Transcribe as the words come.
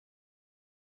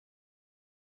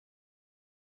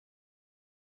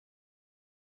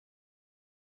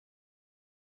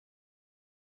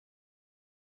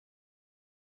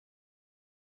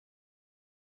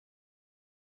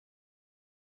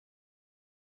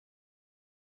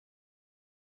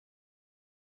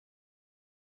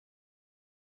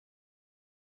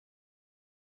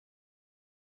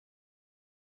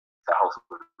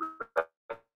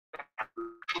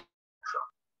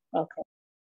Okay.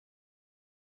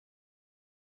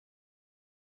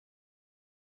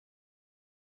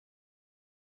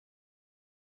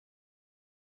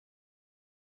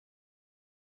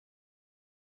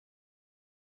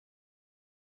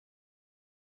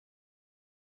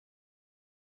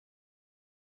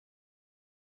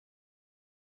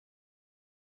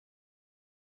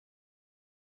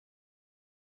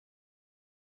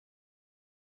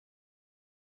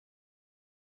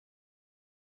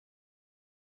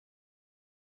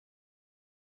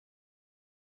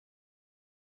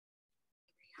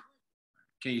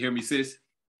 Can you hear me, sis?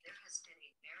 There has been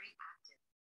a very active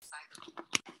cyber.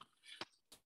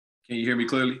 Can you hear me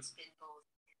clearly? It's been both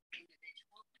an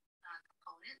individual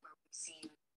component where we've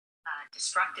seen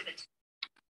destructive attacks.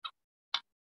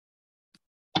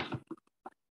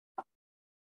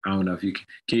 I don't know if you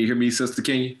can you hear me, Sister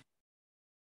Kenya?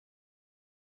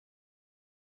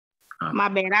 My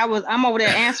bad. I'm over there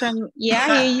answering. Yeah, I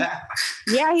hear you.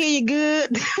 Yeah, I hear you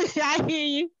good. I hear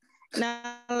you. No,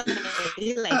 like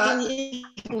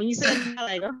when you said that,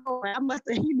 like, oh, I must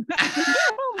have.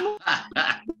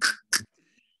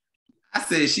 I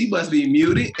said she must be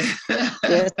muted.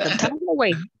 Just a time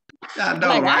away. I know,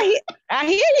 like, right? I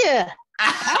hear you.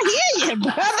 I hear you,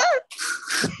 brother.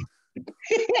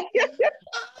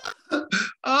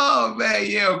 Oh man,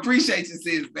 yeah, appreciate you,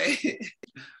 sis, man.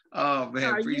 Oh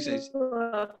man, appreciate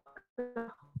you.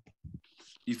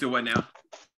 You still what now?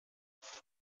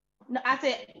 No, I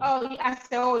said,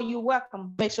 oh, you're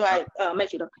welcome. Make sure I make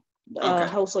sure the Okay.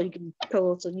 host so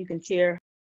you can share.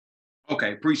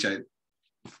 Okay, appreciate it.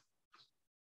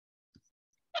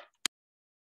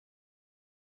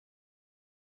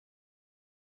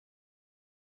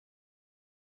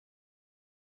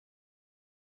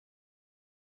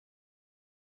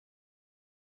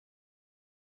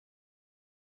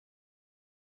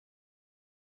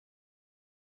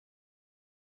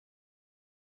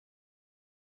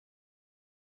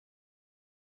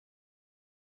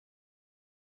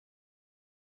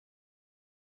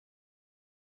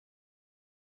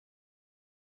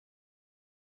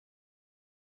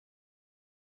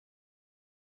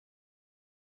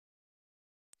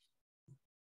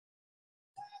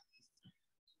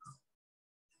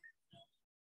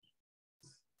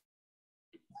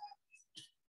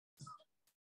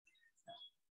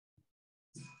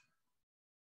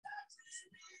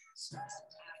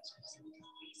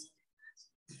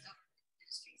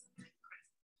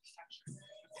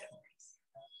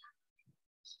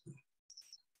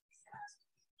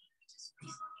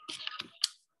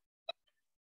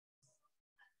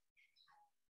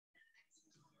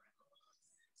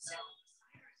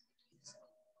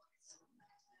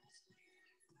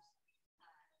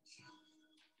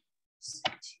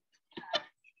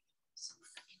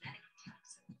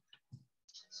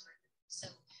 So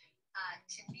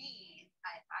to me, I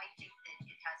think that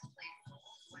it has played a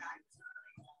role. What I was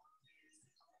really is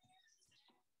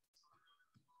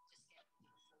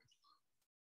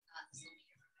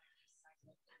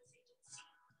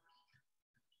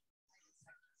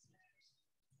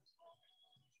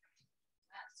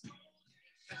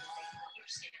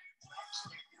just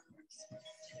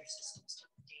getting their systems to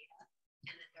the data,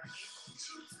 and that they're able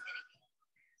to mitigate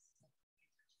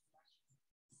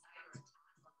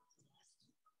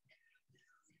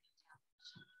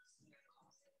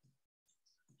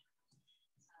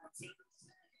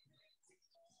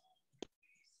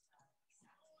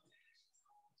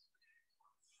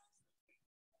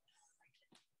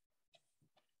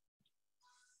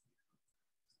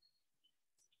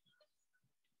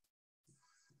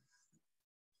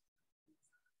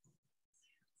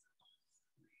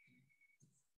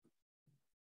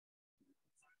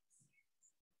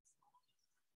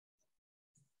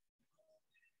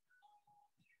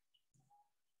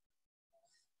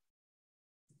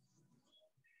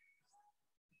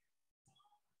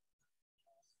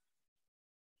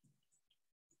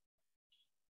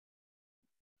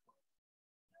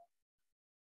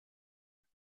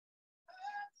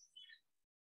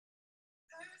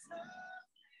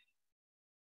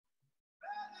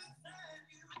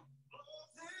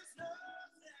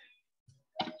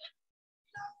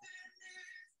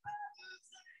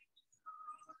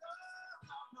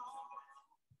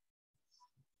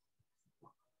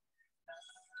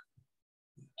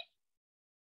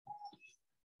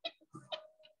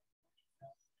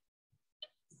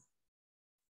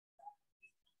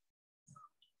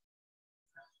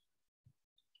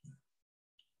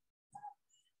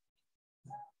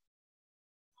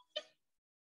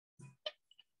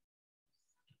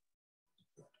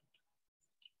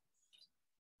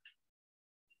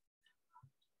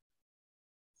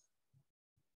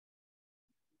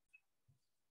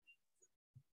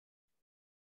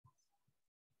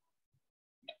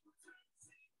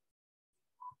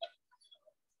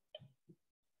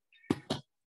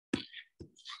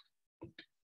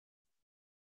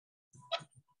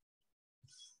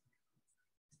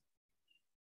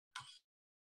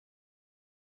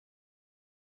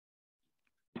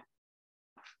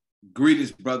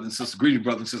Greetings, brothers and sisters. Greetings,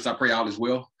 brothers and sisters. I pray all is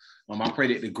well. I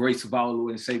pray that the grace of our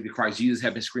Lord and Savior Christ Jesus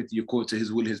have been strengthened you according to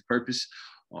his will and his purpose.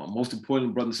 Most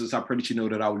importantly, brothers and sisters, I pray that you know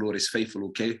that our Lord is faithful,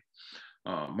 okay?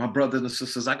 My brothers and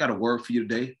sisters, I got a word for you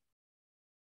today.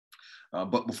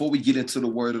 But before we get into the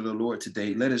word of the Lord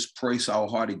today, let us pray so our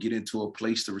heart and get into a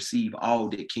place to receive all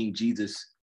that King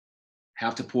Jesus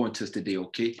have to pour into us today,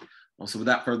 okay? So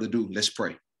without further ado, let's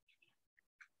pray.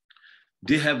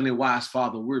 Dear Heavenly Wise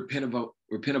Father, we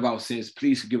repent of our sins.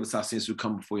 Please forgive us our sins who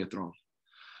come before your throne.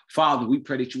 Father, we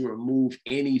pray that you remove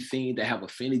anything that have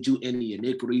offended you, any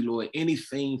iniquity, Lord,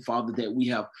 anything, Father, that we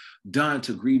have done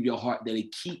to grieve your heart, that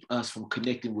it keep us from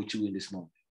connecting with you in this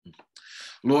moment.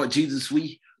 Lord Jesus,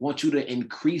 we want you to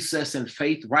increase us in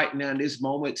faith right now in this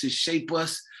moment, to shape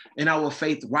us in our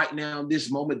faith right now in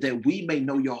this moment, that we may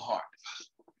know your heart.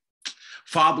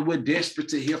 Father, we're desperate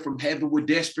to hear from heaven. We're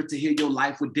desperate to hear your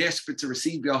life. We're desperate to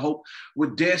receive your hope.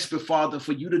 We're desperate, Father,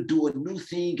 for you to do a new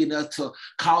thing in us, to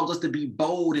cause us to be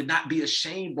bold and not be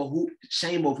ashamed of who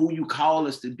you call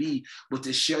us to be, but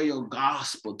to share your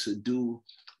gospel, to do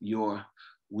your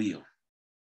will.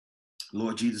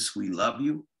 Lord Jesus, we love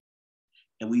you.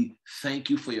 And we thank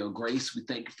you for your grace. We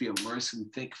thank you for your mercy. We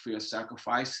thank you for your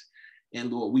sacrifice. And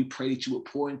Lord, we pray that you would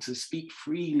pour into speak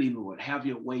freely, Lord. Have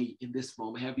your way in this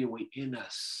moment. Have your way in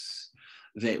us,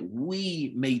 that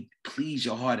we may please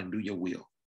your heart and do your will.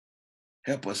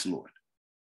 Help us, Lord.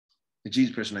 In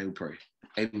Jesus' precious name we pray.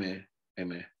 Amen.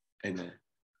 Amen. Amen.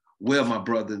 Well, my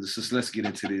brothers and sisters, let's get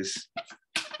into this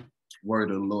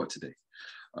word of the Lord today.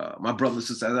 My brothers and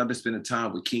sisters, as I've been spending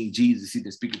time with King Jesus, he's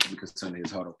been speaking to me concerning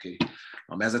his heart, okay?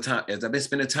 As I've been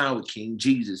spending time with King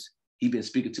Jesus, he's been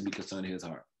speaking to me concerning his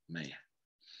heart. Man.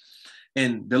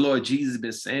 And the Lord Jesus has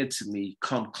been saying to me,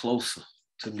 come closer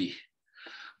to me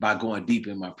by going deep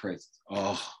in my presence.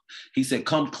 Oh, he said,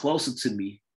 come closer to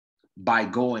me by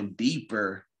going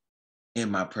deeper in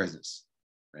my presence.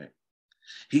 Right?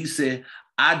 He said,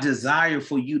 I desire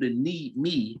for you to need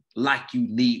me like you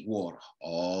need water.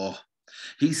 Oh,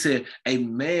 he said, a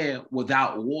man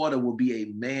without water will be a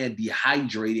man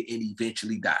dehydrated and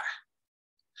eventually die.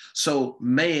 So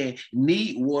man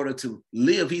need water to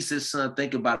live. He says, son,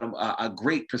 think about a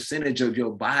great percentage of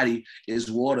your body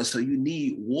is water. So you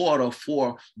need water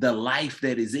for the life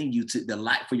that is in you,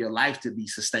 for your life to be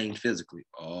sustained physically.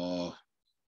 Oh,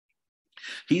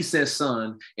 he says,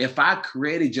 son, if I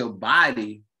created your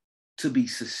body to be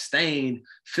sustained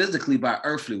physically by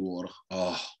earthly water,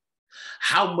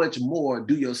 how much more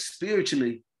do your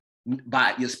spiritual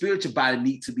body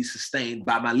need to be sustained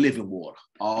by my living water?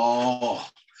 Oh.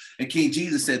 And King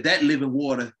Jesus said, that living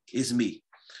water is me.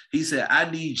 He said, I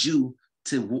need you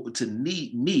to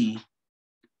need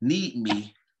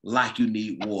me like you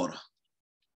need water,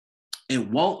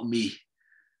 and want me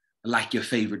like your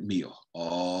favorite meal.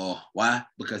 Oh, why?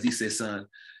 Because he said, son,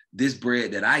 this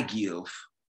bread that I give,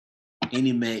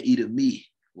 any man eat of me,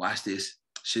 watch this,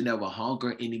 should never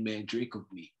hunger, any man drink of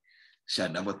me, shall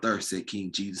never thirst, said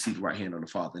King Jesus, seated right hand of the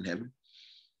Father in heaven.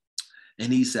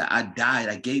 And he said, I died,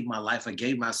 I gave my life, I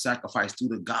gave my sacrifice through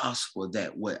the gospel,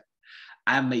 that what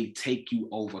I may take you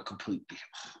over completely.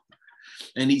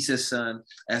 And he says, son,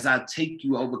 as I take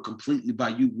you over completely by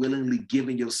you willingly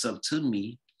giving yourself to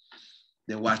me,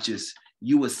 then watch this,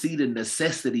 you will see the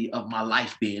necessity of my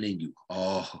life being in you.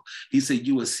 Oh, he said,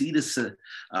 you will see the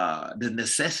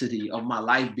necessity of my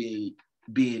life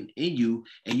being in you,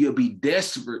 and you'll be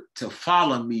desperate to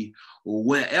follow me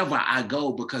wherever I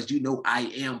go, because you know I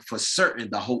am for certain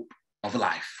the hope of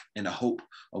life and the hope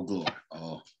of glory.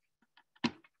 Oh.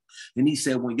 And he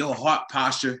said, when your heart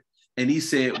posture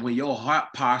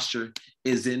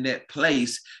is in that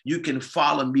place, you can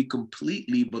follow me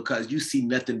completely because you see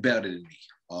nothing better than me.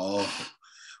 Oh,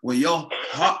 when your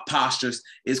heart posture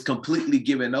is completely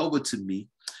given over to me,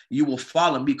 you will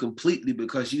follow me completely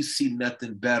because you see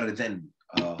nothing better than me.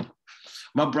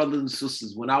 My brothers and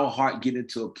sisters, when our heart get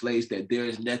into a place that there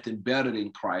is nothing better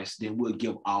than Christ, then we'll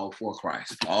give all for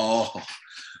Christ. Oh,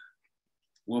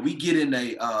 when we get in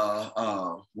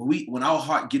when our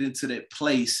heart get into that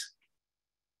place,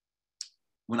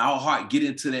 when our heart get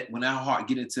into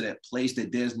that place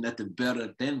that there's nothing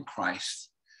better than Christ,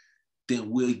 then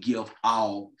we'll give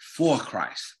all for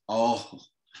Christ. Oh,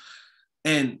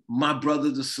 and my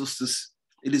brothers and sisters,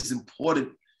 it is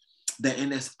important that in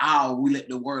this hour, we let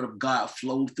the word of God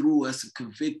flow through us and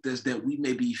convict us, that we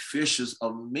may be fishers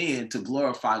of men to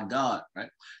glorify God, right?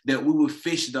 That we will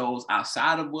fish those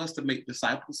outside of us to make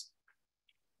disciples.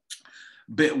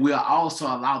 But we'll also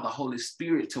allow the Holy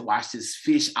Spirit to watch this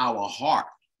fish our heart,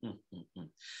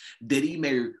 that he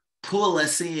may pull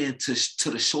us in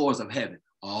to the shores of heaven.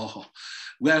 Oh,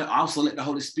 We also let the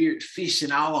Holy Spirit fish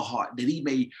in our heart, that he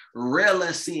may reel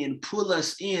us in, pull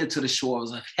us into the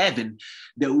shores of heaven,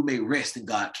 that we may rest in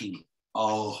God's kingdom.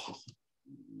 Oh,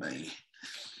 man.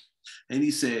 And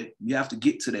he said, you have to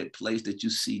get to that place that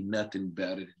you see nothing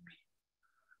better than me.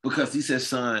 Because he said,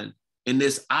 son, in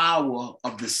this hour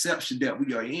of deception that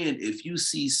we are in, if you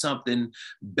see something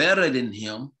better than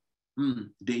him,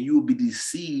 then you will be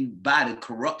deceived by the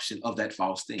corruption of that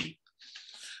false thing.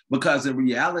 Because in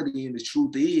reality, and the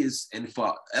truth is, and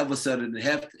forever settled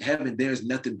in heaven, there's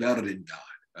nothing better than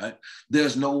God, right?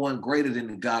 There's no one greater than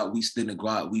the God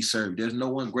we serve. There's no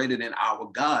one greater than our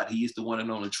God. He is the one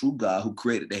and only true God who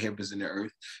created the heavens and the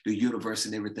earth, the universe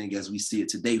and everything as we see it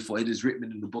today. For it is written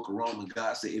in the book of Romans,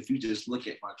 God said, if you just look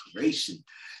at my creation,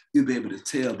 you'll be able to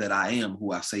tell that I am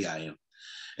who I say I am.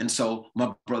 And so,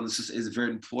 my brothers and sisters, it's very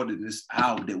important in this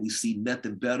hour that we see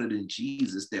nothing better than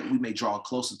Jesus, that we may draw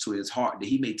closer to his heart, that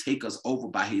he may take us over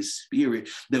by his spirit,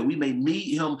 that we may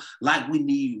need him like we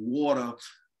need water,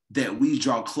 that we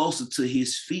draw closer to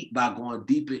his feet by going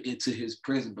deeper into his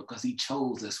presence because he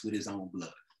chose us with his own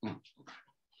blood.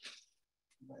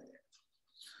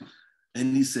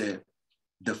 And he said,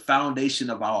 the foundation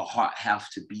of our heart have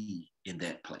to be in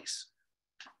that place.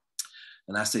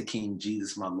 And I said, King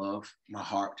Jesus, my love, my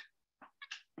heart,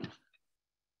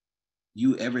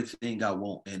 you everything I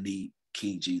want and need,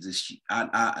 King Jesus.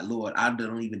 Lord, I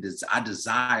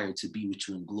desire to be with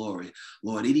you in glory.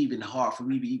 Lord, it's even hard for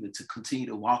me even to continue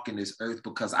to walk in this earth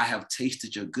because I have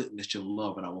tasted your goodness, your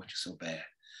love, and I want you so bad.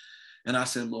 And I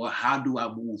said, Lord, how do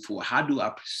I move forward? How do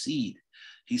I proceed?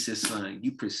 He said, son,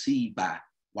 you proceed by,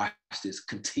 watch this,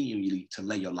 continually to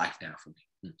lay your life down for me.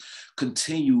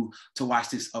 Continue to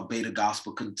watch this, obey the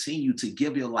gospel. Continue to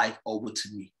give your life over to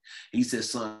me. He said,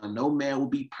 son, no man will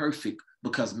be perfect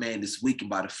because man is weakened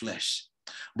by the flesh.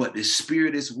 But the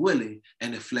spirit is willing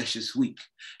and the flesh is weak.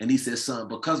 And he said, son,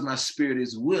 because my spirit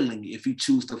is willing, if you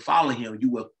choose to follow him, you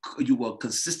will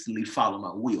consistently follow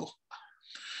my will.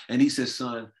 And he said,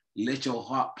 son, let your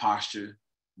heart posture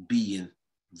be in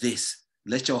this.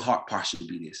 Let your heart posture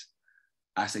be this.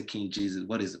 I said, King Jesus,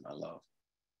 what is it, my love?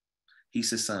 He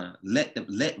said, son, let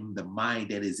the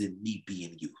mind that is in me be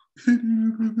in you.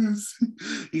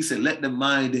 He said, let the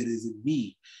mind that is in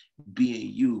me be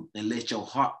in you, and let your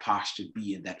heart posture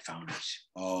be in that foundation.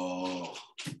 Oh.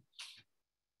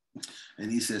 And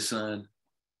he said, son,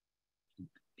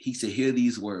 he said, hear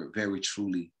these words, very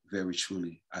truly,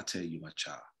 I tell you, my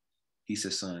child. He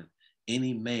said, son,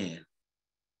 any man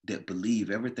that believe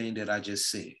everything that I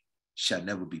just said shall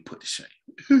never be put to shame.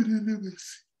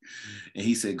 And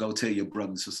he said, go tell your brother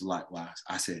and sister likewise.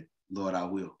 I said, Lord, I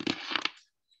will.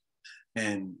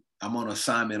 And I'm on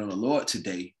assignment on the Lord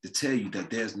today to tell you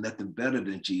that there's nothing better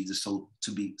than Jesus. So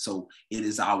it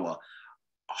is our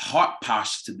heart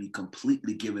posture to be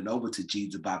completely given over to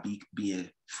Jesus by being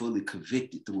fully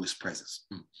convicted through his presence.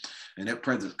 And that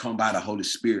presence come by the Holy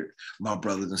Spirit, my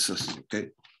brothers and sisters, okay?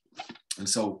 And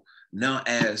so now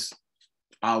as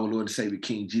our Lord and Savior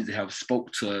King Jesus have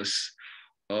spoke to us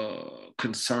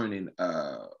concerning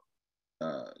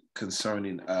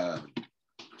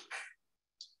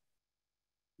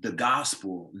the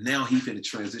gospel, now he's going to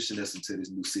transition us into this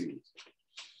new series.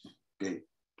 Okay,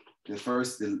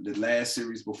 the last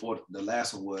series before the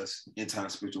last one was EndTime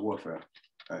Spiritual Warfare.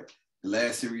 All right, the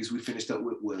last series we finished up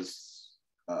with was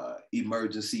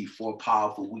emergency, 4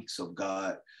 powerful weeks of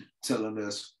God telling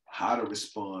us how to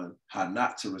respond, how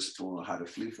not to respond, how to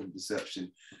flee from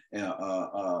deception. And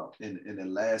in the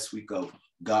last week of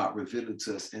God revealing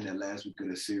to us in the last week of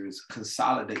the series,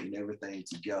 consolidating everything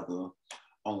together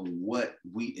on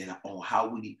on how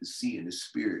we need to see in the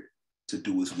spirit to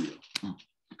do his will.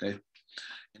 Okay.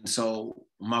 And so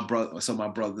my brothers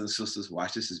and sisters,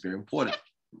 watch this, is very important.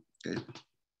 Okay.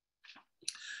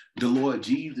 The Lord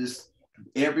Jesus,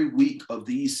 every week of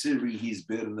these series, he's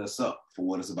building us up for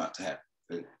what is about to happen.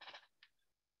 Okay?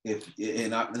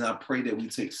 I pray that we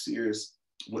take serious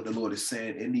what the Lord is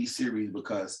saying in these series,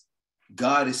 because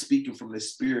God is speaking from the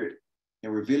spirit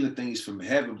and revealing things from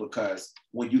heaven, because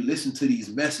when you listen to these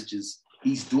messages,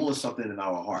 he's doing something in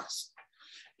our hearts.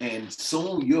 And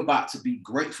soon you're about to be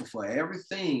grateful for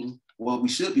everything. Well, we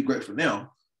should be grateful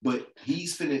now, but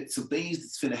some things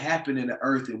that's finna happen in the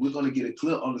earth, and we're going to get a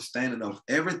clear understanding of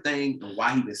everything and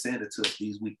why he's been saying it to us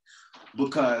these weeks.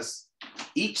 Because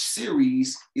each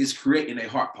series is creating a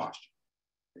heart posture.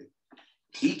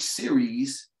 Each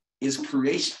series is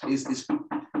creation,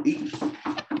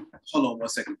 hold on one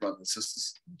second, brothers and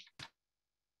sisters.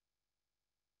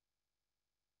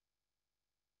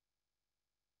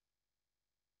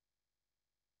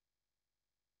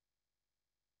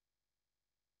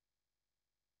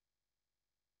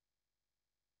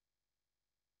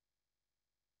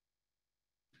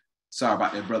 Sorry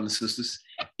about that, brothers and sisters.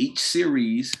 Each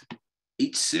series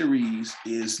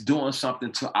is doing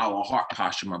something to our heart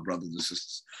posture, my brothers and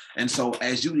sisters. And so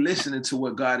as you listening to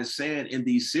what God is saying in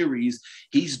these series,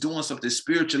 he's doing something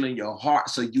spiritual in your heart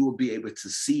so you will be able to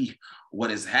see what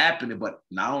is happening, but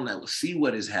not only see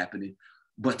what is happening,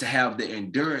 but to have the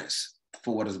endurance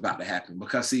for what is about to happen.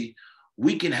 Because see,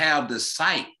 we can have the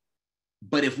sight,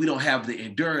 but if we don't have the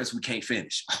endurance, we can't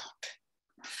finish.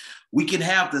 We can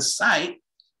have the sight,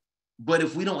 but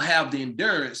if we don't have the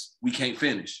endurance, we can't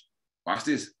finish. Watch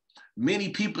this. Many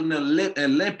people in the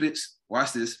Olympics,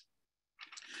 watch this,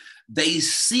 they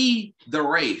see the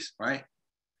race, right?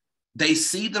 They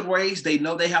see the race. They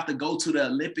know they have to go to the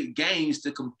Olympic Games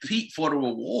to compete for the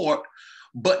reward,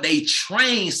 but they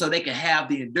train so they can have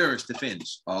the endurance to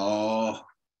finish. Oh,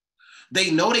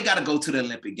 they know they got to go to the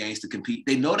Olympic Games to compete.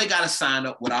 They know they got to sign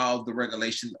up with all the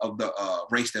regulations of the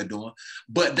race they're doing,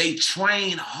 but they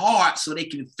train hard so they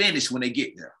can finish when they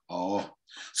get there. Oh,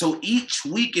 so each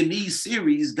week in these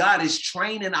series, God is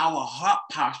training our heart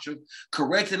posture,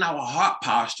 correcting our heart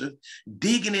posture,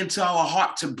 digging into our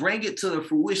heart to bring it to the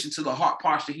fruition, to the heart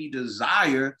posture he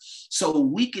desires, so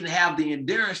we can have the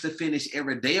endurance to finish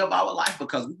every day of our life,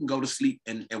 because we can go to sleep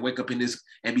and wake up in this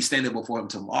and be standing before him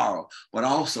tomorrow, but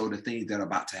also the things that are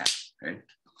about to happen. Okay?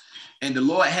 And the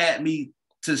Lord had me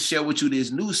to share with you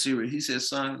this new series. He said,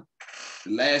 son,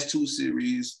 the last two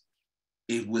series,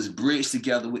 it was bridged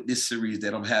together with this series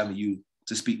that I'm having you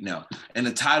to speak now. And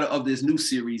the title of this new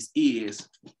series is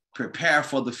Prepare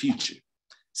for the Future.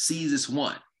 Season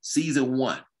one,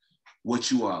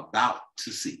 what you are about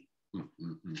to see.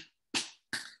 The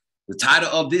title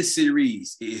of this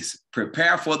series is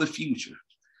Prepare for the Future.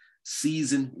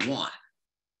 Season 1,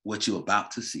 what you're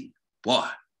about to see. Boy,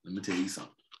 let me tell you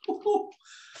something.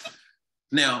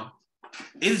 Now,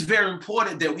 it is very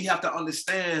important that we have to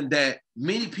understand that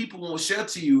many people won't share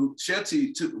to you,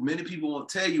 many people won't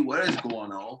tell you what is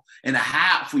going on and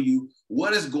hide for you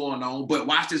what is going on. But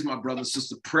watch this, my brother and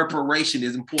sister, preparation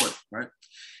is important, right?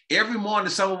 Every morning,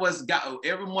 some of us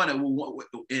every morning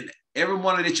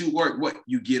that you work, what?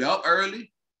 You get up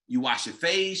early, you wash your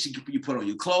face, you put on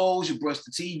your clothes, you brush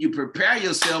the teeth, you prepare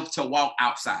yourself to walk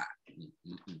outside.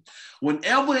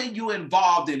 Whenever you're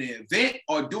involved in an event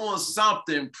or doing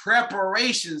something,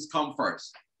 preparations come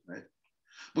first, right?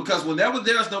 Because whenever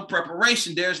there's no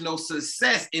preparation, there's no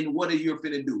success in what you're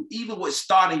going to do. Even with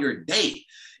starting your day,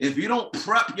 if you don't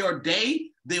prep your day,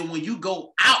 then when you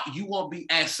go out, you won't be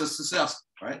as successful,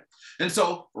 right? And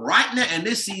so right now in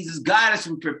this season, God is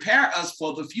to prepare us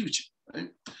for the future, right?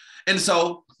 And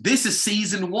so this is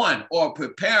season 1, or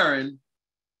preparing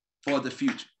for the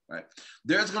future. Right.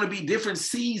 There's going to be different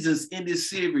seasons in this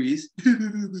series,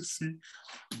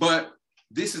 but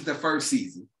this is the first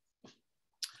season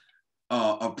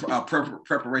of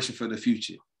preparation for the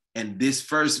future. And this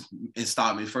first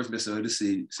installment, first message of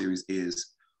the series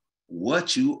is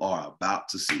what you are about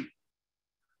to see.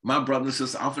 My brothers and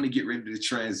sisters, I'm going to get ready to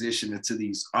transition into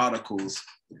these articles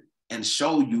and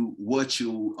show you what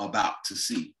you're about to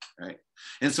see. Right.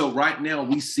 And so right now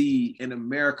we see in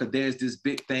America, there's this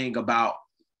big thing about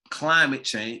climate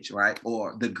change, right?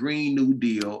 Or the Green New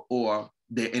Deal, or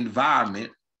the environment,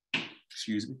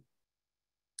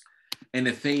 and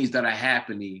the things that are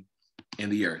happening in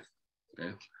the earth.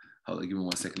 Okay. Hold on, give me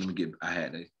 1 second. Let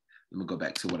me go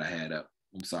back to what I had up.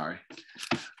 I'm sorry.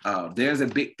 There's a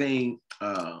big thing,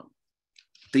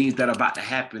 things that are about to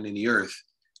happen in the earth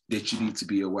that you need to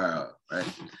be aware of, right?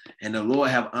 And the Lord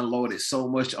have unloaded so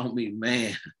much on me,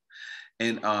 man.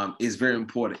 And it's very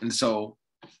important. And so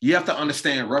you have to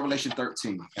understand Revelation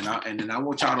 13. And then I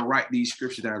want y'all to write these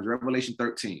scriptures down. Revelation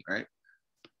 13, right?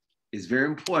 It's very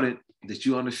important that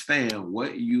you understand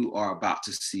what you are about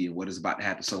to see and what is about to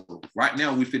happen. So right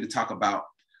now, we're going to talk about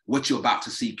what you're about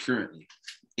to see currently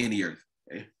in the earth.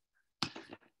 Okay?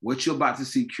 What you're about to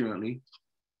see currently.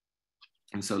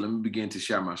 And so let me begin to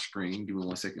share my screen. Give me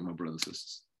 1 second, my brothers and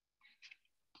sisters.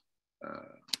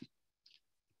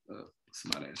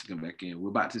 Somebody has to come back in. We're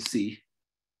about to see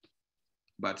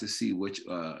which,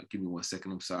 give me 1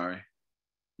 second, I'm sorry.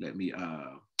 Let me,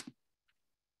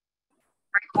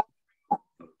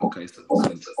 okay, so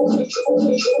let me see.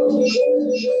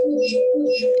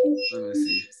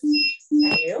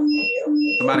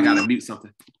 Somebody got to mute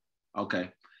something.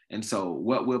 Okay, and so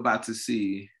what we're about to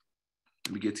see,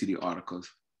 let me get to the articles.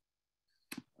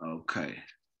 Okay,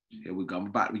 here we go. I'm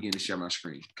about to begin to share my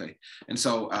screen, okay? And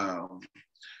so,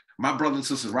 my brothers and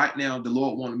sisters, right now, the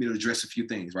Lord wanted me to address a few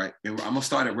things, right? And I'm going to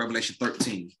start at Revelation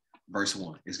 13, verse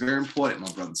 1. It's very important, my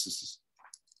brothers and sisters.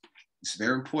 It's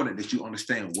very important that you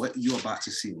understand what you're about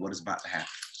to see, what is about to happen.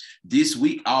 This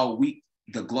week, all week,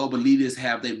 the global leaders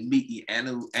have their meeting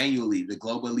annually. The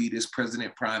global leaders,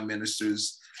 president, prime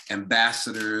ministers,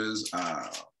 ambassadors,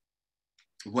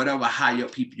 whatever high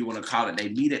up people you want to call it, they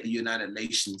meet at the United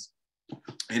Nations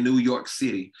in New York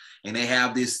City, and they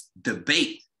have this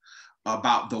debate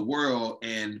about the world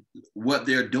and what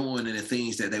they're doing and the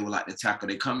things that they would like to tackle.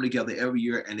 They come together every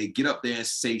year and they get up there and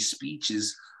say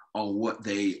speeches on what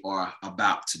they are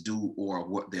about to do or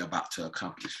what they're about to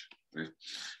accomplish. Right?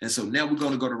 And so now we're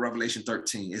going to go to Revelation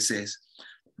 13. It says,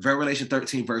 Revelation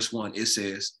 13, verse 1, it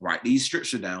says, write these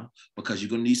scriptures down because you're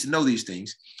going to need to know these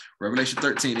things. Revelation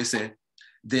 13, it said,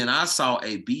 then I saw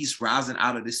a beast rising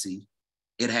out of the sea.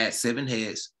 It had 7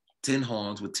 heads, 10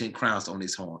 horns with 10 crowns on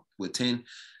its horn, with 7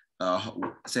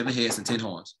 heads and 10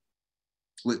 horns,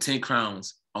 with 10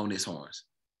 crowns on its horns.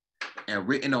 And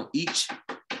written on each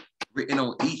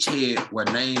head were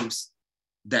names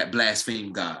that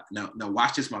blaspheme God. Now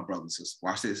watch this, my brothers and sisters.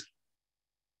 Watch this.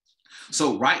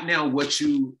 So right now, what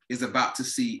you is about to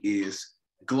see is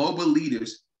global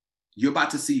leaders. You're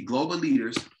about to see global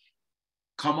leaders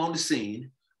come on the scene.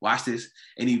 Watch this.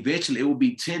 And eventually it will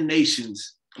be 10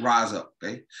 nations rise up.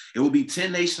 Okay. It will be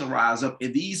 10 nations rise up.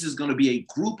 And these is going to be a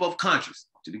group of countries.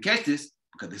 I want you to catch this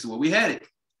because this is where we headed.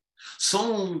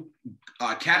 Soon,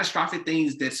 catastrophic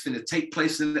things that's going to take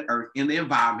place in the earth, in the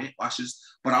environment, watch this,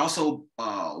 but also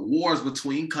wars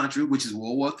between countries, which is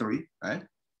World War III, right?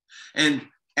 And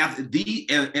after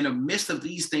in the midst of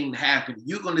these things happen,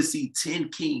 you're going to see 10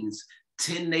 kings,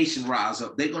 10 nations rise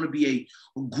up. They're going to be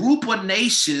a group of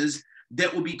nations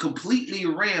that will be completely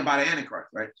ran by the Antichrist,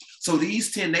 right? So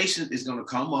these 10 nations is going to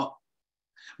come up,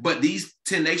 but these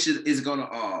 10 nations is going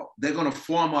to, they're going to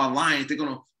form an alliance. They're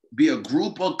going to be a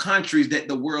group of countries that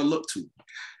the world look to.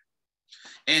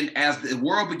 And as the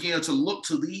world begins to look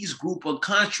to these group of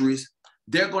countries,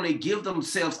 they're going to give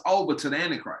themselves over to the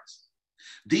Antichrist.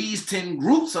 These 10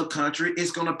 groups of countries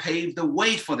is going to pave the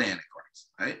way for the Antichrist,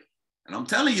 right? And I'm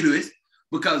telling you this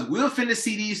because we're finna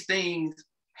see these things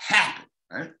happen,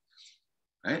 right?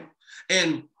 Right?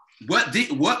 And what they're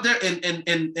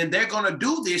going to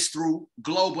do this through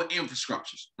global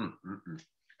infrastructures.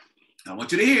 I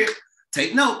want you to hear,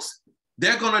 take notes.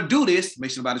 They're going to do this, make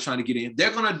sure nobody's trying to get in.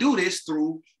 They're going to do this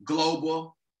through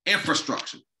global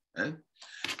infrastructure. Okay?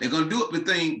 They're going to do it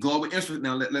within global infrastructure.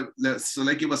 Now, let's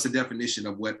give us a definition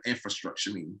of what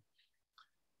infrastructure means.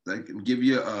 I can give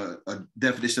you a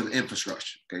definition of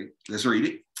infrastructure. Okay, let's read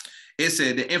it. It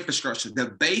said the infrastructure, the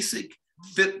basic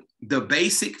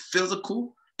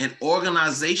physical and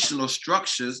organizational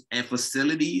structures and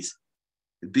facilities,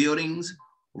 buildings,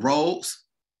 roads,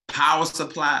 power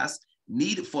supplies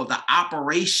needed for the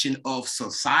operation of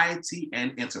society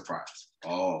and enterprise.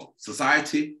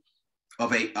 Society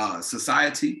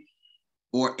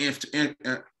or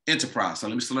enterprise. So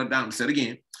let me slow it down and say it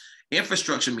again.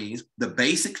 Infrastructure means the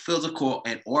basic physical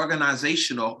and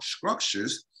organizational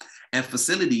structures and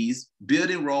facilities,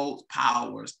 building roads,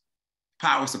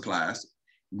 power supplies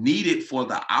needed for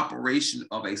the operation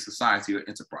of a society or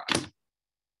enterprise.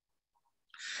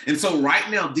 And so right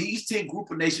now, these 10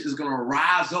 group of nations is going to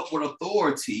rise up with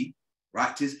authority,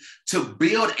 right, to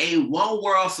build a one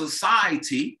world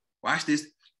society, watch this,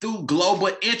 through global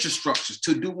infrastructures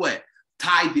to do what?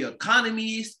 Tie the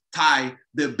economies, tie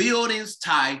the buildings,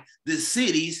 tie the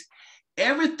cities,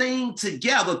 everything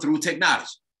together through technology.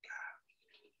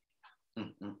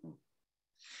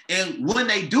 And when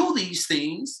they do these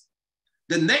things,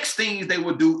 the next thing they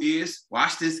will do is,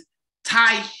 watch this,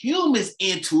 tie humans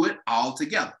into it all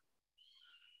together.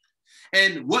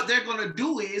 And what they're going to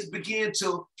do is begin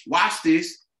to, watch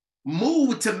this,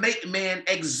 move to make man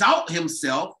exalt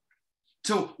himself,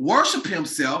 to worship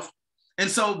himself. And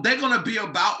so they're going to be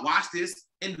about, watch this,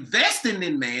 investing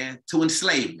in man to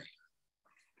enslave man.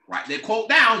 Write that quote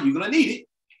down. You're going to need it.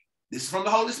 This is from the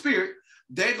Holy Spirit.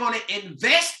 They're going to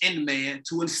invest in man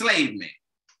to enslave man.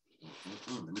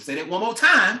 Let me say that one more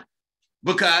time,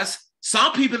 because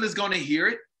some people is going to hear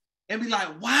it and be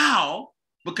like, wow,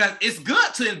 because it's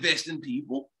good to invest in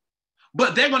people,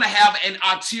 but they're going to have an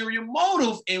ulterior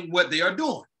motive in what they are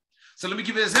doing. So let me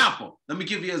give you an example. Let me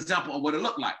give you an example of what it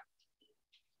looked like.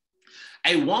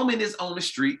 A woman is on the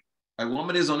street. A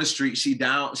woman is on the street. She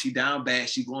down bad.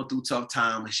 She going through tough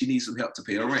time and she needs some help to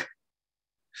pay her rent.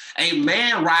 A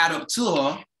man ride up to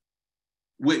her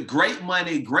with great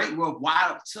money, great wealth,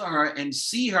 ride up to her and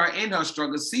see her in her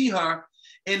struggle, see her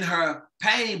in her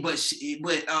pain, but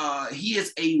he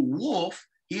is a wolf.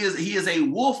 He is a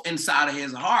wolf inside of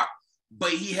his heart,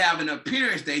 but he have an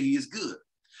appearance that he is good.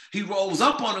 He rolls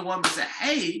up on the woman and says,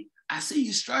 hey, I see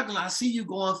you struggling. I see you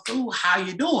going through. How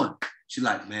you doing? She's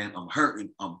like, man, I'm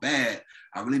hurting. I'm bad.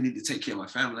 I really need to take care of my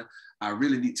family. I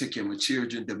really need to take care of my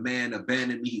children. The man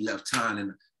abandoned me. He left town,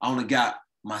 and I only got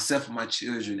myself and my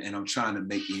children, and I'm trying to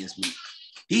make ends meet.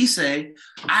 He said,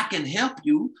 I can help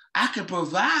you. I can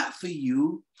provide for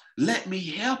you. Let me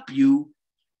help you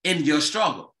in your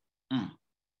struggle.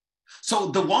 So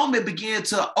the woman began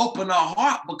to open her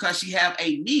heart because she have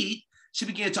a need. She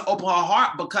began to open her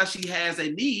heart because she has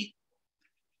a need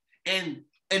and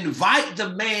invite the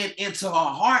man into her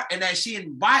heart. And as she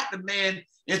invite the man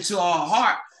into her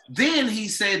heart, then he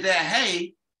said that,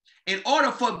 hey, in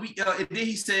order for me, and then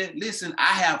he said, listen,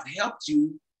 I have helped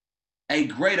you a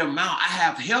great amount. I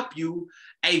have helped you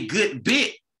a good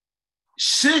bit.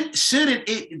 Shouldn't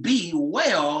it be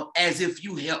well as if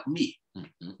you help me?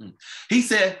 He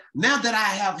said, now that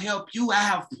I have helped you, I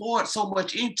have poured so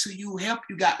much into you, help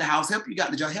you got the house, help you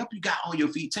got the job, help you got on your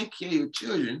feet, take care of your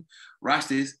children. Watch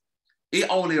this. It's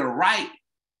only right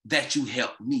that you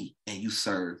help me and you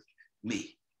serve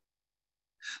me.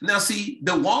 Now, see,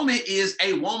 the woman is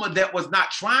a woman that was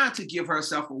not trying to give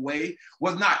herself away,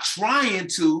 was not trying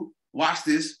to, watch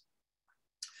this,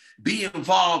 be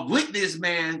involved with this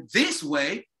man this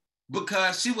way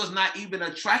because she was not even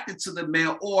attracted to the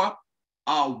man or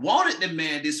wanted the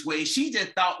man this way. She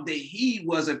just thought that he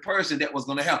was a person that was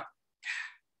going to help.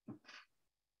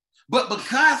 But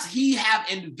because he have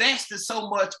invested so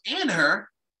much in her,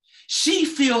 she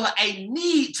feel a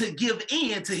need to give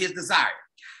in to his desire.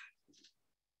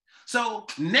 So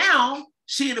now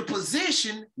she in a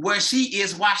position where she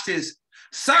is, watch this,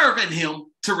 serving him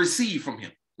to receive from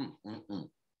him.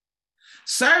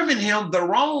 Serving him the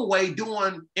wrong way,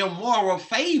 doing immoral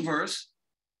favors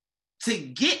to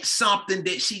get something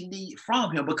that she need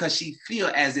from him because she feel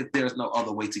as if there's no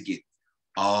other way to get it.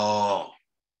 Oh,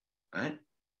 right?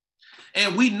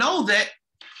 And we know that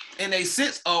in a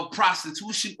sense of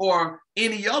prostitution or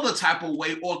any other type of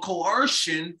way or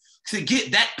coercion to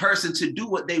get that person to do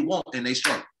what they want in their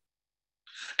struggle.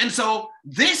 And so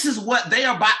this is what they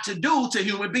are about to do to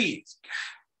human beings.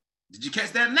 Did you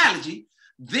catch that analogy?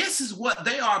 This is what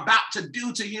they are about to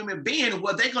do to human beings.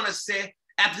 What they're going to say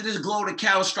after this glory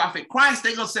catastrophic Christ,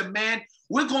 they're going to say, man,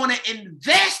 we're going to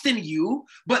invest in you,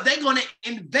 but they're going to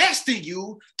invest in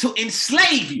you to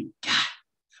enslave you. God.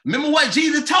 Remember what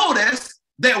Jesus told us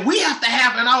that we have to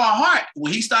have in our heart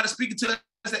when he started speaking to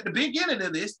us at the beginning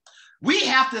of this. We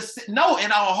have to know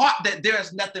in our heart that there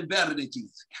is nothing better than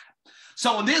Jesus.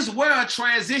 So when this world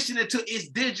transitioned into its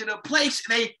digital place,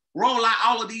 and they roll out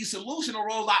all of these solutions or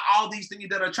roll out all these things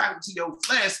that are attracted to your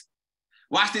flesh,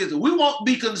 watch this. We won't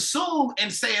be consumed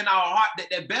and say in our heart that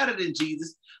they're better than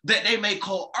Jesus, that they may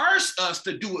coerce us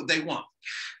to do what they want.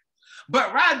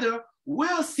 But rather,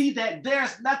 we'll see that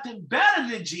there's nothing better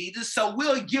than Jesus, so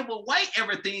we'll give away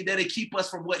everything that'll keep us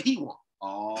from what he wants.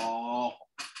 Oh,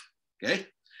 okay.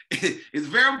 It's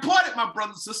very important, my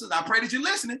brothers and sisters. I pray that you're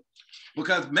listening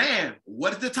because, man,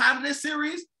 what is the title of this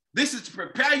series? This is to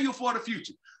prepare you for the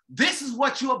future. This is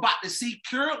what you're about to see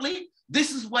currently.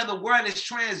 This is where the world is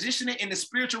transitioning in the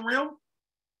spiritual realm.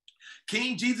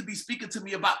 King Jesus be speaking to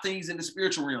me about things in the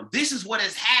spiritual realm. This is what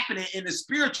is happening in the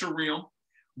spiritual realm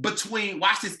between,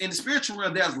 watch this, in the spiritual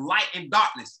realm, there's light and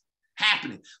darkness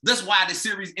happening. That's why the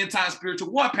series EndTime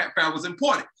Spiritual Warfare was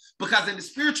important, because in the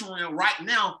spiritual realm right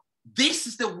now, this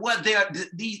is what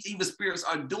these evil spirits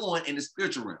are doing in the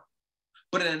spiritual realm.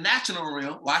 But in the natural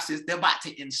realm, watch this, they're about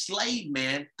to enslave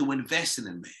man through investing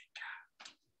in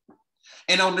man.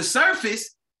 And on the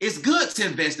surface, it's good to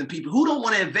invest in people. Who don't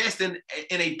want to invest in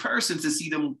a person to see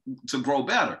them to grow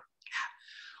better?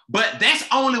 But that's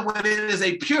only when it is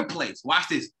a pure place. Watch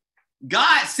this.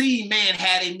 God seen man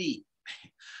had a need.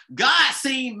 God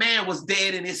seen man was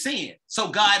dead in his sin. So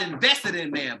God invested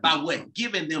in man by what?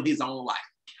 Giving them his own life.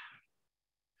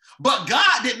 But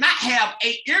God did not have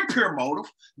an impure motive.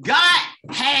 God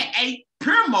had a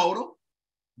pure motive.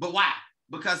 But why?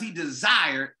 Because he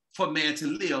desired for man to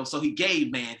live. So he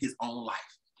gave man his own life.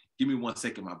 Give me 1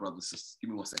 second, my brothers and sisters. Give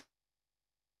me 1 second.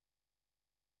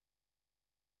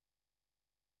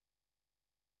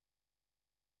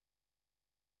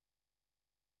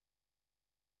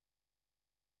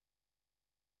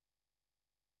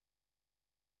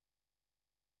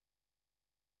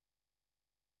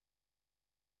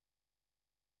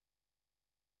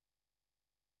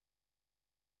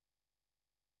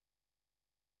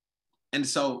 And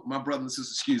so my brothers and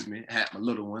sisters, excuse me, I had my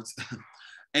little ones.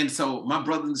 And so my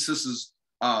brothers and sisters,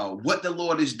 what the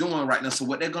Lord is doing right now, so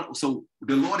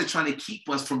the Lord is trying to keep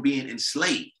us from being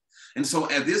enslaved. And so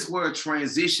as this word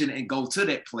transition and go to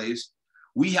that place,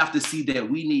 we have to see that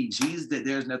we need Jesus, that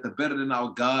there's nothing better than our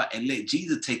God, and let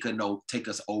Jesus take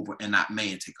us over and not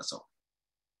man take us over.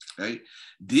 Right?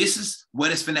 This is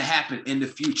what is going to happen in the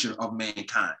future of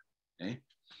mankind. Okay?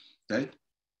 Okay.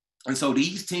 And so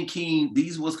these 10 kings,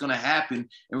 these what's going to happen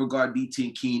in regard to these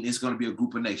 10 kings, it's going to be a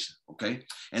group of nations, okay?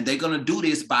 And they're going to do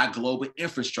this by global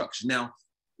infrastructure. Now,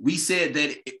 we said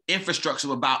that infrastructure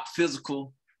is about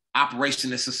physical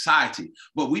operation in society,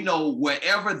 but we know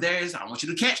wherever there is, I want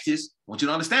you to catch this, I want you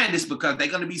to understand this, because they're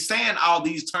going to be saying all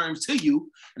these terms to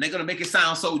you, and they're going to make it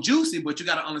sound so juicy, but you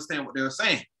got to understand what they're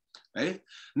saying, right?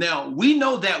 Now, we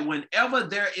know that whenever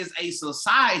there is a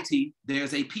society,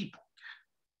 there's a people.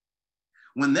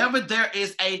 Whenever there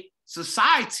is a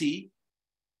society,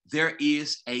 there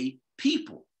is a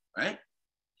people, right?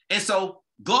 And so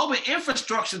global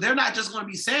infrastructure, they're not just going to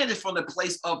be saying this from the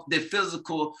place of the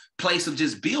physical place of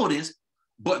just buildings,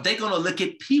 but they're going to look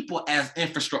at people as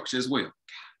infrastructure as well.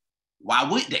 Why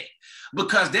would they?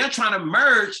 Because they're trying to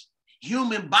merge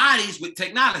human bodies with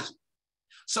technology.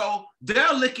 So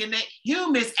they're looking at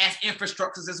humans as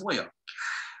infrastructures as well.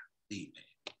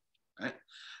 Right?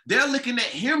 They're looking at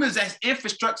humans as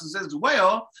infrastructures as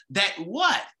well, that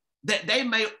what? That they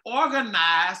may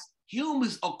organize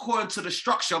humans according to the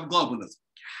structure of globalism.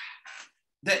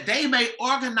 That they may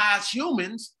organize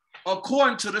humans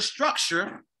according to the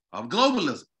structure of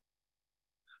globalism.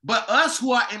 But us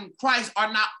who are in Christ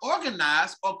are not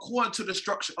organized according to the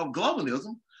structure of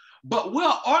globalism, but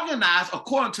we're organized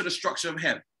according to the structure of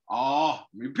heaven. Oh,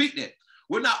 repeat that.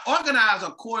 We're not organized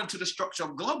according to the structure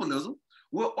of globalism.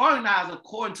 We're organized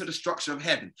according to the structure of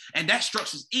heaven. And that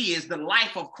structure is the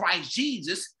life of Christ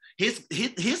Jesus,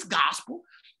 his gospel,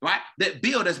 right? That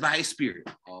build us by his spirit.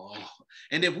 Oh.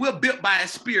 And if we're built by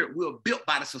his spirit, we're built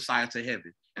by the society of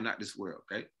heaven and not this world,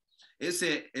 okay? It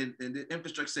said, and the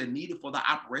infrastructure said needed for the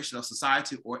operation of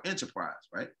society or enterprise,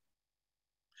 right?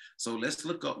 So let's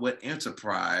look up what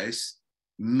enterprise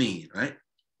mean, right?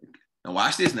 Now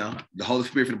watch this now. The Holy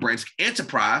Spirit for the brains.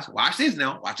 Enterprise, watch this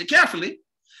now, watch it carefully.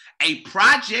 A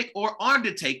project or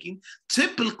undertaking,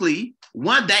 typically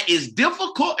one that is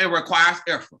difficult and requires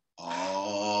effort.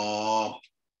 Oh.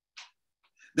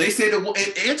 They say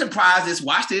the enterprise is,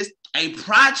 watch this, a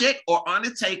project or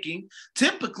undertaking,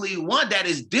 typically one that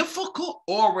is difficult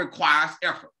or requires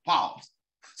effort. Pause.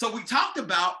 So we talked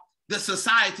about the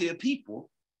society of people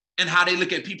and how they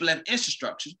look at people as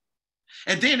infrastructure.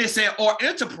 And then they say, or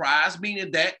enterprise,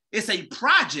 meaning that it's a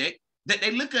project, that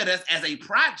they look at us as a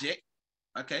project,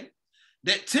 okay,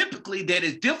 that typically that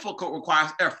is difficult,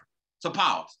 requires effort. So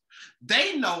pause.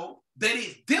 They know that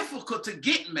it's difficult to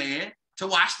get man to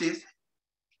watch this,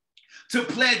 to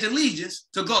pledge allegiance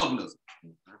to globalism.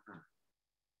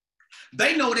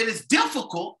 They know that it's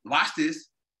difficult, watch this,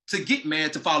 to get man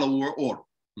to follow world order.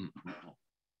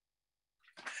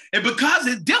 And because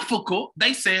it's difficult,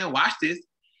 they say, watch this,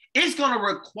 it's going to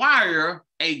require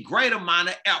a great amount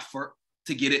of effort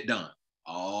to get it done.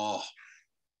 Oh.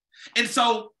 And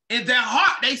so in their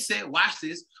heart, they said, watch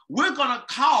this, we're going to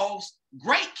cause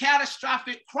great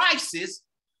catastrophic crisis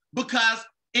because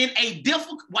in a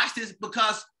difficult, watch this,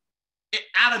 because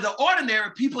out of the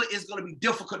ordinary, people is going to be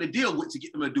difficult to deal with to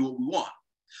get them to do what we want.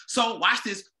 So watch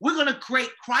this, we're going to create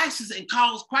crisis and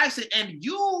cause crisis and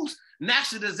use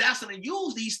natural disaster and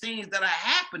use these things that are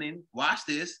happening, watch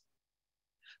this,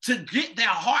 to get their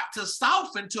heart to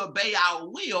soften, to obey our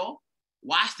will,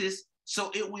 watch this, so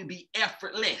it will be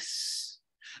effortless.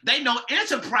 They know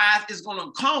enterprise is going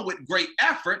to come with great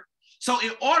effort. So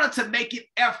in order to make it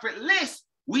effortless,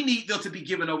 we need them to be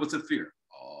given over to fear.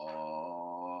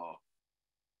 Oh.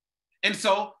 And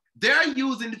so they're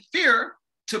using fear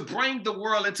to bring the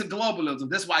world into globalism.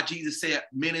 That's why Jesus said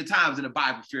many times in the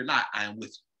Bible, fear not, I am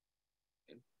with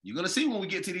you. You're going to see when we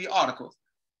get to the articles.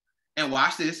 And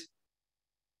watch this.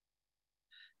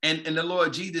 And the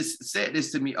Lord Jesus said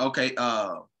this to me, okay,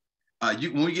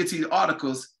 when we get to the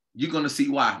articles, you're going to see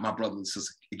why, my brothers and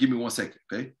sisters. Give me 1 second,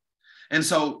 okay? And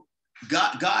so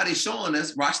God is showing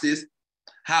us, watch this,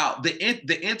 how the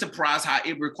enterprise, how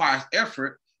it requires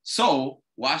effort. So,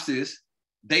 watch this,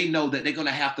 they know that they're going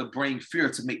to have to bring fear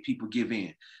to make people give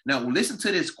in. Now, listen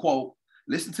to this quote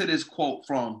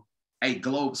from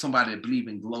somebody that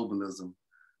believes in globalism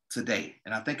today.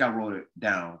 And I think I wrote it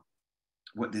down,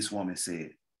 what this woman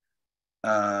said.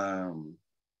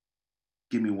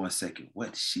 Give me 1 second.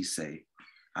 What did she say?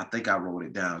 I think I wrote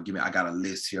it down. I got a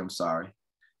list here. I'm sorry.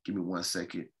 Give me 1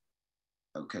 second.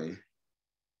 Okay.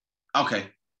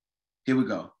 Here we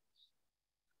go.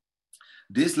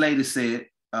 This lady said,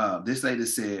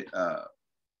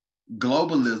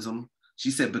 globalism,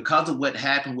 she said, because of what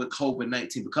happened with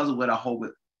COVID-19, because of COVID-19,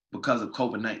 because of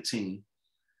COVID-19,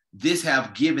 this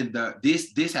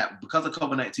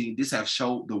have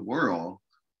showed the world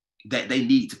that they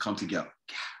need to come together.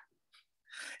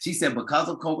 She said, because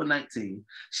of COVID-19,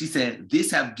 she said,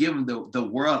 this have given the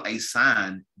world a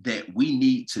sign that we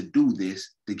need to do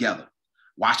this together.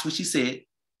 Watch what she said.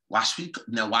 Watch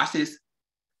this.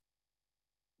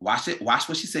 Watch it. Watch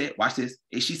what she said. Watch this.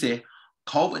 And she said,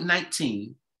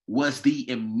 COVID-19 was the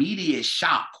immediate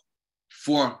shock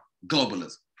for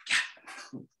globalism.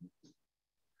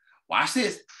 Watch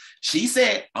this. She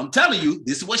said, I'm telling you,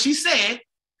 this is what she said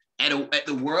at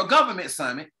the World Government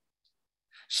Summit.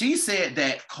 She said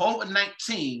that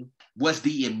COVID-19 was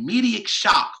the immediate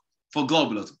shock for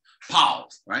globalism.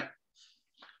 Pause, right?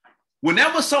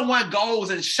 Whenever someone goes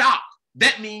in shock,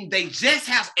 that means they just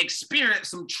have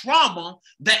experienced some trauma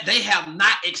that they have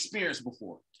not experienced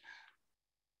before.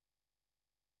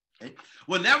 Okay?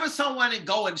 Whenever someone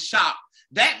go in shock,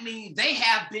 that means they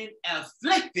have been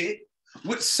afflicted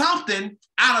with something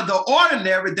out of the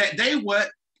ordinary that they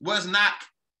was not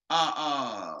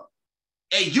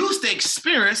used to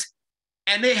experience,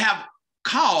 and they have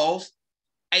caused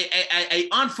a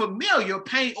unfamiliar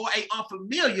pain or a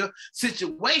unfamiliar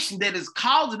situation that is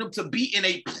causing them to be in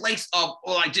a place of,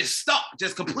 or like just stuck,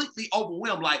 just completely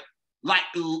overwhelmed, like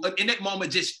in that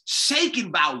moment, just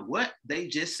shaken by what they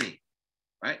just seen,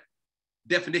 right?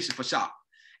 Definition for shock: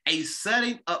 a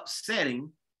sudden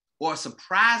upsetting or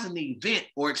surprising event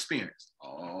or experience.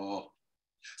 Oh,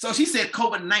 so she said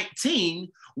COVID-19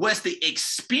 was the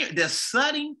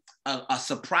sudden, a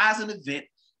surprising event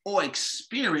or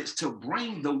experience to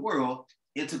bring the world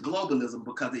into globalism,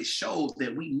 because it shows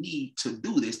that we need to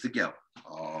do this together.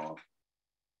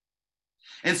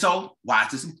 And so why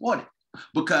is this important?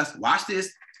 Because watch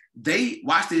this.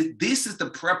 This is the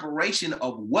preparation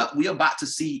of what we're about to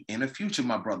see in the future,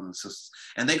 my brothers and sisters.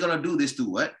 And they're going to do this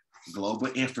through what? Global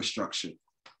infrastructure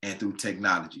and through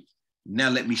technology. Now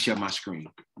let me share my screen.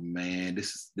 Man,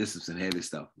 this is some heavy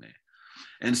stuff, man.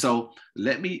 And so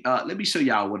let me show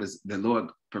y'all what is the Lord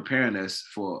preparing us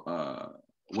for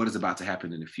what is about to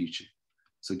happen in the future.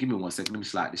 So give me 1 second. Let me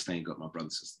slide this thing up, my brothers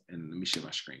and sisters, and let me share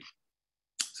my screen.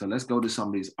 So let's go to some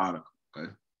of these articles,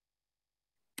 okay?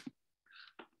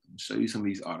 I'll show you some of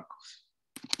these articles.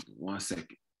 1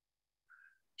 second.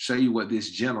 Show you what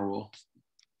this general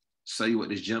said.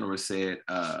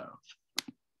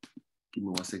 Give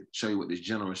me 1 second. Show you what this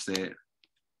general said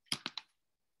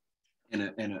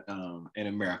in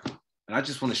America. And I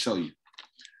just want to show you.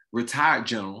 Retired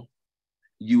general,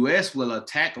 U.S. will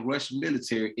attack Russian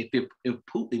military if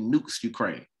Putin nukes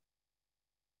Ukraine.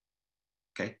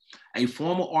 Okay. A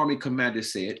former army commander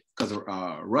said, because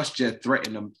Russia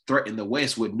threatened the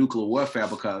West with nuclear warfare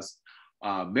because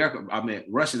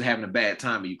Russia's having a bad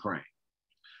time in Ukraine.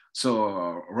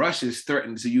 So Russia's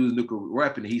threatening to use nuclear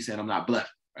weapon. And he said, I'm not bluffing,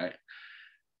 right?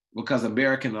 Because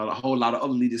America and a whole lot of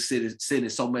other leaders sitting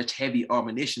so much heavy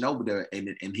ammunition over there,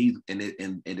 and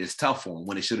it's tough for them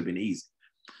when it should have been easy.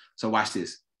 So watch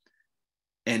this.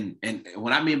 And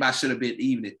what I mean by should have been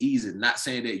even easy, not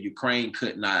saying that Ukraine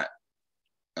could not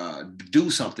do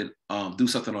something on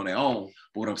their own.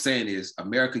 But what I'm saying is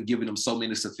America giving them so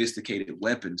many sophisticated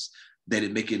weapons that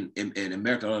it making in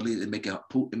America it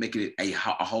making it a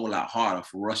whole lot harder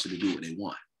for Russia to do what they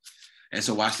want. And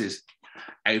so watch this.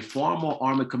 A former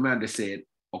army commander said,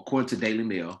 according to Daily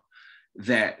Mail,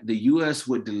 that the U.S.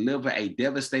 would deliver a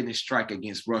devastating strike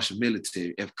against Russian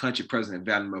military if country President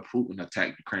Vladimir Putin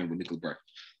attacked Ukraine with nuclear weapons.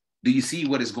 Do you see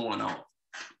what is going on?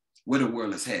 Where the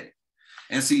world is headed?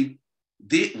 And see,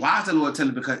 why is the Lord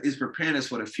telling? Because it's preparing us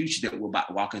for the future that we're about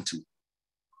to walk into.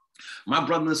 My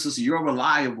brother and sister, you're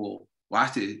reliable.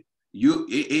 Watch this.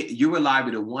 You're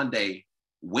reliable to one day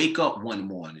wake up one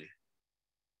morning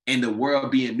and the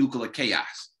world be in nuclear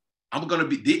chaos. I'm gonna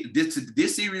be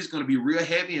this series is gonna be real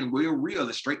heavy and real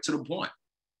and straight to the point.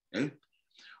 Okay?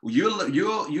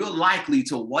 You're likely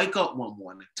to wake up one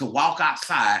morning, to walk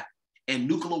outside, and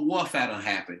nuclear warfare don't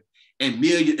happen, and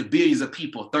billions of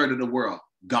people, a third of the world,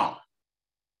 gone.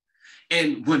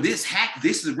 And when this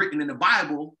is written in the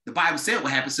Bible said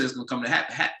what happened, so it's gonna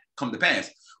come to pass.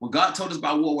 When God told us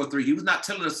about World War III, he was not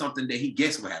telling us something that he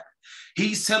guessed would happen.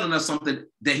 He's telling us something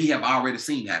that he have already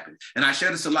seen happen. And I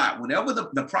share this a lot. Whenever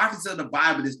the prophets of the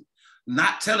Bible is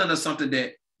not telling us something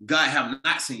that God have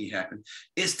not seen happen,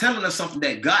 it's telling us something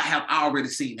that God have already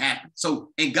seen happen. So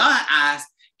in God's eyes,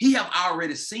 he have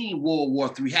already seen World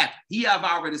War III happen. He have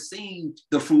already seen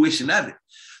the fruition of it.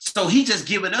 So he just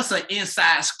giving us an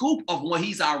inside scoop of what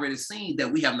he's already seen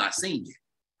that we have not seen yet.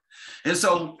 And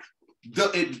so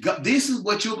this is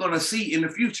what you're going to see in the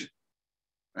future,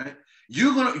 right?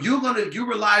 You're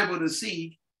reliable to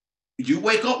see. You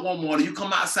wake up one morning, you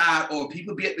come outside, or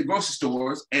people be at the grocery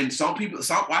stores, and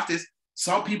watch this.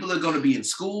 Some people are going to be in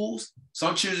schools.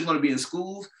 Some children are going to be in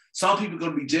schools. Some people are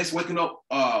going to be just waking up,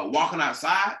 walking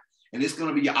outside, and it's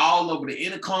going to be all over the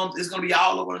intercoms. It's going to be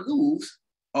all over the news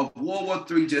of World War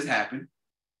III just happened.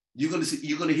 You're going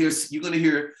to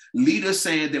hear leaders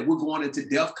saying that we're going into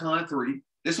DEFCON 3.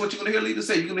 That's what you're going to hear leaders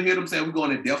say. You're going to hear them say we're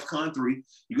going to DEFCON 3.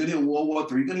 You're going to hear World War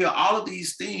III. You're going to hear all of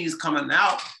these things coming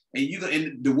out,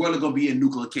 and the world is going to be in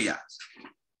nuclear chaos.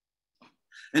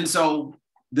 And so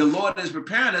the Lord is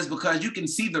preparing us because you can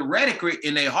see the rhetoric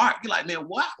in their heart. You're like, man,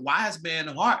 what? Why is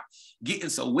man's heart getting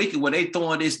so wicked when they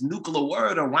throwing this nuclear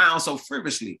word around so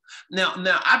frivolously? Now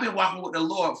I've been walking with the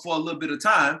Lord for a little bit of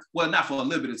time. Well, not for a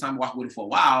little bit of time, walking with him for a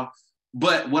while.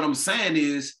 But what I'm saying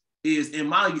is in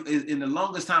the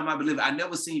longest time I believe, I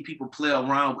never seen people play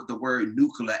around with the word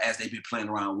nuclear as they've been playing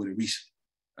around with it recently.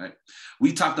 Right?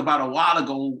 We talked about a while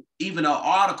ago, even an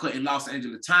article in Los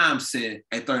Angeles Times said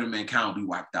a third of mankind will be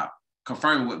wiped out,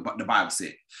 confirming what the Bible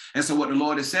said. And so what the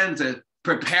Lord is saying to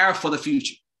prepare for the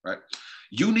future, right?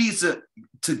 You need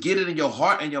to get it in your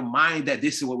heart and your mind that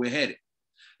this is where we're headed.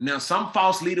 Now, some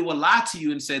false leader will lie to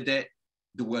you and say that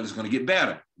the world is going to get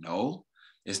better. No,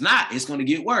 it's not. It's going to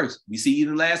get worse. We see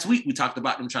even last week, we talked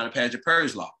about them trying to pass the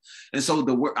Purge law. And so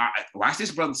watch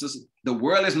this, brothers and sisters. The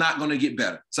world is not going to get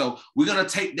better. So we're going to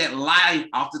take that lie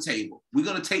off the table. We're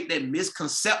going to take that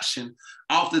misconception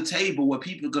off the table where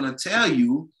people are going to tell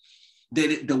you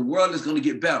that the world is going to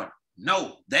get better.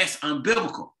 No, that's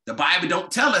unbiblical. The Bible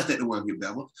don't tell us that the world will get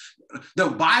better. The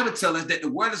Bible tells us that the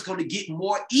world is going to get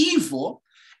more evil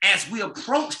as we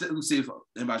approach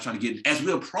as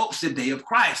we approach the day of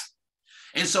Christ.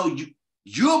 And so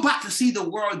you're about to see the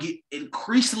world get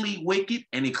increasingly wicked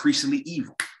and increasingly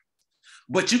evil.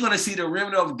 But you're going to see the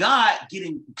remnant of God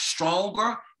getting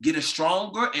stronger,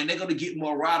 and they're going to get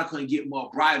more radical and get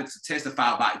more brighter to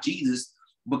testify about Jesus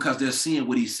because they're seeing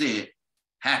what he said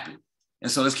happen. And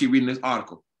so let's keep reading this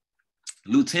article.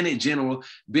 Lieutenant General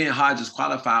Ben Hodges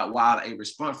qualified while a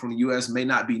response from the U.S. may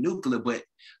not be nuclear.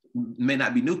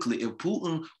 If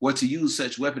Putin were to use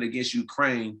such weapon against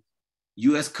Ukraine,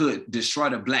 U.S. could destroy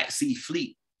the Black Sea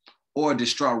Fleet or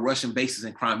destroy Russian bases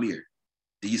in Crimea.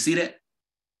 Do you see that?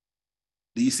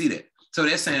 So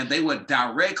they're saying they would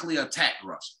directly attack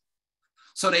Russia.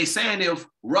 So they're saying if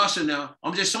Russia now,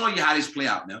 I'm just showing you how this play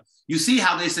out now. You see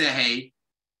how they say, hey,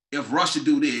 if Russia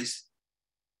do this,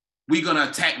 we're going to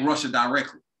attack Russia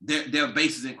directly, their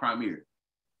bases in Crimea.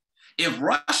 If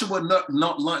Russia would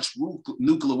not launch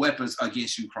nuclear weapons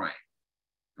against Ukraine,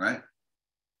 right?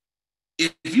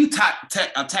 If you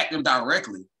attack them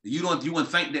directly, you wouldn't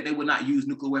think that they would not use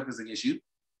nuclear weapons against you.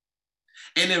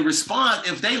 And in response,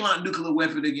 if they launch nuclear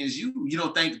weapons against you, you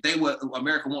don't think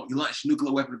America won't launch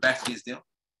nuclear weapons back against them.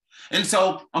 And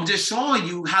so I'm just showing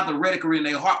you how the rhetoric are in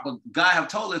their heart. But God have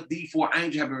told us these 4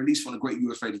 angels have been released from the great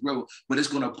Euphrates River, but it's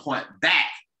going to point back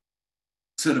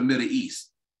to the Middle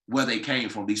East, where they came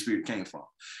from, these spirits came from.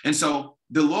 And so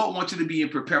the Lord wants you to be in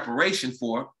preparation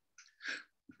for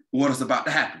what is about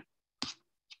to happen.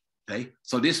 Okay,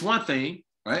 so this one thing,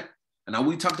 right? And now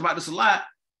we talked about this a lot,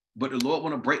 but the Lord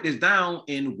want to break this down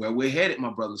in where we're headed, my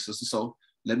brothers and sisters. So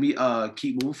let me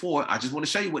keep moving forward. I just want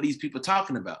to show you what these people are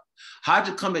talking about. How'd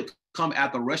you come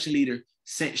after a Russian leader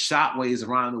sent shockwaves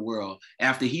around the world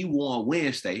after he warned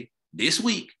Wednesday this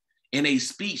week in a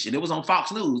speech, and it was on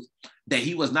Fox News, that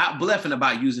he was not bluffing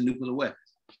about using nuclear weapons.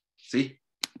 See,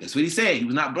 that's what he said. He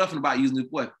was not bluffing about using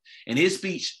nuclear weapons. In his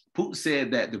speech, Putin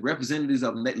said that the representatives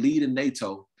of leading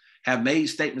NATO have made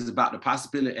statements about the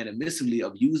possibility and admissibility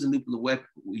of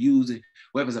using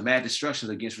weapons of mass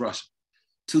destruction against Russia.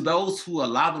 To those who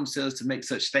allow themselves to make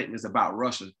such statements about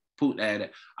Russia, Putin added,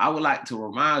 I would like to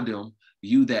remind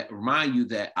you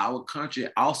that our country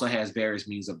also has various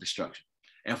means of destruction,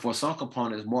 and for some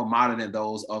components more modern than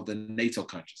those of the NATO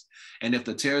countries. And if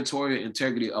the territorial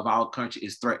integrity of our country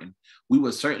is threatened, we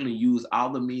will certainly use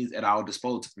all the means at our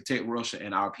disposal to protect Russia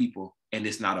and our people, and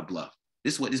it's not a bluff.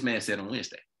 This is what this man said on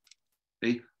Wednesday.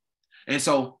 See? And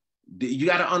so you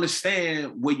got to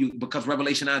understand because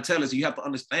Revelation 9 tells us, you have to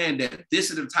understand that this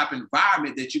is the type of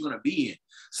environment that you're going to be in.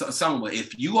 So somewhere,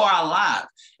 if you are alive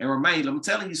and remain, I'm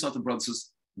telling you something,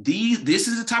 brothers, this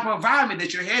is the type of environment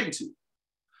that you're heading to.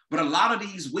 But a lot of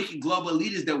these wicked global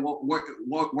leaders that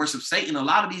worship Satan, a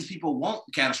lot of these people want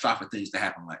catastrophic things to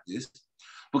happen like this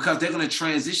because they're going to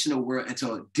transition the world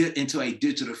into a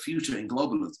digital future and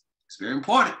globalism. It's very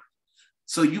important.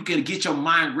 So you can get your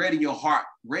mind ready, your heart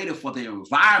ready for the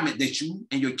environment that you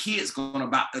and your kids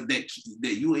that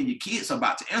you and your kids are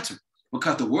about to enter,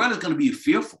 because the world is going to be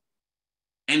fearful.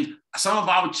 And some of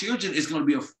our children is going to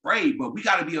be afraid, but we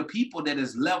got to be a people that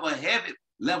is level-headed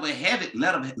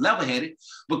level-headed,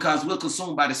 because we're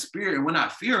consumed by the Spirit and we're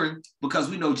not fearing, because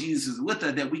we know Jesus is with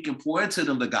us, that we can pour into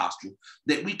them the gospel,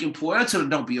 that we can pour into them,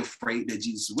 don't be afraid that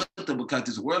Jesus is with them, because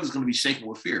this world is going to be shaken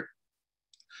with fear.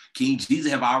 King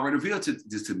Jesus have already revealed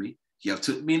this to me. He have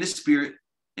took me in the Spirit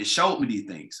and showed me these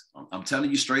things. I'm telling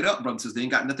you straight up, brothers and sisters, they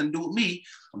ain't got nothing to do with me.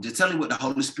 I'm just telling you what the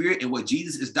Holy Spirit and what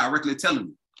Jesus is directly telling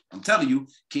me. I'm telling you,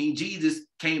 King Jesus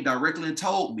came directly and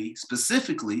told me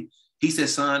specifically. He said,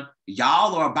 son,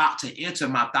 y'all are about to enter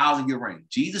my 1,000-year reign.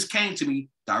 Jesus came to me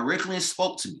directly and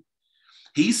spoke to me.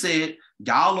 He said,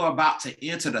 y'all are about to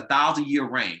enter the 1,000-year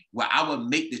reign where I will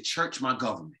make the church my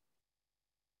government.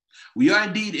 We are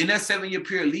indeed in that 7-year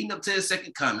period leading up to his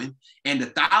second coming, and the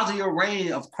 1,000-year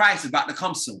reign of Christ is about to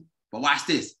come soon. But watch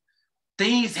this.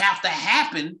 Things have to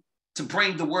happen to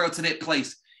bring the world to that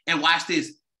place. And watch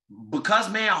this. Because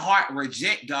man's heart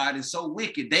reject God and so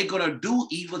wicked, they're going to do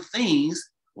evil things.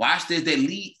 Watch this, that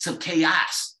lead to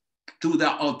chaos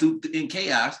in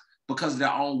chaos because of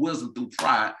their own wisdom through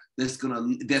pride. That's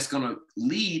gonna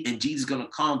lead, and Jesus is gonna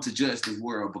come to judge this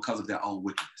world because of their own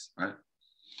wickedness, right?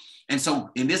 And so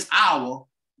in this hour,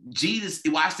 Jesus,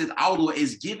 watch this, our Lord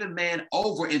is giving man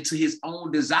over into his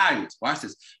own desires. Watch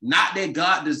this, not that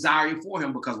God desired for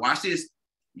him, because watch this,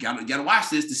 you gotta watch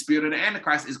this. The spirit of the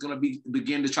Antichrist is gonna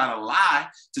begin to try to lie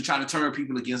to try to turn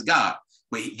people against God.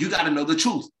 But you gotta know the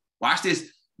truth. Watch this.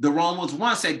 The Romans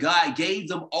 1 said God gave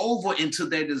them over into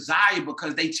their desire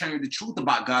because they turned the truth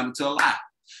about God into a lie.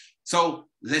 So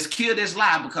let's kill this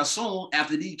lie, because soon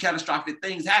after these catastrophic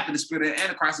things happen, the spirit of the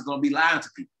Antichrist is going to be lying to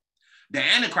people. The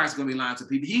Antichrist is going to be lying to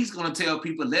people. He's going to tell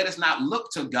people, let us not look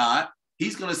to God.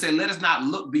 He's going to say, let us not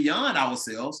look beyond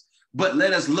ourselves, but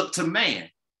let us look to man.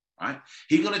 Right?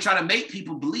 He's going to try to make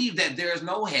people believe that there is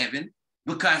no heaven,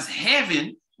 because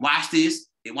heaven, watch this,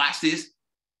 he's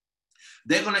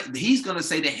going to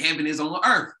say that heaven is on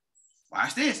earth.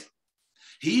 Watch this.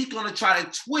 He's going to try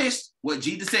to twist what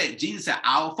Jesus said. Jesus said,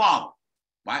 our Father,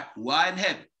 right, who art in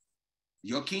heaven,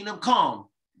 your kingdom come,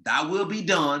 thy will be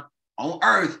done on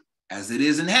earth as it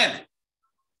is in heaven.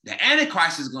 The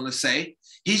Antichrist is going to say,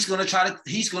 he's going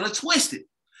to twist it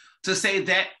to say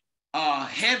that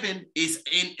heaven is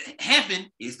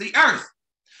the earth.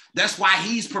 That's why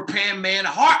he's preparing man's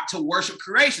heart to worship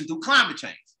creation through climate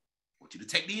change. You to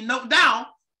take these notes down.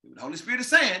 What the Holy Spirit is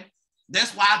saying.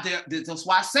 That's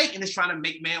why Satan is trying to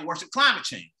make man worship climate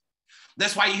change.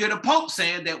 That's why you hear the Pope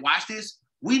saying that, watch this,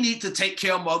 we need to take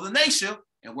care of Mother Nature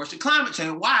and worship climate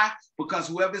change. Why? Because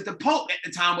whoever is the Pope at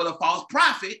the time of the false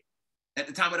prophet,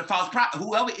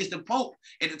 whoever is the Pope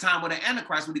at the time of the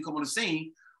Antichrist when he come on the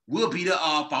scene, will be the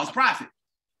false prophet.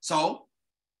 So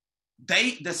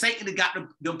the Satan that got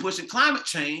them pushing climate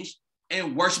change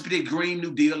and worshiping the Green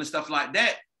New Deal and stuff like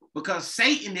that. Because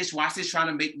Satan is, watch this, trying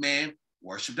to make man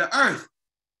worship the earth.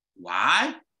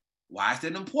 Why? Why is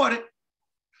that important?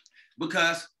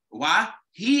 Because why?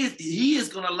 He is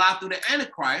going to lie through the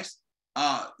Antichrist,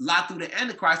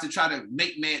 to try to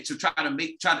make man, to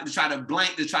try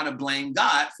to blame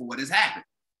God for what has happened.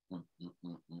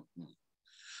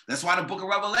 That's why the book of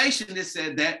Revelation is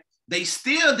said that they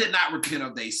still did not repent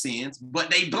of their sins, but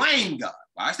they blamed God.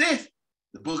 Watch this.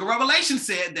 The book of Revelation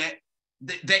said that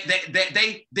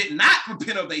they did not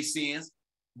repent of their sins,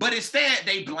 but instead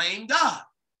they blamed God.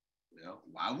 Well,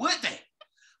 why would they?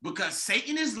 Because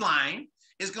Satan is lying,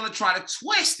 is going to try to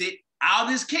twist it out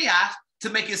of this chaos to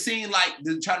make it seem like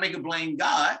they're trying to make it blame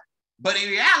God, but in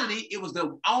reality, it was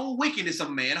the own wickedness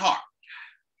of man's heart.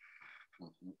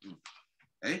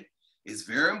 Okay? It's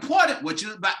very important what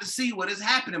you're about to see, what is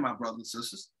happening, my brothers and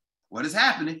sisters. What is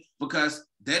happening, because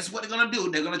that's what they're going to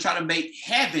do. They're going to try to make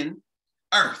heaven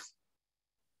earth.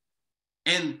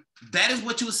 And that is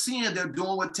what you're seeing they're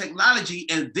doing with technology.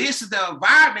 And this is the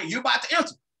environment you're about to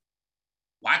enter.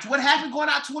 Watch what happened going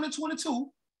out 2022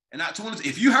 and not 2022.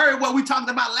 If you heard what we talked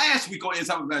about last week on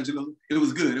EndTime Evangelism, it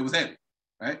was good. It was heavy,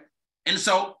 right? And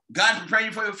so God is preparing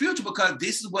you for your future, because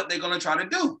this is what they're going to try to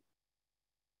do.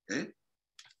 Okay?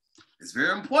 It's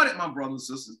very important, my brothers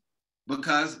and sisters,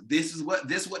 because this is what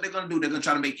they're going to do. They're going to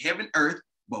try to make heaven earth,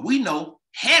 but we know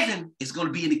heaven is going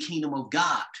to be in the kingdom of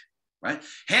God. Right?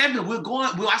 Heaven,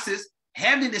 watch this.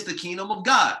 Heaven is the kingdom of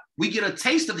God. We get a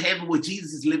taste of heaven where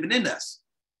Jesus is living in us,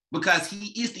 because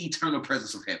he is the eternal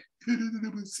presence of heaven.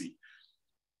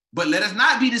 But let us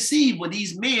not be deceived when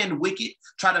these men wicked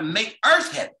try to make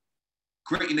earth heaven,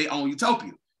 creating their own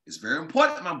utopia. It's very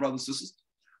important, my brothers and sisters.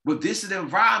 But this is the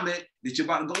environment that you're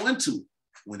about to go into.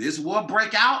 When this war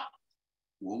break out,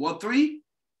 World War III,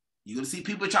 you're gonna see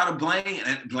people try to blame it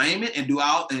and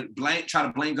try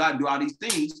to blame God and do all these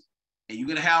things. And you're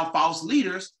going to have false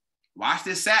leaders, watch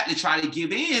this, sadly, try to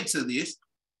give in to this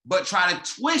but try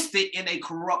to twist it in a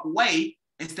corrupt way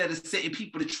instead of setting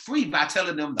people free by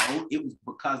telling them, no, it was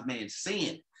because man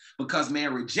sinned, because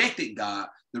man rejected God,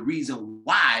 the reason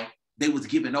why they was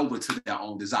given over to their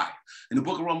own desire. In the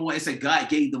book of Romans 1, it said God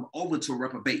gave them over to a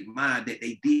reprobate mind that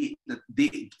they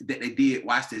did,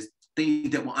 watch this,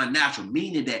 things that were unnatural,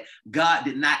 meaning that God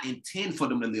did not intend for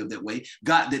them to live that way.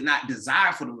 God did not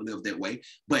desire for them to live that way.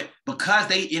 But because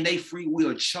they, in their free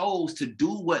will, chose to do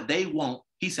what they want,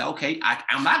 he said, okay,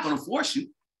 I'm not going to force you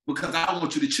because I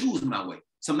want you to choose my way.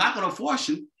 So I'm not going to force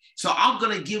you. So I'm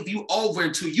going to give you over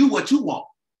into you what you want.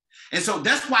 And so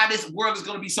that's why this world is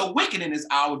going to be so wicked in this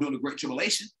hour during the Great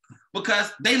Tribulation,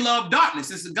 because they love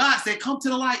darkness. And so God said, come to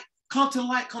the light, come to the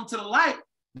light, come to the light.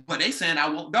 But they saying, I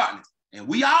want darkness. And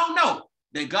we all know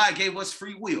that God gave us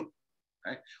free will,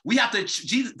 right? We have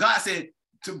to, God said,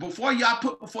 before y'all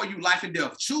put before you life and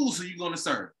death, choose who you're going to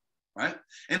serve, right?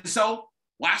 And so,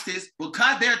 watch this,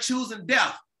 because they're choosing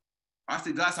death, I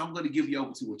said, God said, I'm going to give you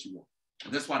over to what you want.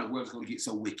 And that's why the world is going to get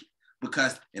so wicked.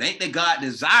 Because it ain't that God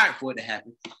desired for it to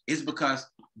happen. It's because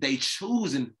they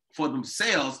choosing for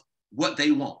themselves what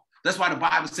they want. That's why the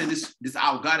Bible said this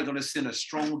hour, God is going to send a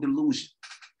strong delusion.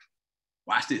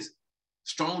 Watch this.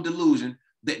 Strong delusion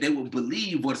that they will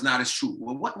believe what's not as true.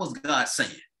 Well, what was God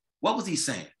saying? What was he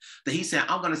saying? That he said,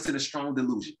 I'm going to send a strong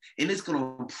delusion. And it's going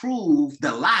to prove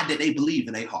the lie that they believe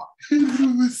in their heart.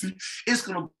 It's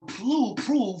going to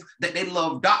prove that they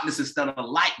love darkness instead of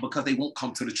light because they won't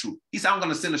come to the truth. He said, I'm going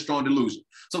to send a strong delusion.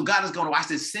 So God is going to, watch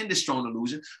this, send a strong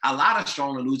delusion, a lot of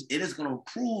strong delusion. It is going to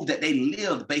prove that they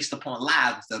lived based upon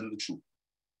lies instead of the truth.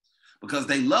 Because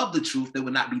they love the truth, they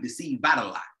will not be deceived by the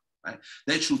lie. Right?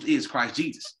 That truth is Christ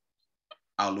Jesus,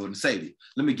 our Lord and Savior.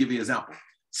 Let me give you an example.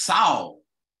 Saul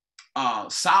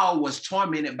was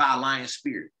tormented by a lying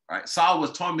spirit, right? Saul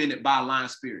was tormented by a lying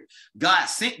spirit. God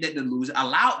sent that delusion,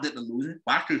 allowed that delusion.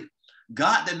 Watch this.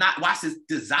 God did not, watch this,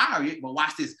 desire it, but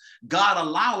watch this. God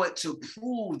allowed it to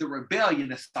prove the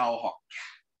rebellion in Saul's heart.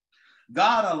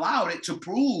 God allowed it to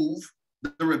prove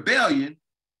the rebellion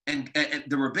and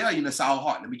the rebellion in Saul's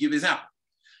heart. Let me give you an example.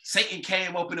 Satan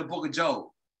came up in the book of Job.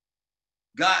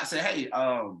 God said, hey,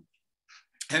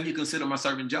 have you considered my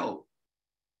servant Job?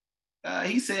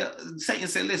 Satan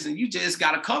said, listen, you just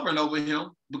got a covering over him.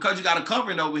 Because you got a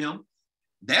covering over him,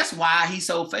 that's why he's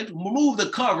so faithful. Remove the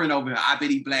covering over him. I bet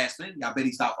he blasphemed. I bet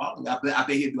he stopped following. I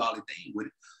bet he'll do all the things with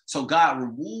it. So God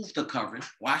removed the covering.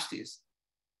 Watch this.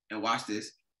 And watch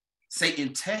this.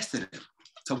 Satan tested him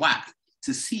to watch,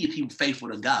 to see if he was faithful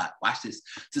to God. Watch this.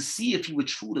 To see if he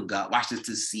was true to God. Watch this.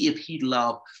 To see if he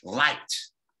loved light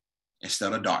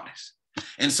instead of darkness.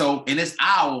 And so in this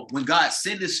hour, when God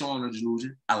sent this strong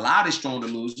delusion, allowed this strong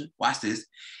delusion, watch this,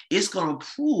 it's going to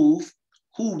prove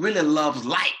who really loves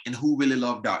light and who really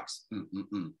loves darkness.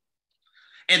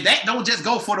 And that don't just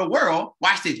go for the world.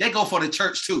 Watch this. They go for the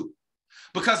church too.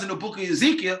 Because in the book of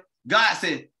Ezekiel, God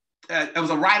said, it was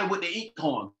a rider with the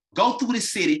inkhorn. Go through the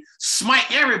city,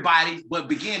 smite everybody, but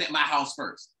begin at my house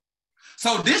first.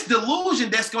 So this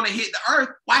delusion that's going to hit the earth,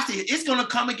 watch this, it's going to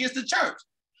come against the church.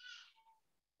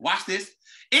 Watch this.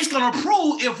 It's going to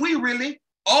prove if we really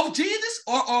of Jesus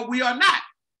or we are not.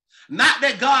 Not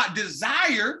that God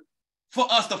desired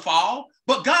for us to fall,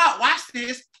 but God, watch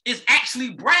this, is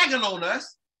actually bragging on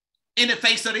us in the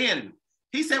face of the enemy.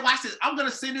 He said, watch this, I'm going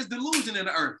to send this delusion in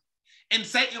the earth. And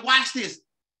Satan, watch this,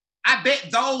 I bet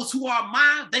those who are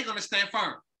mine, they're going to stand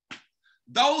firm.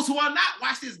 Those who are not,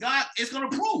 watch this, God is going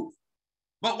to prove.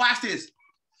 But watch this.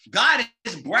 God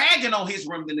is bragging on his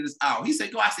remnant in this hour. He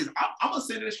said, watch this, I'm going to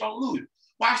send this strong delusion.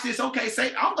 Watch this. Okay,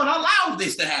 say, I'm going to allow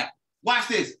this to happen. Watch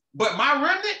this. But my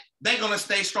remnant, they're going to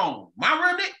stay strong. My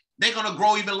remnant, they're going to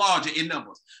grow even larger in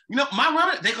numbers. You know, my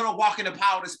remnant, they're going to walk in the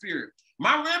power of the Spirit.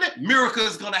 My remnant, miracle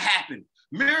is going to happen.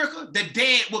 Miracle, the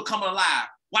dead will come alive.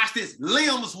 Watch this.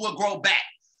 Limbs will grow back.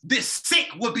 The sick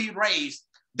will be raised.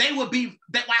 They will be,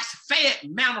 fed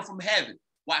manna from heaven.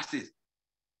 Watch this.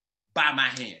 By my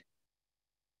hand.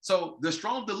 So the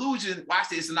strong delusion, watch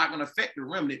this, is not going to affect the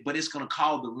remnant, but it's going to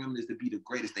cause the remnants to be the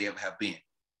greatest they ever have been.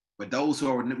 But those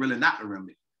who are really not the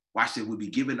remnant, watch this, will be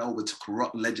given over to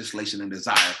corrupt legislation and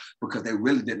desire because they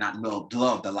really did not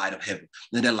love the light of heaven.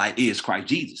 And that light is Christ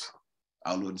Jesus,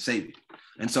 our Lord and Savior.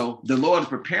 And so the Lord is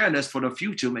preparing us for the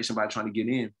future. Make somebody trying to get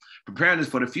in. Preparing us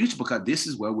for the future because this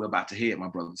is where we're about to head, my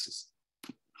brothers and sisters.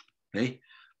 Okay?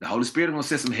 The Holy Spirit is going to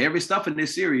say some heavy stuff in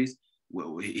this series.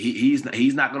 Well, he's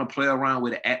not going to play around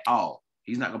with it at all.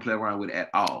 He's not going to play around with it at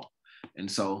all.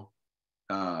 And so,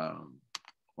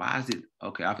 why is it?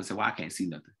 Okay, I have to say, well, I can't see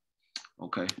nothing.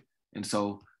 Okay. And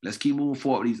so let's keep moving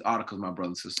forward with these articles, my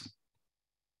brothers and sisters.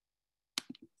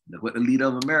 Look what the leader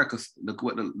of America, look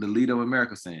what the leader of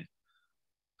America saying.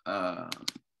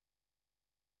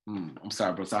 I'm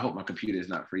sorry, bro. So I hope my computer is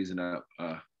not freezing up.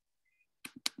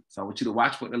 So I want you to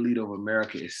watch what the leader of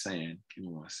America is saying. Give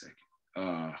me 1 second.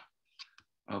 I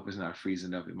hope it's not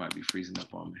freezing up. It might be freezing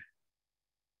up on me.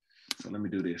 So let me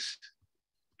do this.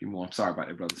 Give me one. I'm sorry about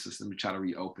that, brother, sister. Let me try to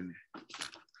reopen it.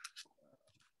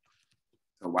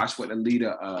 So watch what the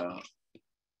leader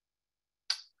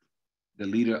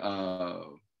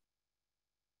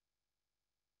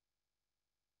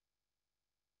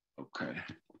okay.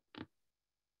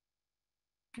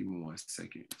 Give me 1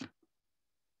 second.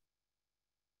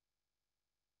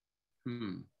 Give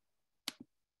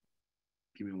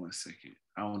me 1 second.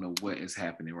 I don't know what is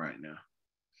happening right now.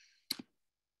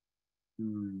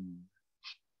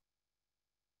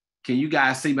 Can you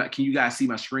guys see my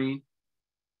screen?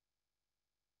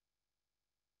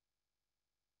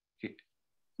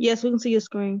 Yes, we can see your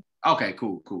screen. Okay,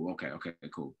 cool. Okay,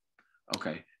 cool.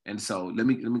 Okay. And so let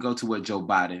me go to what Joe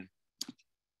Biden.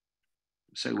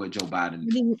 Show you what Joe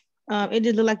Biden. It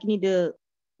did look like you need to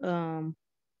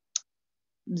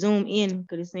zoom in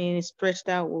because it's saying it's stretched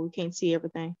out where we can't see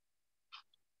everything.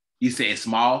 You say it's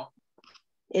small?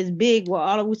 It's big. Well,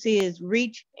 all we see is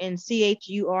reach and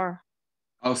CHUR.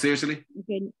 Oh, seriously?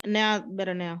 Okay, now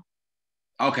better now.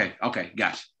 Okay,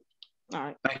 gotcha. All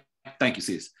right. Thank you,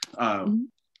 sis.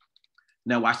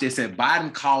 Now watch this. It said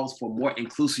Biden calls for more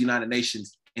inclusive United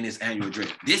Nations in his annual address.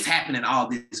 This happening all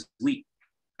this week.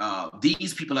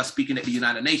 These people are speaking at the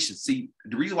United Nations. See,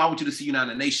 the reason why I want you to see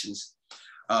United Nations,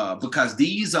 because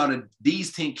these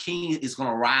 10 kings is going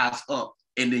to rise up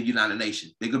in the United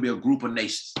Nations. They're going to be a group of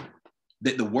nations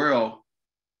that the world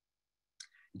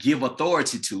give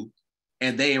authority to,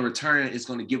 and they in return is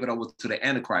going to give it over to the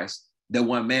Antichrist, the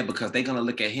one man, because they're going to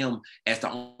look at him as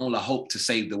the only hope to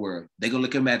save the world. They're going to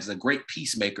look at him as a great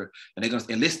peacemaker, and they're going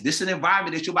to, and listen, this is an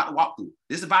environment that you're about to walk through.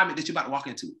 This is an environment that you're about to walk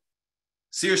into.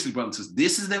 Seriously, brothers and sisters,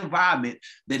 this is the environment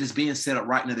that is being set up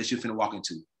right now that you're finna walk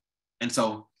into. And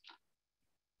so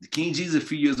the King Jesus is a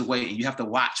few years away, and you have to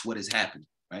watch what is happening,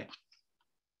 right?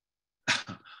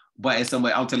 But as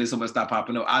somebody, I'm telling somebody stop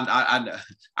popping up.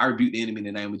 I rebuke the enemy in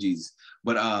the name of Jesus.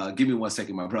 But give me 1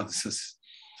 second, my brothers and sisters.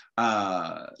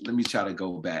 Let me try to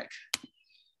go back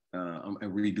and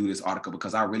redo this article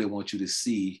because I really want you to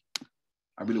see.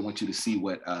 What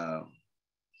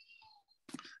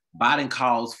Biden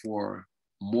calls for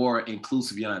more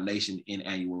inclusive United Nation in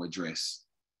annual address.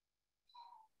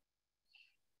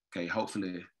 Okay,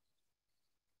 hopefully.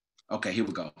 Okay, here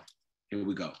we go. Here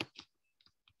you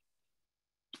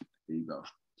go.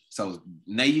 So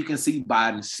now you can see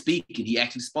Biden speaking. He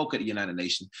actually spoke at the United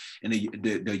Nations. And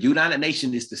the United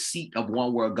Nations is the seat of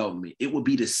one world government. It will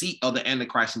be the seat of the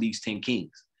Antichrist and these 10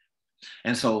 kings.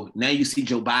 And so now you see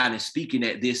Joe Biden speaking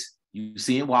at this. You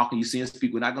see him walking, you see him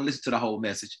speak. We're not going to listen to the whole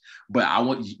message,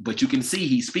 but you can see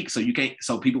he speaks.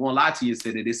 So people won't lie to you and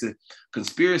say that it's a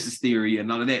conspiracy theory and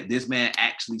none of that. This man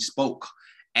actually spoke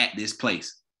at this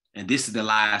place. And this is the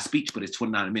live speech, but it's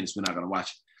 29 minutes. We're not going to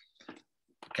watch it.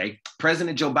 Okay.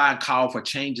 President Joe Biden called for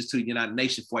changes to the United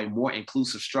Nations for a more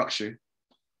inclusive structure,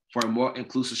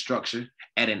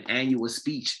 at an annual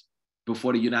speech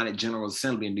before the United General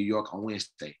Assembly in New York on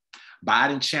Wednesday.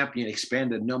 Biden championed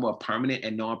expanded the number of permanent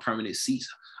and non-permanent seats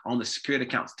on the Security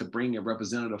Council to bring a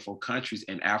representative for countries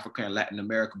in Africa and Latin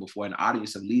America before an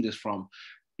audience of leaders from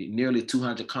nearly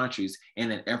 200 countries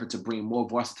in an effort to bring more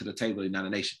voices to the table of the United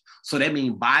Nations. So that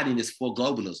means Biden is for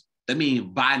globalism. That means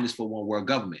Biden is for one world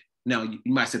government. Now, you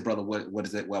might say, brother, what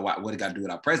is it? Well, what it got to do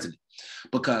with our president?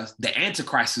 Because the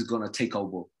Antichrist is going to take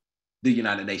over the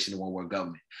United Nations and one world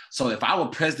government. So if our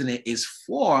president is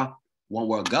for one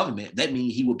world government, that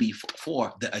means he will be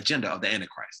for the agenda of the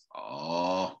Antichrist.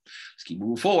 Oh, let's keep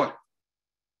moving forward.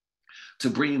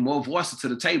 To bring more voices to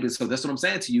the table. So that's what I'm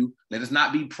saying to you. Let us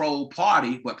not be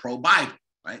pro-party, but pro-Bible.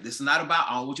 Right? This is not about,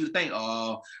 I don't want you to think,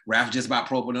 Ralph just about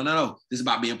pro, but no. This is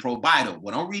about being pro-Bible.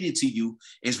 What I'm reading to you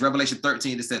is Revelation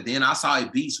 13. It said, then I saw a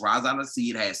beast rise out of the sea.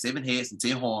 It had 7 heads and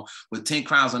 10 horns with 10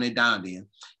 crowns on it down then.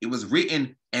 It was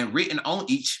written on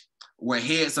each were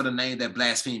heads of the name that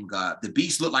blaspheme God. The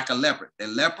beast looked like a leopard. The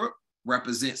leopard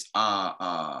represents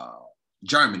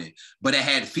Germany, but it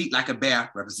had feet like a bear,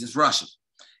 represents Russia,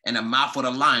 and a mouth of a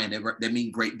lion, that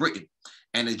means Great Britain.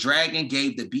 And the dragon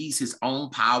gave the beast his own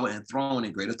power and throne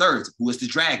and great authority. Who is the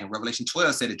dragon? Revelation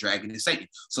 12 said the dragon is Satan.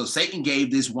 So Satan gave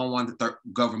this one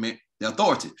government the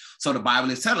authority. So the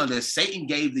Bible is telling us that Satan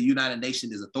gave the United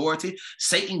Nations his authority.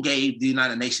 Satan gave the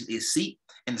United Nations its seat.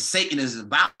 And Satan is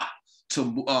about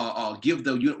to give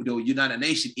the United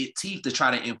Nations its teeth to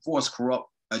try to enforce corrupt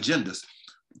agendas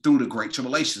through the Great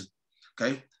Tribulation.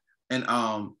 Okay? And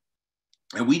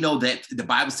we know that the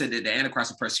Bible said that the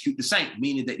Antichrist will persecute the saint,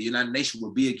 meaning that the United Nations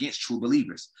will be against true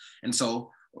believers. And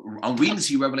so I'm reading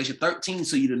to you Revelation 13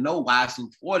 so you to know why it's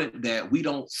important that we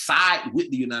don't side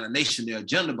with the United Nations, their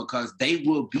agenda, because they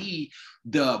will be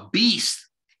the beast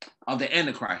of the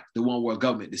Antichrist, the one world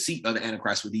government, the seat of the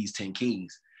Antichrist with these 10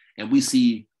 kings. And we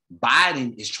see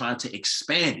Biden is trying to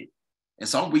expand it. And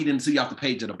so I'm reading to you off the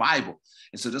page of the Bible.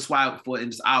 And so that's why in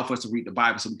this hour for us to read the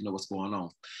Bible so we can know what's going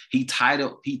on. He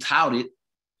touted,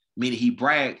 meaning he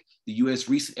bragged, the U.S.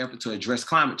 recent effort to address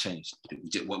climate change.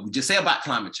 What we just say about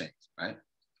climate change, right?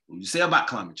 What you say about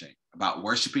climate change, about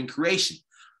worshiping creation.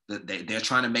 They're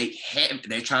trying to make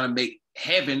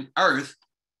heaven earth,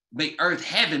 make earth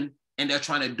heaven, and they're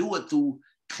trying to do it through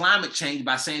climate change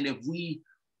by saying if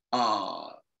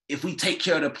we take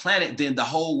care of the planet, then the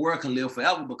whole world can live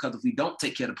forever. Because if we don't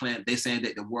take care of the planet, they're saying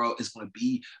that the world is going to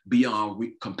be beyond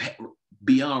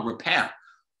repair.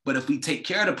 But if we take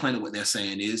care of the planet, what they're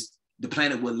saying is the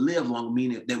planet will live long,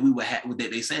 meaning that we will have,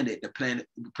 that they're saying that the planet,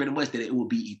 pretty much that it will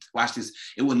be, watch this,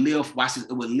 it will live, watch this,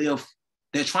 it will live.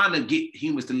 They're trying to get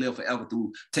humans to live forever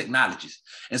through technologies.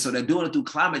 And so they're doing it through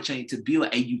climate change to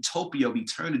build a utopia of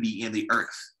eternity in the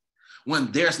earth,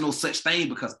 when there's no such thing,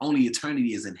 because only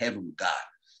eternity is in heaven with God.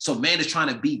 So man is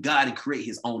trying to be God and create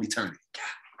his own eternity.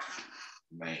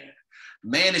 God,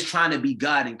 man is trying to be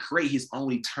God and create his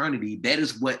own eternity. That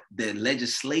is what the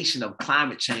legislation of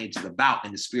climate change is about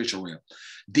in the spiritual realm.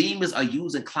 Demons are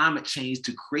using climate change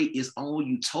to create its own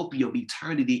utopia of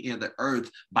eternity in the earth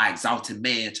by exalting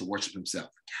man to worship himself.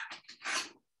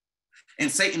 And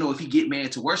Satan, if he get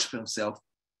man to worship himself,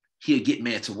 he'll get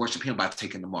man to worship him by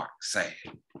taking the mark. Sad.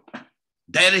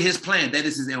 That is his plan. That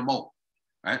is his MO.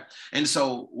 Right? And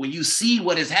so when you see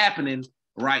what is happening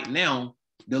right now,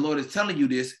 the Lord is telling you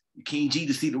this. King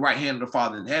Jesus see the right hand of the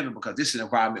Father in heaven, because this is an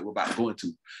environment we're about to go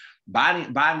into.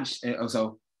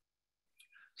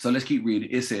 So let's keep reading.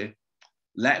 It said,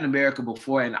 Latin America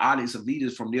before an audience of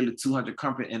leaders from nearly 200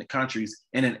 countries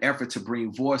in an effort to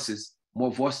bring more voices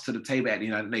to the table at the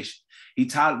United Nations. He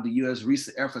touted the U.S.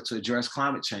 recent effort to address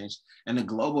climate change and the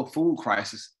global food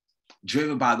crisis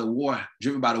driven by the war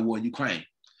in Ukraine.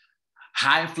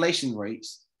 High inflation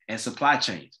rates and supply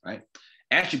chains, right?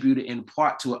 Attributed in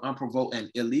part to an unprovoked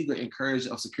and illegal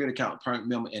incursion of Security Council permanent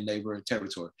member in neighboring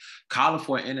territory, calling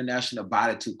for an international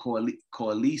body to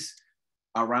coalesce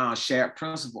around shared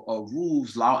principle of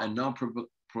rules, law, and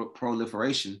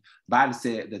non-proliferation. Biden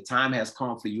said the time has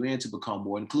come for the UN to become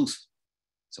more inclusive.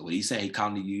 So what he's saying, he's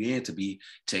calling the UN to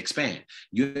expand.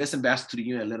 U.S. Ambassador to the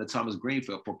UN, Linda Thomas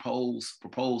Greenfield,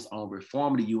 proposed on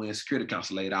reform of the UN Security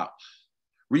Council, laid out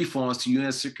reforms to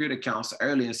UN Security Council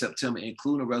early in September,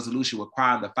 including a resolution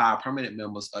requiring the 5 permanent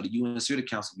members of the UN Security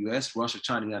Council, U.S., Russia,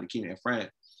 China, United Kingdom, and France,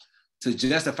 to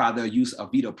justify their use of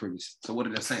veto privilege. So what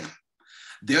are they saying?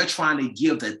 They're trying to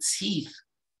give the teeth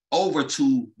over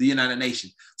to the United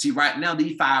Nations. See, right now,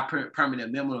 these 5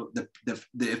 permanent members,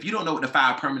 if you don't know what the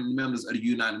 5 permanent members of the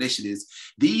United Nations is,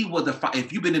 these were the 5,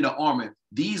 if you've been in the army,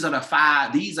 these are the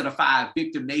 5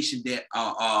 victim nations that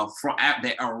are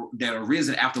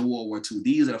arisen after World War II.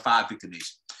 These are the 5 victim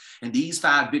nations. And these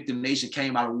 5 victim nations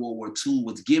came out of World War II,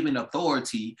 was given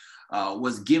authority,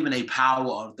 was given a power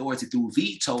of authority through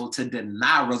veto to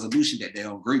deny resolution that they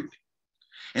don't agree with.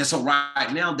 And so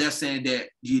right now they're saying that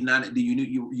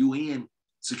the UN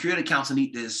Security Council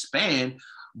need to expand,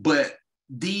 but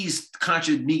these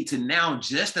countries need to now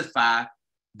justify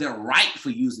their right for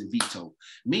using veto,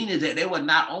 meaning that they would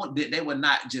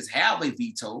not just have a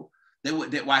veto. They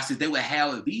would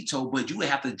have a veto, but you would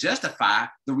have to justify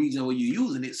the reason why you're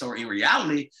using it. So in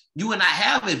reality, you would not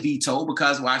have a veto,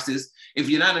 because watch this. If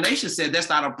the United Nations said that's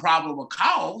not a problem or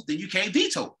cause, then you can't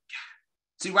veto.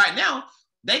 See, right now,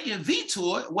 they can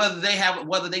veto it whether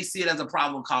they see it as a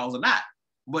problem cause or not.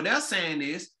 What they're saying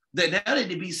is that there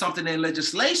need to be something in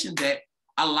legislation that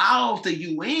allows the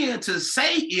UN to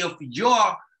say if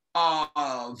your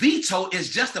veto is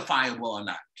justifiable or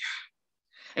not.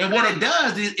 And what it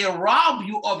does is it robs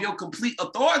you of your complete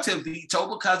authority of veto,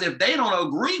 because if they don't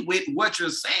agree with what you're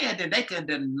saying, then they can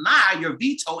deny your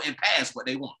veto and pass what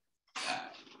they want.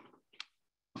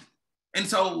 And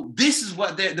so this is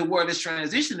what the world is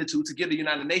transitioning to give the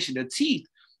United Nations their teeth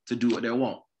to do what they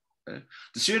want. Okay?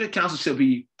 The Security Council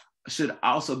should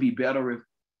also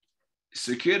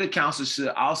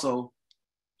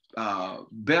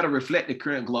better reflect the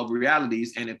current global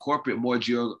realities and incorporate more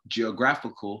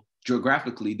geographically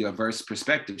diverse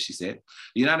perspectives, she said.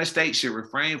 The United States should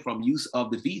refrain from use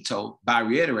of the veto, by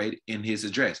reiterating in his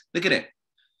address. Look at that.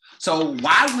 So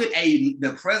why would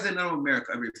the president of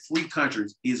America, of a free country,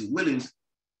 is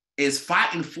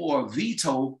fighting for a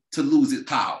veto to lose its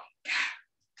power?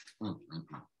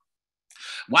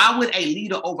 Why would a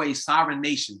leader over a sovereign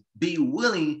nation be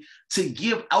willing to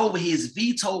give over his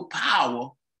veto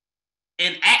power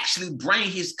and actually bring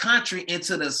his country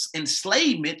into the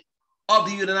enslavement of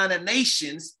the United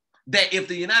Nations, that if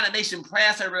the United Nations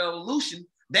pass a resolution,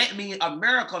 that means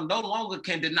America no longer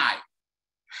can deny it.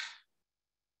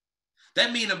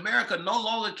 That means America no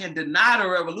longer can deny the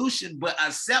revolution, but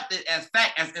accept it as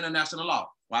fact, as international law.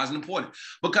 Why is it important?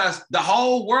 Because the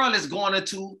whole world is going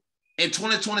into, in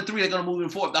 2023, they're going to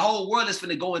move forward. The whole world is going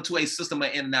to go into a system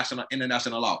of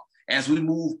international law as we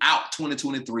move out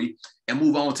 2023 and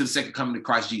move on to the second coming of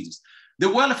Christ Jesus. The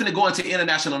world is going to go into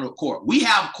international court. We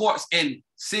have courts in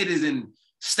cities and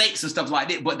states and stuff like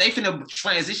that, but they finna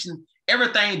transition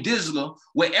everything digital,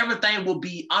 where everything will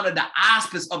be under the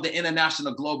auspice of the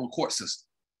international global court system,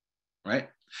 right?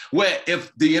 Where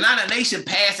if the United Nations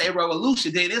pass a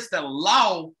resolution, then it's the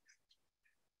law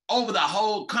over the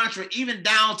whole country, even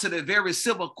down to the very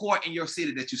civil court in your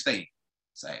city that you stay in.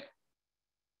 Sad.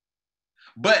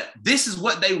 But this is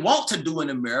what they want to do in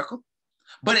America,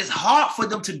 but it's hard for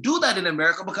them to do that in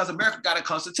America because America got a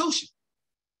constitution.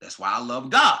 That's why I love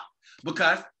God,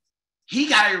 because he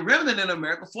got a remnant in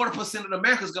America. 40% of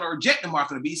America is going to reject the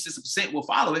mark of the beast. 60% will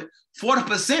follow it.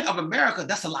 40% of America,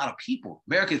 that's a lot of people.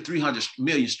 America is 300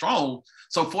 million strong.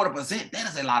 So 40%, that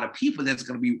is a lot of people that's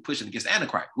going to be pushing against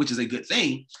Antichrist, which is a good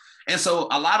thing. And so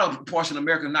a lot of portion of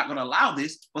America is not going to allow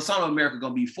this, but some of America are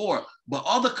going to be for it. But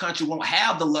other countries won't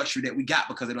have the luxury that we got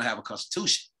because they don't have a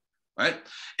constitution, right?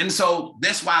 And so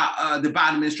that's why the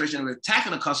Biden administration is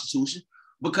attacking the Constitution,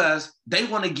 because they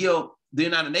want to give the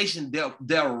United Nations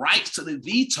their rights to the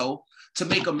veto to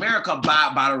make America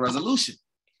abide by the resolution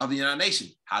of the United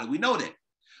Nations. How do we know that?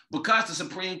 Because the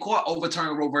Supreme Court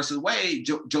overturned Roe versus Wade,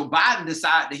 Joe Biden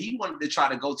decided that he wanted to try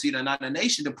to go to the United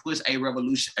Nations to push a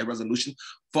resolution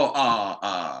for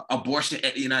abortion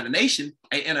at the United Nations,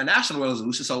 an international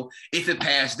resolution. So if it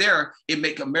passed there, it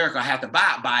make America have to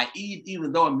abide by it,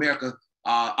 even though America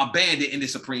abandoned it in the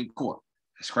Supreme Court.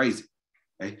 That's crazy.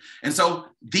 Okay? And so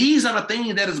these are the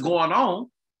things that is going on,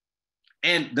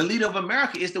 and the leader of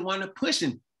America is the one that's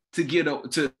pushing to get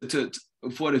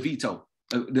for the veto.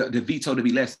 The veto to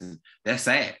be lessened. That's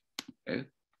sad. Okay?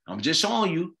 I'm just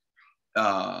showing you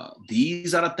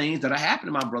these are the things that are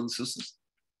happening, my brothers and sisters.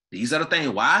 These are the things.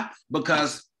 Why?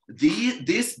 Because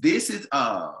this is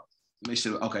make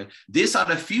sure. Okay, these are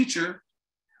the future.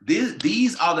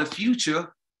 These are the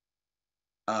future.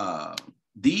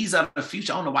 These are the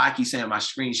future. I don't know why I keep saying my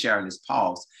screen sharing is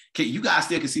paused. You guys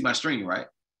still can see my screen, right?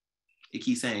 It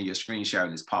keeps saying your screen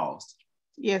sharing is paused.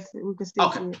 Yes, we can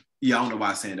still see it. Yeah, I don't know why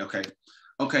I'm saying it.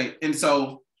 Okay, and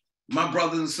so my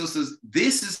brothers and sisters,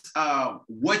 this is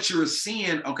what you're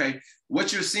seeing. Okay,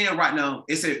 what you're seeing right now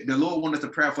is that the Lord wants us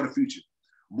to pray for the future.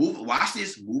 Watch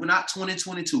this. Moving out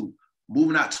 2022,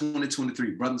 moving out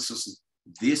 2023, brothers and sisters.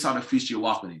 These are the future you're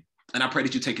walking in, and I pray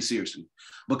that you take it seriously,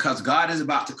 because God is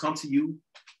about to come to you.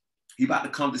 He's about to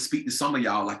come to speak to some of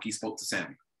y'all like He spoke to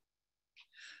Samuel.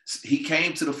 He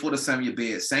came to the foot of Samuel's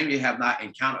bed. Samuel have not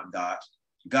encountered God.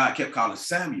 God kept calling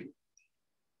Samuel.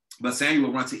 But Samuel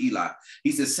will run to Eli.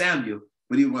 He said, Samuel,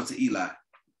 but he will run to Eli.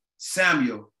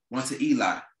 Samuel went to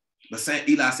Eli. But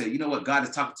Eli said, you know what? God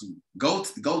is talking to you. Go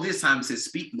this time and said,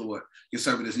 speak, Lord. Your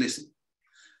servant is listening.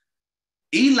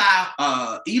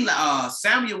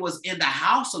 Samuel was in the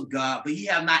house of God, but he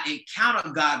had not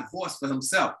encountered God's voice for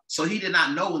himself. So he did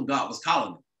not know when God was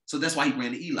calling him. So that's why he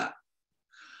ran to Eli.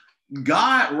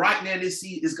 God right now this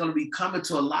season is going to be coming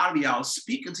to a lot of y'all,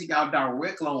 speaking to y'all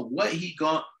directly on what he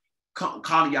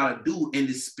calling y'all to do, and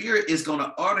the Spirit is going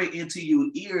to order into your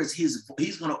ears. He's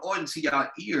going to order into y'all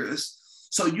ears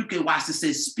so you can watch this.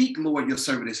 Says, speak, Lord, your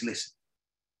servant is listening.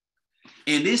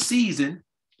 In this season,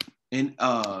 In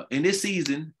this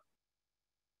season,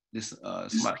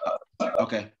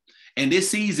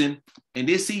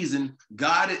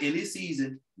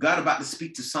 God about to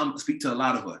speak to a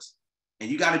lot of us. And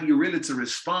you got to be ready to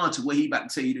respond to what He about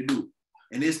to tell you to do.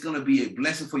 And it's going to be a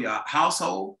blessing for your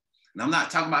household. And I'm not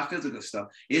talking about physical stuff.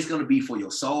 It's going to be for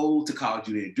your soul to cause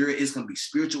you to endure. It's going to be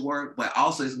spiritual work, but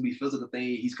also it's going to be physical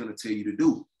things He's going to tell you to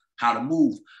do, how to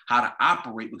move, how to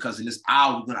operate, because in this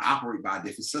hour, we're going to operate by a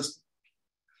different system.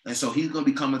 And so He's going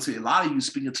to be coming to a lot of you,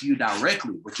 speaking to you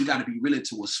directly, but you got to be willing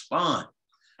to respond,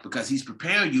 because He's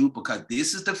preparing you, because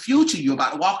this is the future you're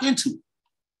about to walk into.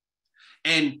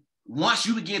 And once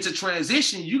you begin to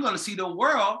transition, you're going to see the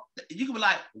world. You can be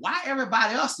like, why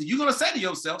everybody else? You're going to say to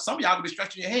yourself, some of y'all going to be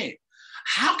stretching your head.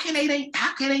 How can they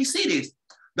see this?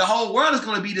 The whole world is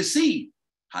going to be deceived.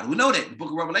 How do we know that? The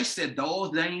book of Revelation said,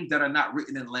 those names that are not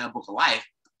written in the Lamb book of life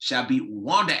shall be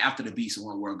wandered after the beast of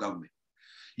one world government.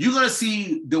 You're going to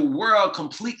see the world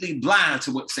completely blind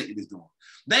to what Satan is doing.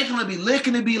 They're going to be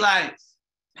looking and be like,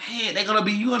 man, you're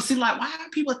gonna see like, why are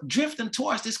people drifting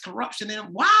towards this corruption? And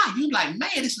why? You like, man,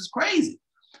 this is crazy.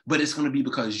 But it's going to be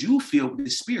because you feel the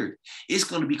Spirit. It's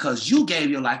going to be because you gave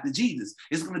your life to Jesus.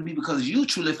 It's going to be because you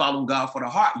truly follow God for the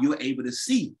heart. You're able to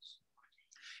see.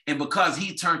 And because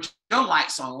he turned your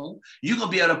lights on, you're going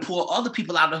to be able to pull other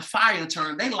people out of the fire and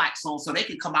turn their lights on so they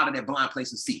can come out of that blind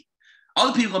place and see.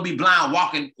 Other people are going to be blind,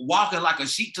 walking like a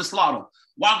sheep to slaughter,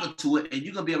 walking to it, and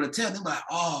you're going to be able to tell them, like,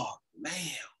 oh, man,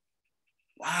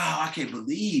 wow, I can't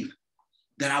believe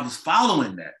that I was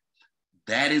following that.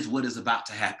 That is what is about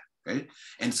to happen. Okay?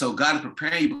 And so God is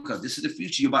preparing you because this is the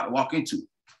future you're about to walk into.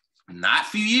 Not a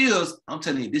few years. I'm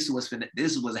telling you, this is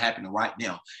what's happening right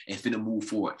now and finna move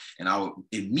forward in our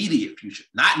immediate future.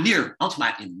 Not near, I'm talking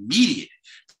about immediate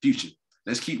future.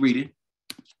 Let's keep reading.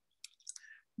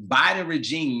 Biden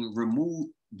regime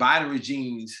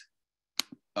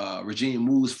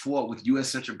moves forward with U.S.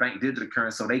 Central Bank digital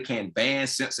currency so they can ban,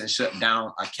 censor, and shut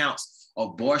down accounts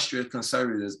of boisterous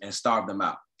conservatives and starve them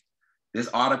out. This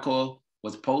article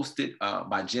was posted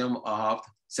by Jim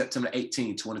September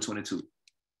 18, 2022.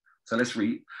 So let's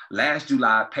read. Last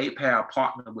July, PayPal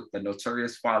partnered with the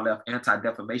notorious far-left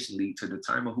Anti-Defamation League to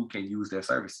determine who can use their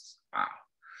services. Wow.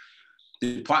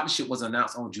 The partnership was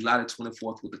announced on July the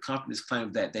 24th with the company's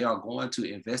claim that they are going to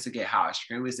investigate how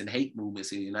extremists and hate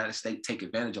movements in the United States take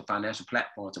advantage of financial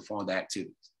platforms to fund their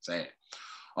activities. Sad.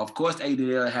 Of course,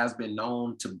 ADL has been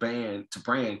known to brand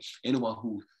anyone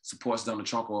who supports Donald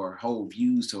Trump or hold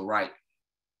views to right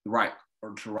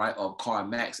of Karl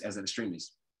Marx as an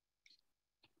extremist.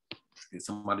 Did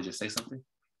somebody just say something?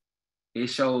 It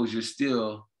shows you're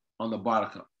still on the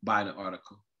Biden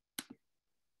article.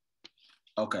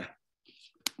 Okay.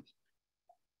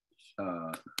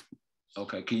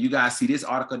 Okay, can you guys see this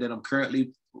article that I'm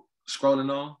currently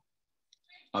scrolling on?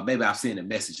 Or maybe I've seen a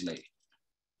message late.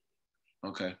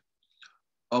 Okay.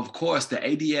 Of course, the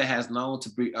ADL has known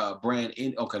to brand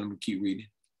in. Okay, let me keep reading.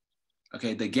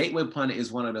 Okay, the gateway pundit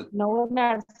is one of the. No, we're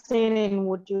not seeing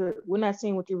what you're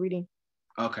reading.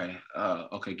 Okay.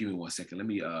 Okay, give me 1 second. Let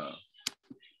me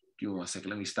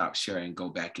Let me stop sharing and go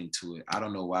back into it. I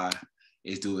don't know why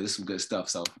it's doing some good stuff.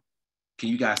 So can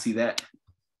you guys see that?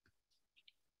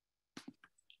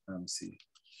 Let me see.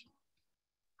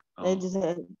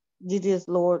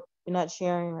 Jesusyahwehislord, you're not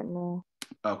sharing right now.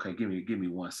 Okay, give me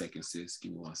 1 second, sis.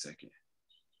 Give me 1 second.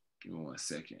 Give me 1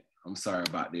 second. I'm sorry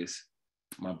about this,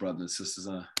 my brothers and sisters.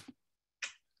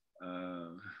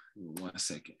 Give me 1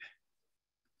 second.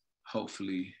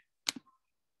 Hopefully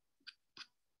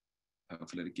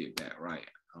to get that right.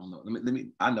 I don't know. Let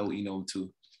me. I know you know them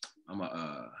too. I'm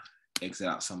gonna exit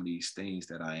out some of these things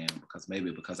that I am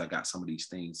because I got some of these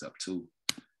things up too.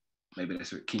 Maybe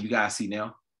that's it. Can you guys see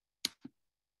now?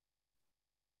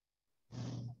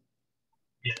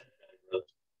 Yeah.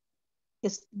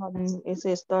 It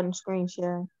says starting screen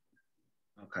sharing.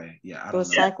 Okay. Yeah. So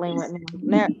it's cycling right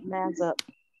now. Now's up.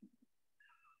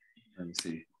 Let me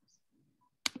see.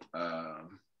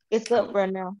 It's up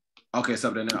right now. Okay, it's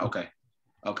up there now.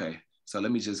 Okay. So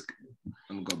let me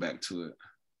go back to it.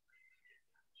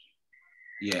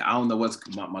 Yeah, I don't know what's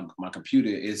my computer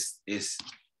is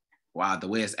wow, the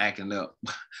way it's acting up.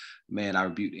 Man, I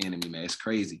rebuke the enemy, man. It's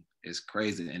crazy. It's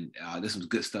crazy. And this was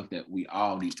good stuff that we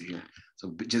all need to hear.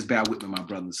 So just bear with me, my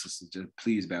brothers and sisters. Just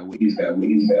please bear with me.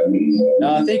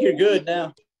 No, I think you're good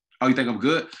now. Oh, you think I'm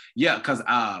good? Yeah, because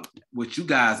with you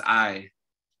guys, I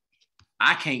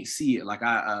can't see it. Like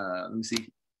let me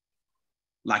see.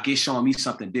 Like it's showing me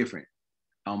something different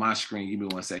on my screen. Give me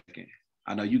 1 second.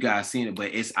 I know you guys seen it,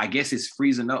 but I guess it's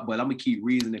freezing up. But I'm gonna keep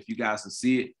reading if you guys can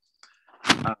see it.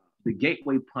 The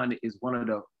Gateway Pundit is one of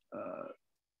the.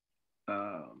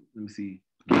 Let me see.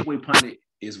 Gateway Pundit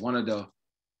is one of the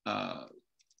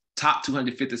top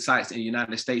 250 sites in the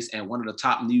United States and one of the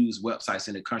top news websites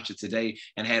in the country today,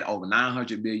 and had over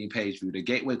 900 million page views. The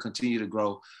Gateway continued to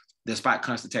grow despite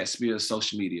constant attack spears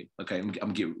social media. Okay, I'm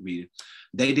gonna get reading.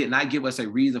 They did not give us a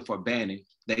reason for banning.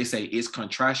 They say it's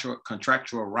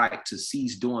contractual right to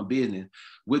cease doing business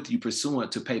with you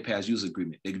pursuant to PayPal's user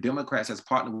agreement. The Democrats has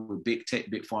partnered with big tech,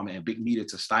 big pharma, and big media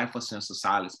to stifle, censor,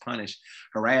 silence, punish,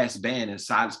 harass, ban, and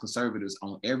silence conservatives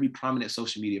on every prominent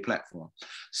social media platform.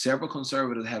 Several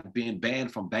conservatives have been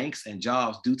banned from banks and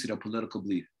jobs due to their political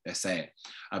belief. That's sad.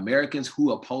 Americans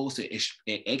who oppose the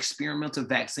experimental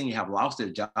vaccine have lost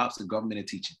their jobs to government and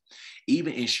teaching.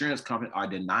 Even insurance companies are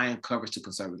denying coverage to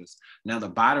conservatives. Now the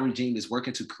Biden regime is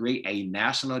working to create a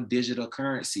national digital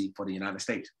currency for the United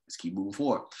States. Let's keep moving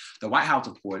forward. The White House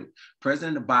reported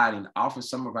President Biden often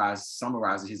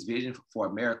summarizes his vision for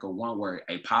America one word: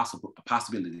 a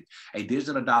possibility. A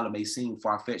digital dollar may seem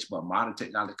far-fetched, but modern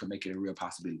technology can make it a real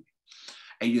possibility.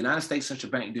 A United States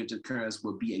central bank digital currency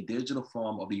will be a digital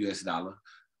form of the US dollar.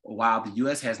 While the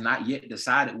US has not yet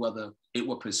decided whether it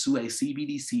will pursue a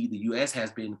CBDC, the US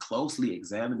has been closely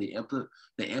examining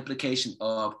the implication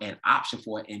of an option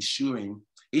for issuing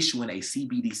a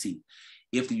CBDC.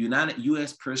 If the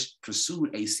US pursued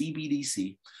a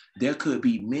CBDC, there could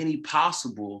be many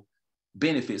possible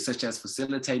benefits, such as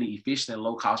facilitating efficient and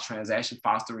low-cost transactions,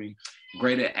 fostering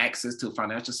greater access to a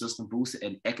financial system,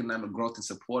 boosting economic growth, and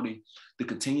supporting the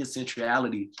continued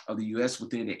centrality of the US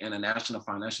within the international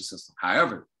financial system.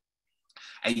 However,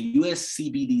 a US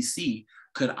CBDC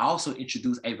could also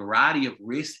introduce a variety of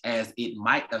risks, as it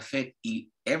might affect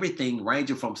everything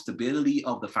ranging from stability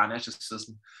of the financial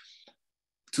system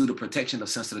to the protection of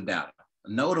sensitive data.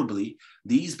 Notably,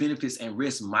 these benefits and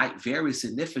risks might vary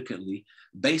significantly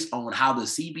based on how the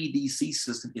CBDC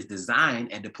system is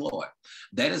designed and deployed.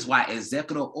 That is why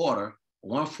Executive Order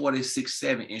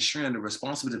 1467, ensuring the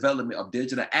responsible development of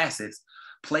digital assets,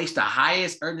 placed the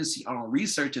highest urgency on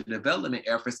research and development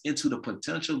efforts into the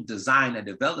potential design and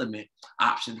development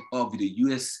options of the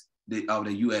US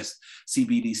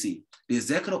CBDC. The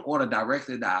Executive Order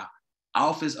directed the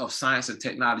Office of Science and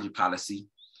Technology Policy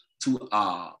to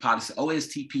policy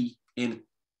OSTP in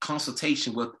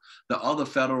consultation with the other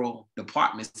federal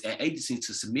departments and agencies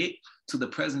to submit to the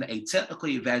president a technical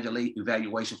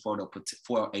evaluation for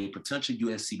a potential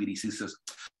US CBDC system.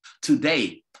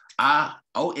 Today, our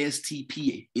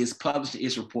OSTP is publishing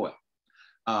its report,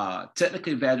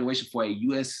 technical evaluation for a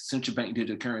US central bank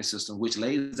digital currency system, which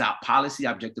lays out policy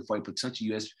objective for a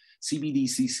potential US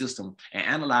CBDC system and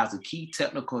analyzes the key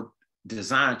technical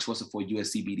design choices for US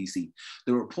CBDC.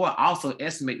 The report also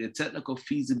estimates the technical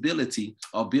feasibility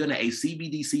of building a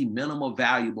CBDC minimal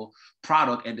valuable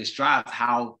product and describes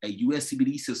how a US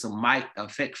CBDC system might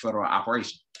affect federal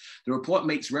operation. The report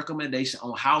makes recommendations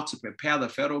on how to prepare the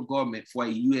federal government for a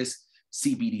US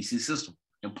CBDC system.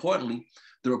 Importantly,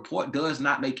 the report does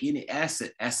not make any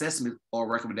assessment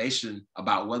or recommendation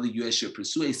about whether the US should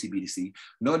pursue a CBDC,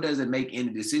 nor does it make any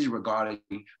decision regarding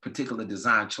particular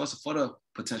design choices for the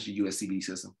potential US CBDC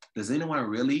system. Does anyone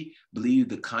really believe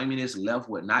the communist left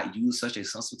would not use such a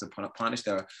system to punish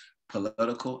their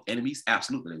political enemies?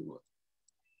 Absolutely they would.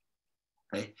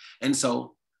 Okay? And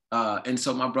so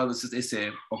my brothers and sisters, they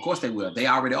said, of course they will. They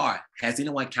already are. Has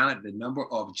anyone counted the number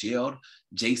of jailed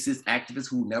Jesuit activists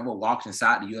who never walked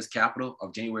inside the US Capitol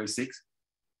of January 6th?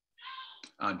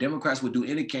 Democrats would do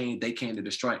anything they can to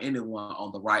destroy anyone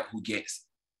on the right who gets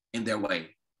in their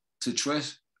way. To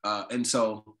trust, and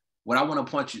so what I want to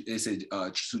point you is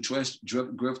to trust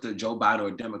grifter Joe Biden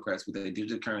or Democrats with a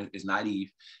digital currency is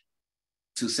naive.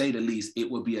 To say the least,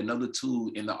 it would be another tool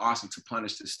in the arsenal to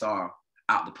punish the star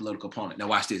out the political opponent. Now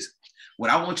watch this. What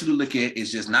I want you to look at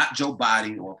is just not Joe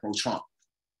Biden or pro-Trump.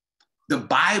 The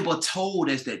Bible told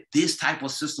us that this type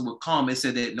of system would come. It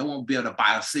said that no one will be able to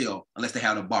buy or sell unless they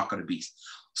have the mark of the beast.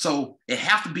 So it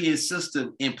has to be a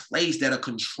system in place that'll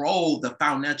control the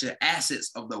financial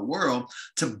assets of the world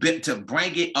to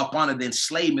bring it up under the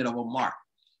enslavement of a mark.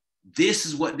 This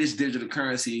is what this digital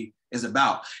currency is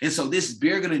about. And so this is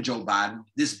bigger than Joe Biden,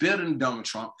 this bigger than Donald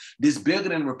Trump, this bigger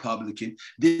than Republican,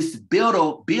 this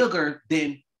bigger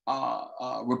than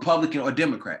Republican or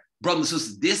Democrat. Brothers and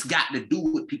sisters, this got to do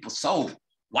with people's soul.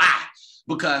 Why?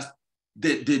 Because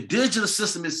the digital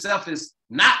system itself is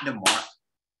not the mark,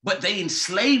 but they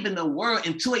enslaving the world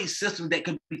into a system that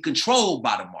can be controlled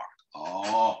by the mark.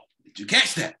 Oh, did you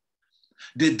catch that?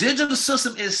 The digital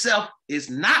system itself is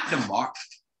not the mark,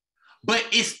 but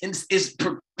it's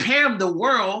preparing the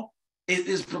world. It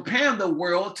is preparing the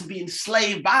world to be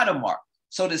enslaved by the mark.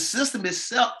 So the system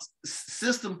itself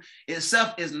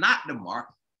is not the mark,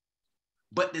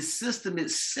 but the system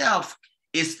itself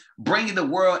is bringing the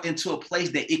world into a place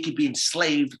that it can be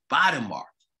enslaved by the mark.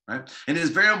 Right? And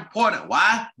it's very important.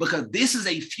 Why? Because this is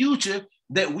a future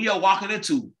that we are walking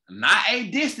into, not a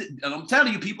distant. And I'm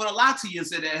telling you, people will lie to you and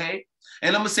say that, hey,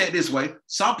 and I'm going to say it this way.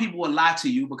 Some people will lie to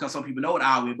you because some people know what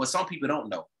I mean, but some people don't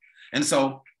know. And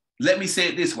so let me say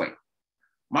it this way.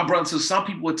 My brothers and sisters, some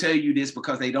people will tell you this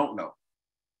because they don't know.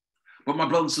 But my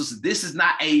brothers and sisters, this is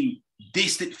not a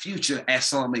distant future as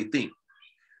some may think.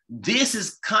 This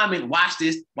is coming, watch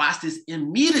this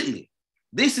immediately.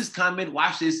 This is coming,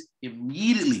 watch this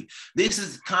immediately. This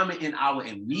is coming in our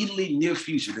immediately near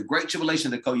future, the Great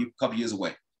Tribulation a couple years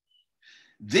away.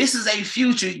 This is a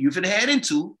future you're going to head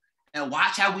into, and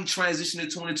watch how we transition to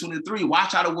 2023.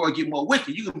 Watch how the world get more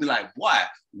wicked. You're going to be like, boy,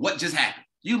 what just happened?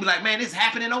 You'll be like, man, this is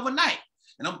happening overnight.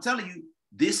 And I'm telling you,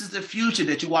 this is the future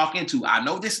that you walk into. I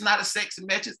know this is not a sexy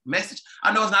message.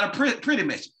 I know it's not a pretty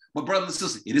message, But brothers and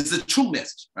sisters, it is a true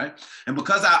message, right? And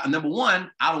because number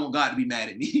one, I don't want God to be mad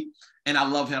at me. And I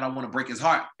love him. I don't want to break his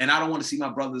heart. And I don't want to see my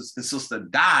brothers and sisters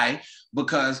die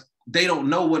because they don't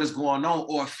know what is going on,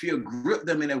 or fear grip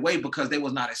them in a way because they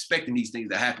was not expecting these things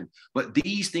to happen. But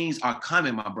these things are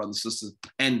coming, my brothers and sisters.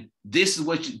 And this is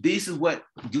what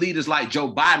leaders like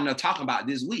Joe Biden are talking about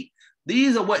this week.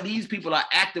 These are what these people are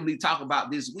actively talking about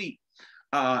this week,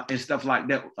 and stuff like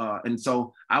that. And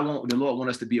so the Lord want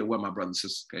us to be aware, my brothers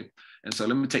and sisters. Okay. And so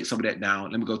let me take some of that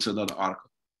down. Let me go to another article.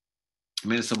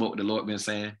 Minister, what the Lord been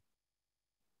saying.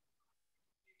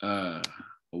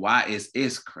 Why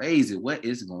it's crazy what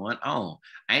is going on.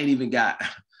 I ain't even got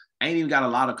a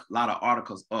lot of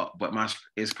articles up, but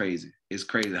it's crazy. It's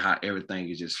crazy how everything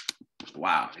is just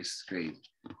wow. It's crazy.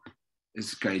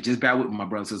 It's crazy. Just bear with me, my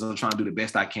brother. Says I'm trying to do the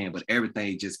best I can, but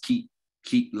everything just keep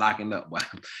locking up.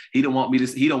 He don't want me to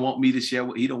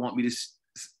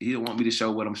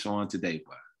show what I'm showing today,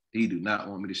 but he do not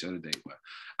want me to show today. But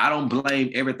I don't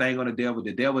blame everything on the devil.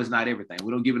 The devil is not everything.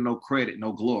 We don't give him no credit,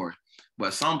 no glory.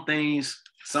 But some things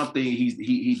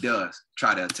he does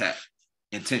try to attack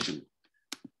intentionally.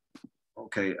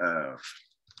 Okay.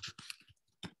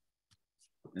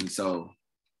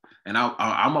 And I'm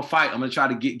gonna fight. I'm gonna try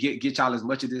to get y'all as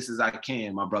much of this as I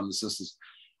can, my brothers and sisters,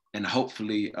 and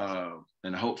hopefully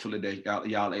that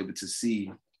y'all able to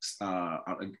see. Because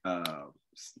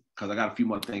I got a few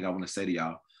more things I want to say to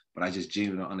y'all, but I just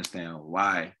genuinely don't understand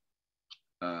why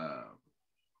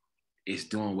it's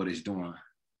doing what it's doing.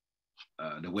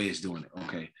 The way it's doing it.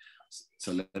 Okay,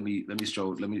 so let me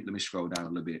scroll down a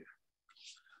little bit.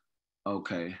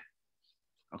 Okay,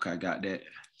 I got that.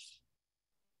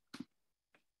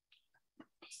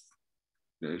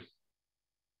 Okay.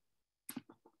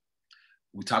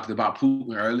 We talked about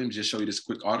Putin earlier. Let me just show you this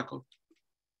quick article.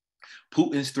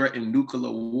 Putin's threatened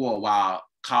nuclear war while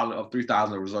calling up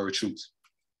 3,000 reserve troops.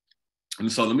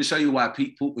 And so let me show you why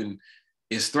Putin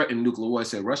is threatening nuclear war. It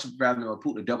said Russian President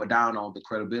Putin to double down on the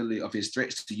credibility of his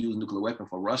threats to use nuclear weapon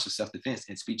for Russia's self-defense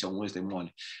in speech on Wednesday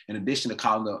morning, in addition to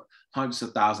calling up hundreds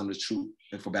of thousands of troops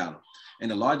for battle. In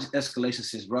the largest escalation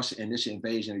since Russia's initial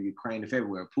invasion of Ukraine in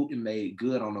February, Putin made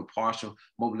good on a partial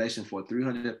mobilization for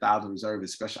 300,000 reserve and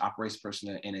special operations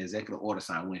personnel in an executive order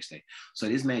signed Wednesday. So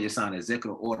this man just signed an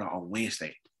executive order on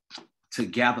Wednesday to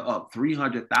gather up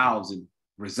 300,000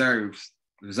 reservists.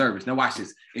 Now watch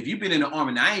this. If you've been in the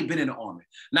army, now I ain't been in the army.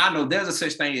 Now I know there's a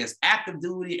such thing as active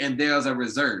duty and there's a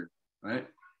reserve, right?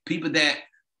 People that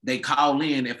they call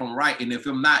in, if I'm right, and if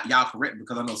I'm not, y'all correct,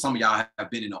 because I know some of y'all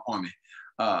have been in the army.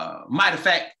 Matter of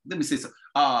fact, let me say so.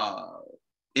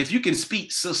 If you can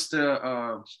speak,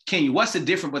 Sister Kenya, what's the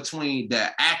difference between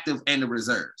the active and the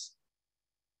reserves?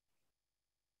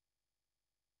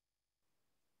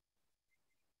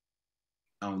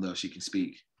 I don't know if she can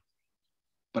speak,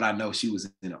 but I know she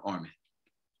was in the army.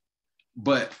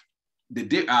 But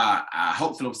I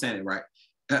hopefully I'm saying it right.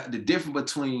 The difference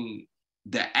between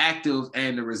the active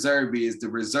and the reserve is the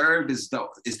reserve is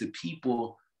the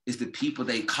people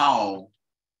they call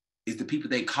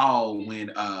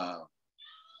when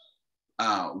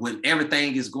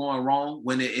everything is going wrong,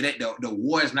 when the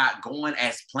war is not going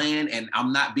as planned and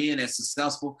I'm not being as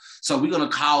successful. So we're gonna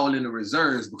call in the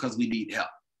reserves because we need help.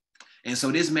 And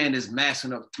so this man is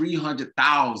mashing up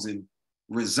 300,000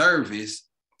 reservists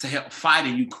to help fight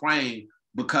in Ukraine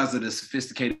because of the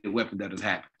sophisticated weapon that has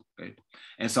happened. Okay?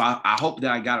 And so I hope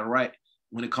that I got it right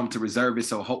when it comes to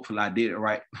reservists. So hopefully I did it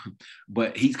right.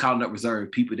 But he's calling up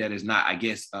reserve people that is not, I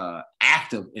guess,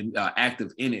 active in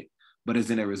it, but is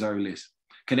in a reserve list.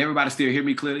 Can everybody still hear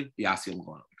me clearly? Yeah, I see them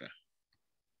going on. Okay.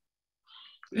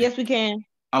 Yes, we can.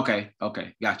 Okay,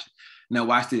 gotcha. Now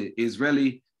watch this.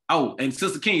 Israeli. Oh, and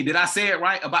Sister King, did I say it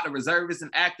right about the reservists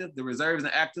and active? The reserves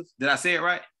and active? Did I say it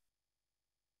right?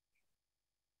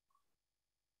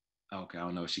 Okay, I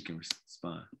don't know if she can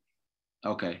respond.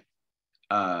 Okay.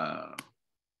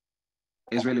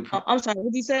 Israeli. I'm sorry,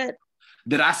 what you said?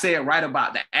 Did I say it right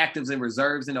about the actives and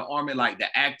reserves in the army? Like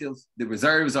the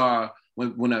reserves are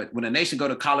when a nation go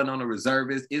to calling on the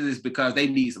reservists, it is because they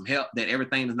need some help, that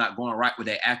everything is not going right with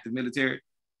their active military.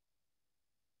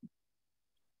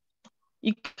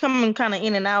 You coming kind of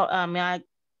in and out. I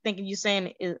think you're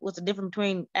saying what's the difference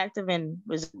between active and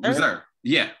reserve? Reserve,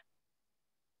 yeah.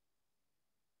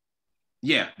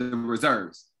 Yeah, the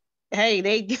reserves. Hey,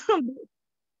 they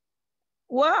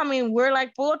well, I mean, we're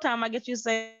like full-time, I guess you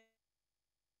say.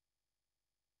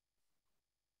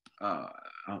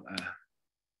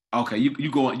 Okay,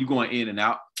 you going in and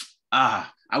out. I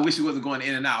wish it wasn't going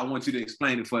in and out. I want you to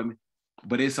explain it for me,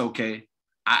 but it's okay.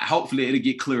 Hopefully it'll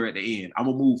get clear at the end. I'm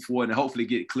gonna move forward and hopefully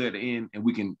get clear at the end, and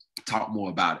we can talk more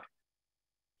about it.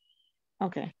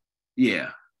 Okay.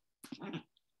 Yeah.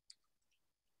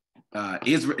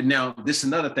 Israel. Now, this is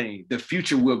another thing, the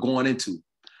future we're going into.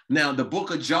 Now, the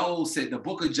book of Joel said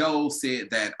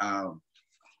that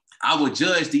I will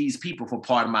judge these people for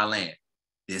part of my land.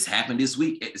 This happened this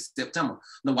week at September.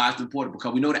 Now, why it's important?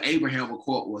 Because we know the Abraham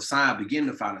Accord was signed beginning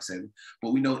of final 7,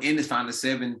 but we know in this final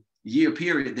 7-year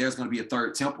period, there's going to be a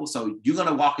third temple. So you're going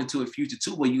to walk into a future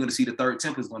too, where you're going to see the third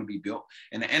temple is going to be built,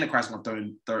 and the Antichrist is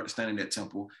going to stand in that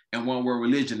temple, and one world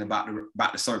religion about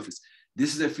the surface.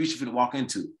 This is the future for to walk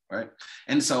into, right?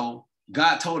 And so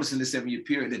God told us in this 7-year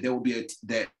period that there will be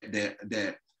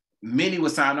that many will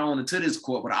sign on into this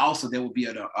court, but also there will be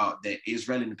that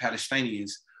Israel and the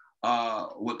Palestinians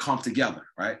would come together,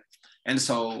 right? And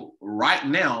so right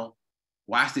now,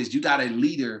 watch this, you got a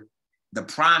leader, the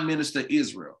Prime Minister of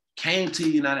Israel, came to the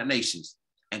United Nations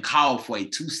and called for a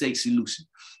 2-state solution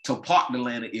to part the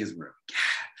land of Israel.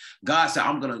 God said,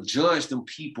 I'm going to judge them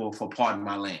people for parting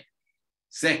my land.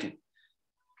 Second,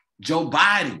 Joe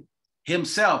Biden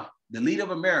himself, the leader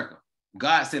of America,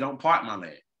 God said, don't part my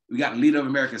land. We got the leader of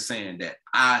America saying that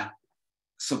I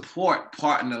support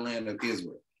parting the land of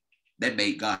Israel. That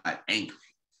made God angry.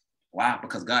 Why?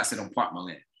 Because God said, don't part my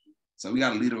land. So we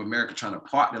got a leader of America trying to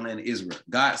part the land of Israel.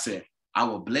 God said, I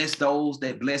will bless those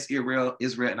that bless Israel,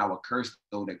 and I will curse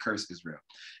those that curse Israel.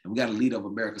 And we got a leader of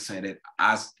America saying that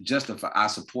I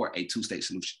support a 2-state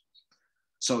solution.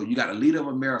 So you got a leader of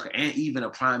America and even a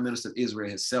Prime Minister of Israel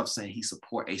himself saying he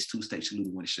support a 2-state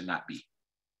solution when it should not be.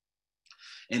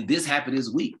 And this happened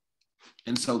this week.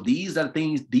 And so these are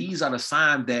the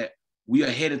signs that we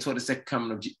are headed toward the second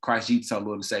coming of Christ Jesus, our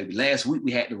Lord and Savior. Last week,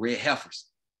 we had the red heifers.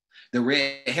 The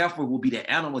red heifer will be the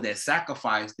animal that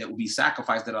will be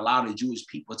sacrificed that allow the Jewish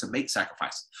people to make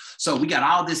sacrifices. So we got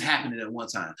all this happening at one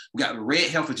time. We got the red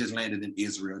heifer just landed in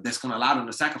Israel. That's going to allow them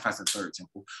to sacrifice the third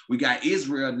temple. We got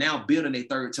Israel now building a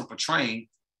third temple train.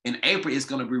 In April, it's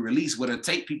going to be released where they'll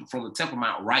take people from the Temple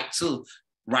Mount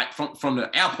from the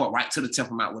airport right to the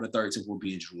Temple Mount where the third temple will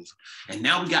be in Jerusalem. And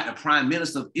now we got the Prime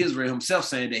Minister of Israel himself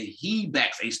saying that he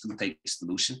backs a 2-state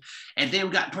solution. And then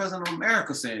we got the President of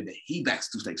America saying that he backs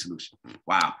a 2-state solution.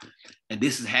 Wow. And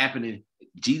this is happening.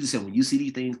 Jesus said, when you see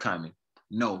these things coming,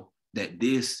 know that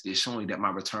this is showing that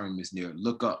my return is near.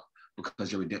 Look up,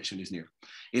 because your redemption is near.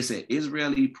 It said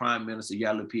Israeli Prime Minister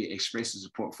Yair Lapid expresses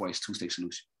support for a 2-state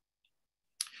solution.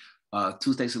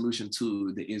 2-state solution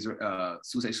to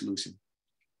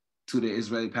the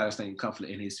Israeli-Palestinian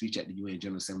conflict in his speech at the UN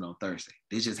General Assembly on Thursday.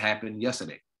 This just happened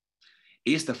yesterday.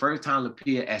 It's the first time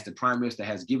Lapid, as the Prime Minister,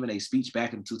 has given a speech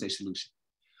back in the 2-state solution.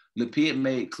 Lapid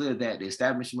made clear that the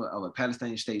establishment of a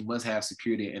Palestinian state must have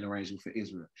security and arrangement for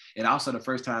Israel. And also the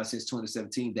first time since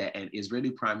 2017 that an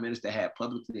Israeli Prime Minister had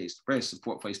publicly expressed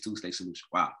support for a 2-state solution.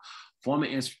 Wow. Former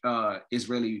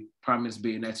Israeli Prime Minister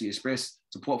Benjamin Netanyahu expressed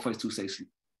support for a 2-state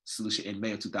solution in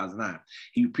May of 2009.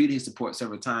 He repeated his support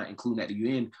several times, including at the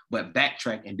UN, but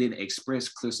backtracked and didn't express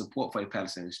clear support for a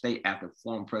Palestinian state after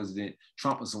former President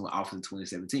Trump assumed office in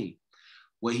 2017.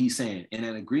 What he's saying, in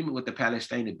an agreement with the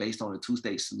Palestinians based on a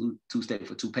 2-state solution, 2-state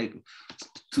for 2 people.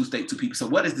 So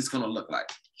what is this going to look like?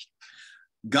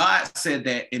 God said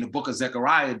that in the book of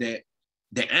Zechariah that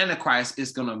the Antichrist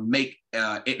is going to make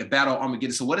it the battle of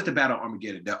Armageddon. So what is the battle of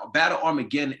Armageddon? The battle of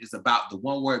Armageddon is about the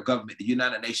one-world government, the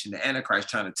United Nations, the Antichrist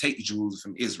trying to take Jerusalem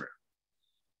from Israel.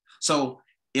 So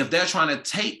if they're trying to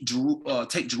take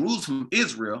Jerusalem from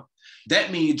Israel,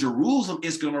 that means Jerusalem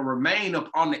is going to remain up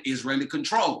under Israeli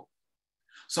control.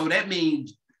 So that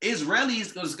means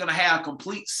Israelis is going to have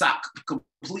complete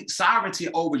sovereignty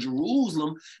over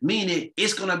Jerusalem, meaning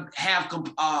it's going to have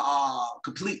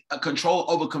complete control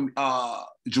over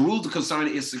Jerusalem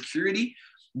concerning its security,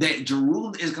 that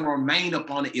Jerusalem is going to remain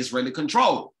upon the Israeli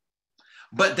control.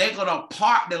 But they're going to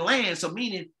part the land, so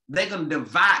meaning they're going to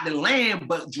divide the land,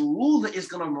 but Jerusalem is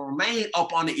going to remain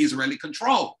up on the Israeli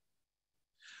control.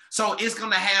 So it's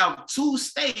going to have 2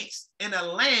 states in a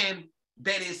land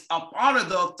that is up under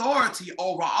the authority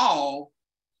overall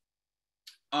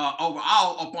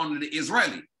up under the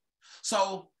Israeli.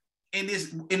 So in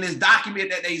this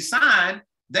document that they signed,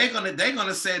 they're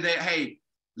gonna say that, hey,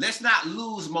 let's not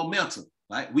lose momentum.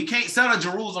 Right? We can't settle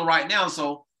Jerusalem right now,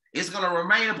 so it's gonna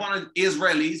remain upon the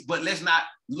Israelis, but let's not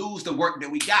lose the work that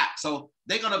we got. So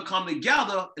they're gonna come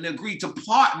together and agree to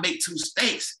make 2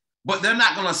 states, but they're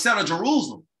not gonna settle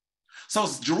Jerusalem. So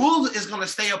Jerusalem is going to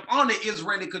stay up on the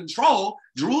Israeli control.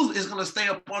 Jerusalem is going to stay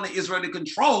up on the Israeli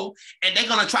control, and they're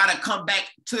going to try to come back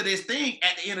to this thing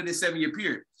at the end of this 7-year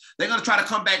period. They're going to try to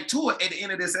come back to it at the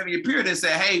end of this 7-year period and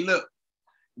say, hey, look,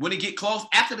 when it get close,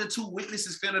 after the 2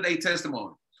 witnesses finish their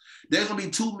testimony, there's going to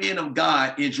be 2 men of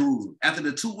God in Jerusalem. After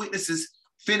the 2 witnesses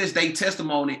finish their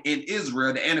testimony in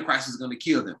Israel, the Antichrist is going to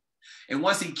kill them. And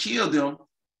once he killed them,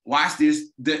 watch this,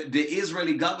 the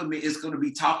Israeli government is going to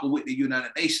be talking with the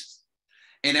United Nations.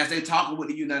 And as they're talking with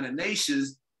the United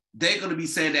Nations, they're going to be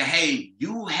saying that, hey,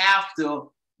 you're going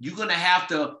to have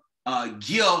to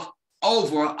give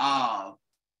over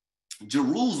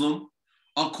Jerusalem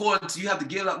according to, you're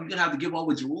going to have to give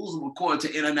over Jerusalem according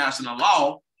to international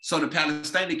law so the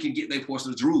Palestinians can get their portion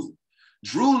of Jerusalem.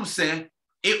 Jerusalem said,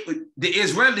 the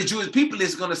Israeli Jewish people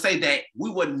is going to say that we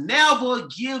will never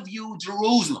give you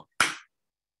Jerusalem.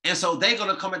 And so they're going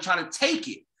to come and try to take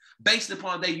it based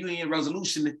upon their UN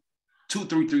resolution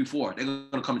 2334. They're going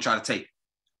to come and try to take it.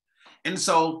 And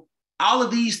so all of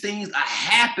these things are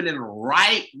happening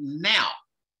right now.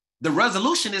 The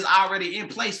resolution is already in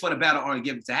place for the battle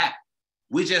Armageddon to happen.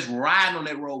 We're just riding on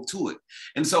that road to it.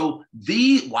 And so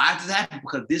why does this happen?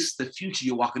 Because this is the future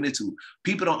you're walking into.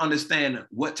 People don't understand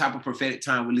what type of prophetic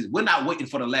time we live. We're not waiting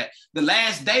for the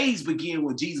last days begin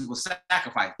when Jesus was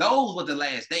sacrificed. Those were the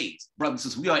last days, brothers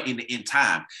and sisters. We are in the end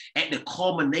time, at the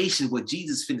culmination where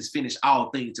Jesus finished all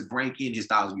things to bring in his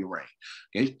 1,000-year reign.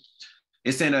 Okay,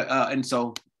 it's saying, and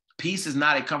so peace is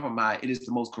not a compromise. It is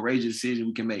the most courageous decision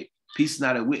we can make. Peace is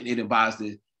not a witness. It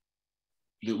embodies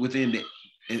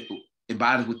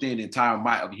within the entire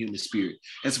might of the human spirit.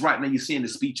 It's right now you're seeing the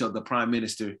speech of the Prime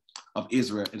Minister of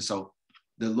Israel. And so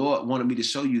the Lord wanted me to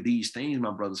show you these things,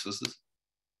 my brothers and sisters.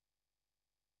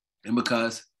 And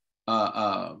because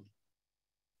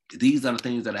these are the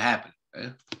things that are happening.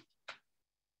 Right?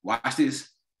 Watch this.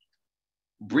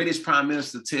 British Prime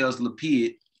Minister tells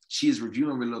Lapid she is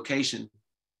reviewing relocation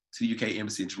to the UK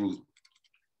Embassy in Jerusalem.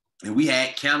 And we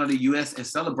had Canada, US, and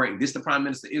celebrating. This the Prime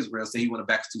Minister of Israel said he wanted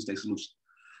back to two-state solution.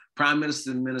 Prime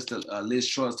Minister Liz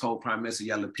Truss told Prime Minister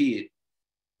Yair Lapid.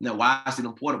 Now, why is it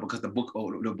important? Because the book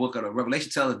of the Revelation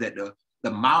tells us that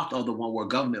the mouth of the one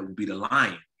world government will be the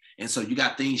lion. And so you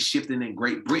got things shifting in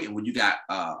Great Britain when you got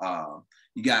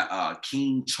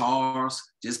King Charles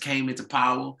just came into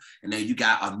power, and then you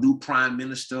got a new prime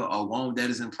minister, a one that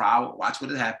is in power. Watch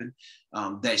what has happened.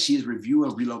 That she is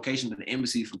reviewing relocation of the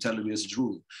embassy from Tel Aviv to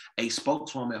Jerusalem. A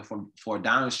spokeswoman for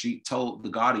Downing Street told The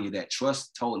Guardian that Truss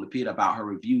told Lapid about her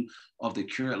review of the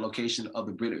current location of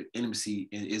the British embassy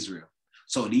in Israel.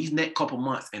 So these next couple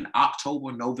months in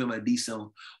October, November, December,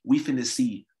 we finna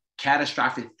see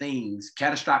catastrophic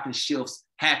shifts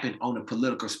happen on the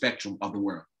political spectrum of the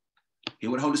world.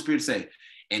 Hear what the Holy Spirit say.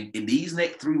 And in these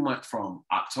next 3 months from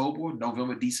October,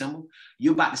 November, December,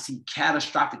 you're about to see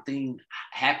catastrophic things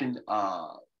happen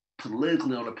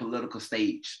politically on the political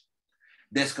stage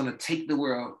that's going to take the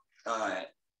world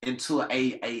into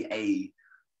a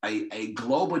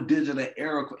global digital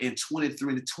era in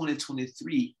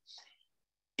 2023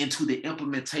 into the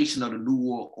implementation of the New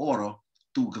World Order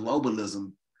through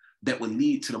globalism that will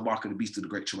lead to the mark of the beast of the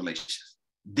Great Tribulation.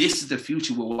 This is the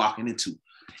future we're walking into,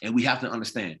 and we have to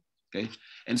understand. Okay,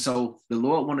 and so the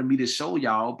Lord wanted me to show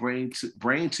y'all, bring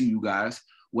to you guys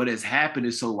what has happened.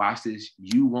 Is so watch this,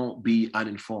 you won't be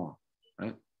uninformed,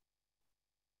 right?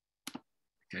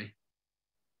 Okay,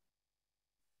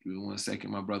 give me 1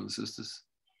 second, my brothers and sisters.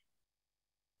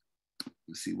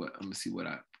 Let's see what is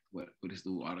the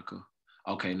new article?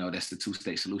 Okay, no, that's the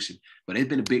two-state solution. But it's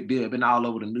been a big deal. It's been all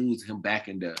over the news, him back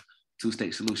in the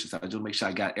two-state solution. So I just make sure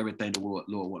I got everything the Lord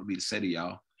wanted me to say to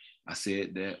y'all. I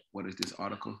said that. What is this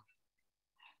article?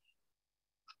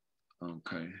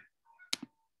 Okay,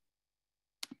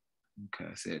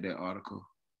 I said that article.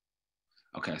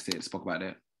 Okay, I spoke about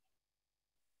that.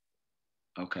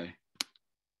 Okay.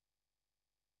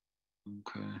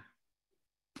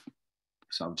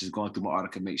 So I'm just going through my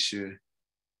article, make sure.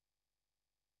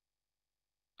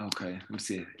 Okay, let me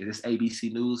see. Is this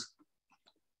ABC News?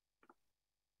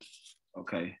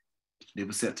 Okay. It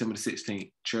was September the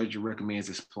 16th. Treasury recommends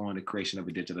exploring the creation of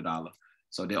a digital dollar.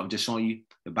 So I'm just showing you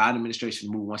the Biden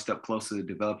administration moved one step closer to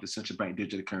develop the central bank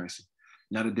digital currency.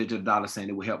 Now the digital dollar saying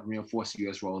it will help reinforce the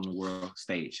U.S. role in the world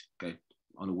stage. Okay,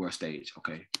 on the world stage.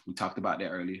 Okay, we talked about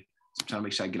that earlier. So I'm trying to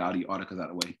make sure I get all the articles out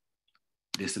of the way.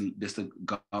 This the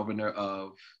governor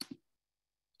of.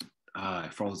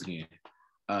 It froze again.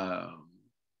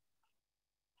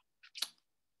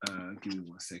 Give me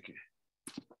 1 second.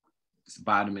 This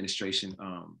Biden administration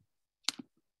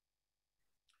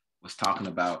was talking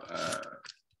about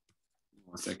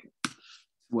 1 second.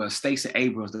 Well, Stacey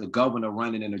Abrams, the governor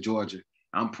running into Georgia,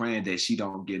 I'm praying that she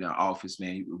don't get in office,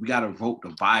 man. We got to vote the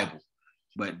Bible,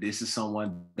 but this is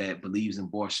someone that believes in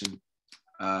abortion,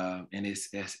 and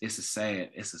it's a sad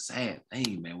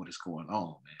thing, man. What is going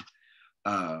on,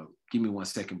 man? Give me 1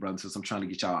 second, brother. Since I'm trying to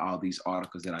get y'all all these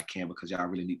articles that I can, because y'all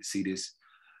really need to see this.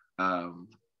 And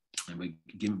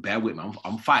give me bad with me.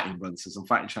 I'm fighting, brother. Since I'm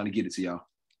fighting, trying to get it to y'all.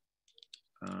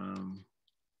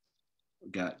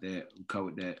 Got that. We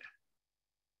covered that.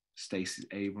 Stacey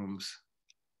Abrams.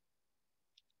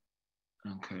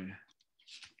 Okay.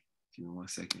 Give me 1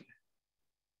 second.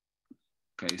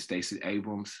 Okay, Stacey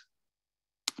Abrams.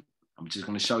 I'm just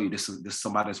going to show you. This is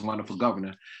somebody that's wonderful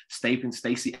governor.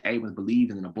 Stacey Abrams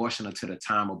believed in an abortion until the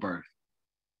time of birth.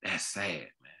 That's sad,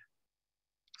 man.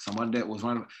 Someone that was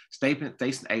running.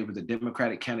 Stacey Abrams, a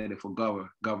Democratic candidate for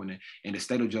governor in the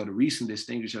state of Georgia, recently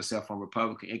distinguished herself from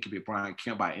Republican incumbent Brian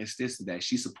Kemp by insisting that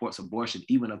she supports abortion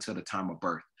even until the time of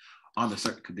birth under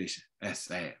certain conditions. That's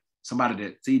sad. Somebody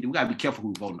that, see, we got to be careful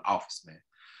who vote in office, man.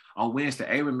 On Wednesday,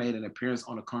 Abrams made an appearance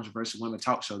on a controversial women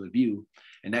talk show, The View.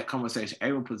 In that conversation,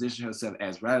 Abrams positioned herself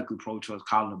as radically pro-choice,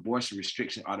 calling abortion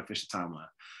restriction artificial timeline.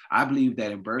 I believe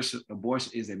that abortion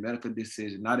is a medical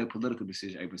decision, not a political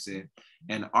decision, Abrams said.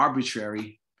 And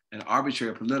arbitrary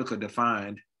political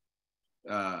defined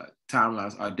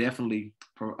timelines are definitely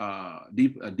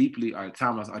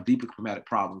timelines are deeply problematic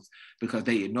problems because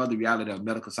they ignore the reality of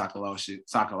medical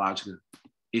psychological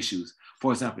issues.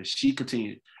 For example, she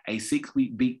continued, a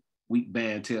 6-week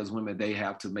ban tells women they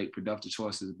have to make productive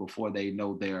choices before they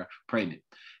know they're pregnant,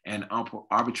 and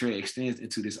arbitrarily extends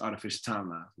into this artificial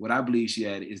timeline. What I believe, she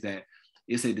added, is that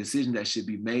it's a decision that should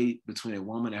be made between a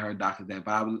woman and her doctor, that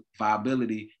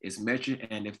viability is measured,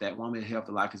 and if that woman's health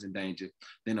or life is in danger,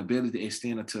 then ability to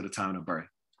extend until the time of birth.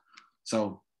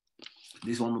 So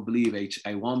this woman believed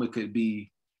a woman could be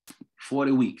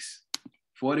 40 weeks,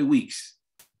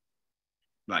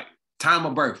 like time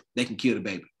of birth, they can kill the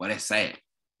baby. Well, that's sad.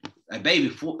 A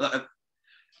baby,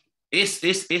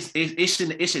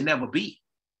 it should never be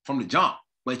from the jump.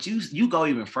 But you go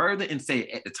even further and say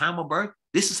at the time of birth,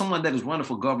 this is someone that is running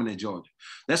for governor in Georgia.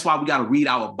 That's why we got to read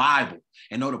our Bible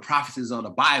and know the prophecies of the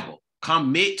Bible.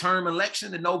 Come midterm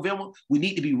election in November, we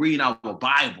need to be reading our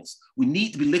Bibles. We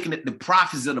need to be looking at the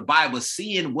prophecies of the Bible,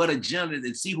 seeing what agenda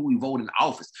and see who we vote in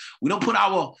office. We don't put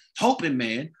our hope in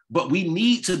man, but we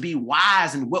need to be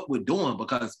wise in what we're doing,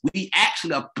 because we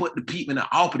actually are putting the people in the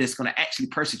office that's going to actually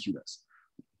persecute us.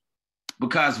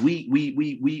 Because we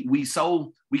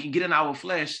can get in our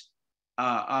flesh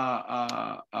and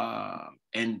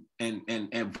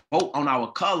vote on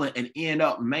our color and end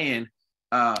up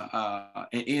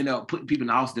putting people in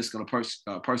the house that's going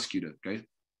to persecute us.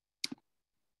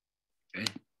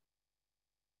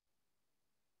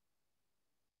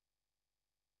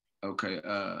 Okay.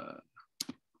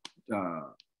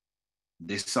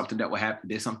 There's something that will happen.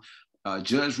 There's some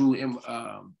judge rule.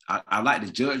 I like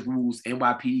the judge rules.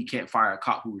 NYPD can't fire a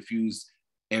cop who refused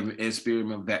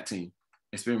experimental vaccine.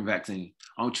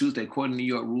 On Tuesday, court in New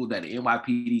York ruled that the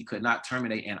NYPD could not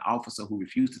terminate an officer who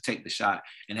refused to take the shot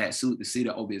and had sued the city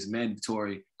over its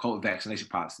mandatory COVID vaccination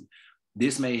policy.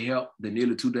 This may help the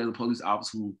nearly 2 dozen police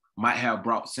officers who might have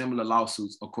brought similar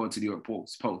lawsuits, according to the New York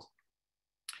Post.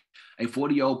 A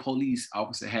 40-year-old police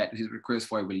officer had his request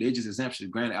for a religious exemption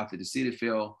granted after the city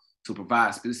failed to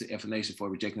provide specific explanation for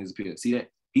rejecting his appeal. See that?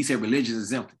 He said religious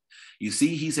exempted. You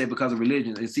see, he said because of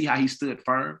religion, and see how he stood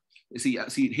firm? See,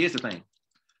 here's the thing.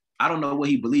 I don't know what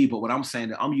he believed, but what I'm saying,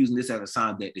 that I'm using this as a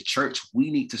sign that the church,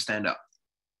 we need to stand up.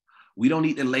 We don't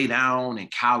need to lay down and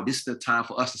cower. This is the time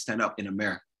for us to stand up in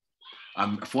America.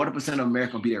 40% of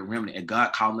America will be that remnant, and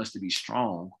God calling us to be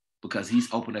strong because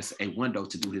he's opened us a window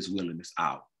to do his will in this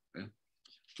hour. Okay?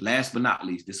 Last but not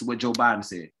least, this is what Joe Biden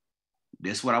said.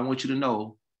 This is what I want you to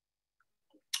know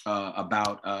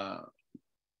about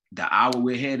the hour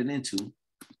we're headed into.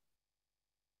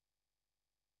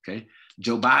 Okay.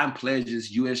 Joe Biden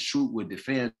pledges U.S. troops would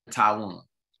defend Taiwan.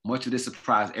 Much of this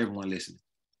surprised everyone listening.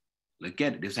 Look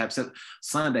at it. This happened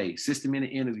Sunday,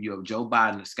 60-minute interview of Joe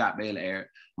Biden and Scott Bailey aired.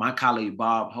 My colleague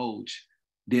Bob Hodge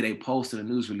did a post in the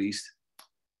news release.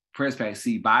 Press pack,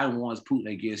 see, Biden warns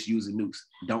Putin against using nukes.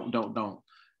 Don't.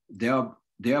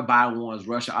 Biden warns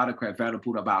Russia autocrat Vladimir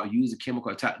Putin about using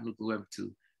chemical or tactical nuclear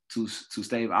weapons to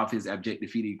stave off his abject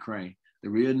defeat in Ukraine. The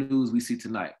real news we see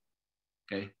tonight.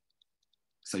 Okay.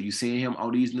 So you seeing him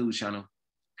on these news channels,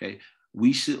 okay?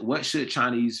 What should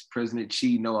Chinese President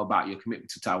Xi know about your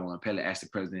commitment to Taiwan? Pele asked the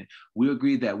president. We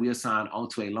agreed that we assigned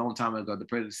onto a long time ago, the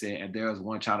president said, and there is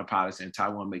one China policy and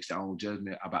Taiwan makes their own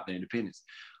judgment about their independence.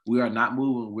 We are not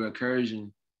moving. We're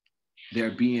encouraging their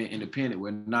being independent.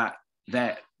 We're not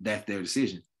that's their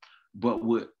decision. But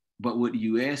would the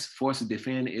U.S. force to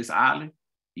defend its island?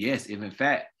 Yes, if in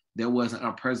fact, there was an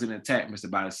unprecedented attack, Mr.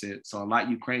 Biden said. So unlike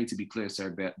Ukraine, to be clear,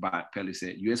 sir, Pele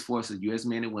said, U.S. forces, U.S.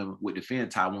 men and women would defend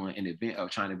Taiwan in the event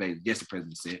of China invasion. Yes, the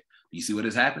president said. You see what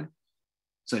has happened?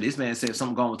 So this man said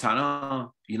something going with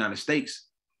Taiwan, the United States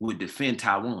would defend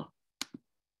Taiwan.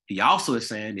 He also is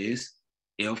saying is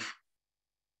if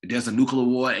there's a nuclear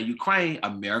war in Ukraine,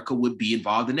 America would be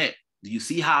involved in that. Do you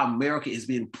see how America is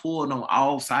being pulled on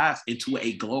all sides into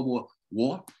a global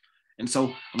war? And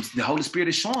so the Holy Spirit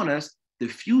is showing us the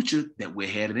future that we're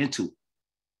headed into.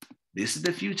 This is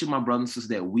the future, my brothers and sisters,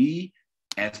 that we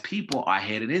as people are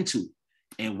headed into.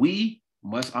 And we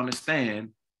must understand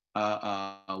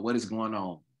what is going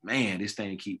on. Man, this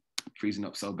thing keep freezing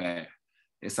up so bad.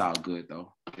 It's all good,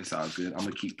 though. It's all good. I'm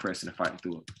going to keep pressing and fighting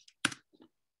through it.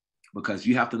 Because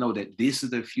you have to know that this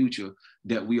is the future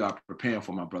that we are preparing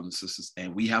for, my brothers and sisters.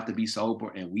 And we have to be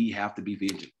sober and we have to be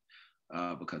vigilant.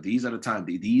 Because these are the times,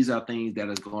 these are things that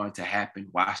is going to happen.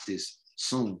 Watch this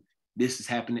soon. This is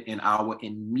happening in our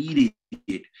immediate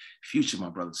future, my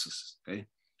brothers and sisters. Okay,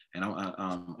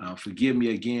 and forgive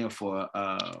me again for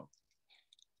I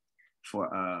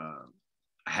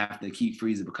have to keep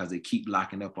freezing because they keep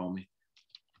locking up on me.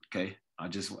 Okay, I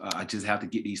just have to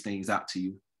get these things out to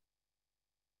you.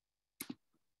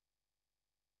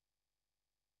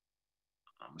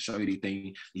 I'm gonna show you these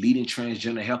things. Leading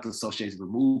transgender health associations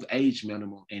remove age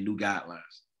minimum and new guidelines.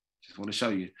 Just want to show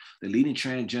you. The leading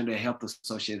transgender health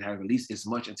association has released its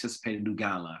much anticipated new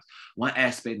guidelines. One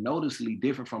aspect noticeably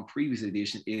different from previous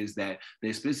edition is that the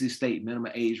explicit state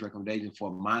minimum age recommendation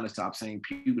for minors to obtain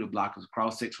puberty blockers,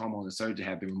 cross-sex hormone and surgery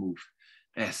have been removed.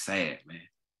 That's sad, man.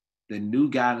 The new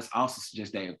guidance also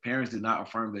suggests that if parents do not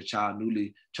affirm their child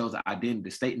newly chosen identity,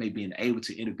 the state may be unable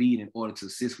to intervene in order to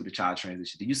assist with the child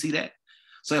transition. Do you see that?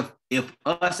 So if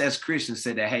us as Christians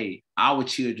said that, hey, our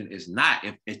children is not,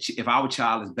 if our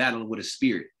child is battling with a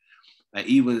spirit, an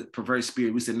evil, perverse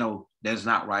spirit, we said, no, that's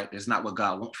not right. That's not what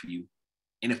God wants for you.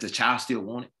 And if the child still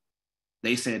wants it,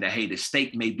 they said that, hey, the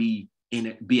state may be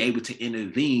able to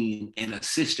intervene and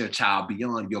assist your child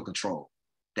beyond your control.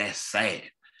 That's sad.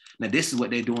 Now, this is what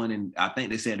they're doing in, I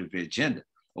think they said in Virginia,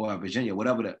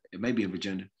 whatever it may be in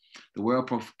Virginia. The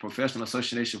World Professional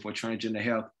Association for Transgender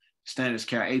Health Standards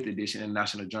Care 8th edition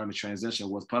International Journal Transition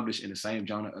was published in the same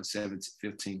journal of September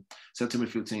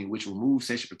 15, which removed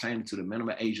section pertaining to the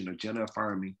minimum age of gender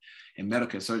affirming and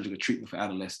medical and surgical treatment for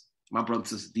adolescents. My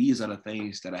brothers and sisters, these are the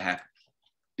things that are happening.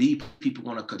 These people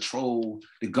want to control,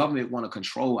 the government want to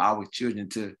control our children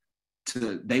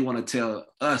they want to tell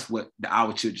us what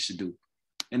our children should do.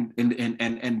 And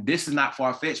this is not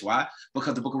far-fetched. Why?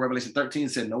 Because the book of Revelation 13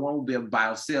 said no one will be able to buy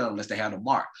or sell unless they have the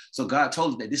mark. So God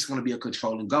told us that this is going to be a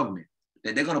controlling government,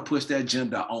 that they're going to push their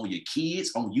agenda on your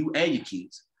kids, on you and your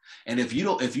kids. And if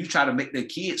you try to make their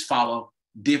kids follow,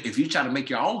 if you try to make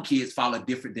your own kids follow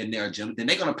different than their agenda, then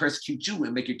they're going to persecute you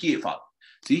and make your kid follow.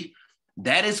 See,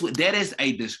 that is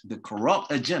the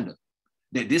corrupt agenda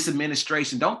that this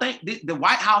administration, don't think the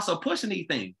White House are pushing these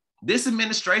things. This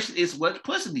administration is what's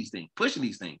pushing these things.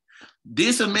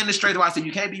 This administration, I said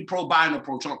you can't be pro-Biden or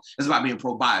pro-Trump. It's about being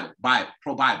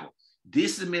pro-Bible.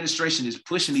 This administration is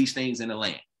pushing these things in the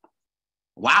land.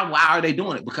 Why are they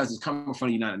doing it? Because it's coming from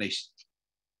the United Nations.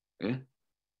 Okay?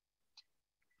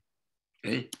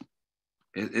 Okay?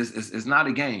 It's not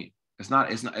a game. It's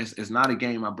not a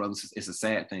game, my brothers. It's a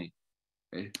sad thing.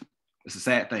 Okay? It's a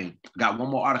sad thing. Got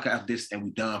one more article after this, and we're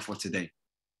done for today.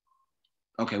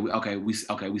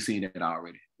 We seen that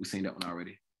already. We seen that one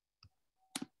already.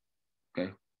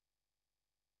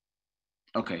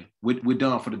 Okay. We're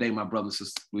done for the day, my brothers and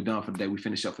sisters. We're done for the day. We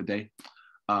finish up for the day.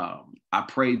 I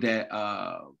pray that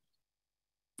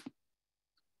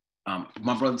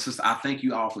my brothers and sisters, I thank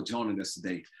you all for joining us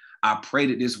today. I pray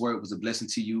that this word was a blessing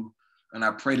to you, and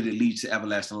I pray that it leads to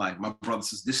everlasting life. My brothers and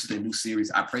sisters, this is a new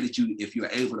series. I pray that if you're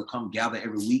able to come gather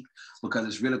every week, because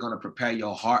it's really going to prepare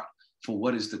your heart for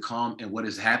what is to come and what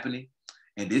is happening.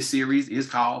 And this series is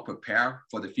called Prepare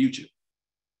for the Future.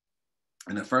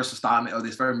 And the first installment of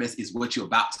this first message is what you're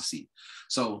about to see.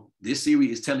 So this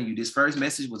series is telling you, this first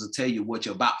message was to tell you what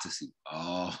you're about to see.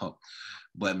 Oh,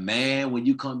 but man, when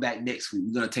you come back next week,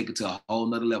 we're going to take it to a whole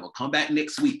nother level. Come back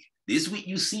next week. This week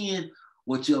you're seeing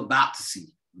what you're about to see.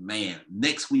 Man,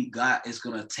 next week, God is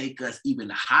going to take us even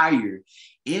higher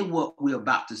in what we're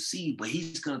about to see, but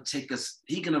he's going to take us,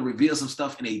 he's going to reveal some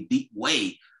stuff in a deep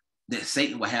way that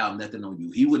Satan will have nothing on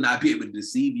you. He will not be able to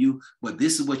deceive you, but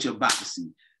this is what you're about to see.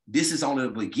 This is only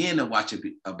the beginning of what you're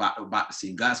about to see.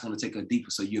 And God's going to take us deeper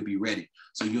so you'll be ready.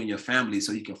 So you and your family,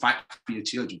 so you can fight for your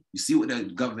children. You see what the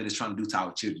government is trying to do to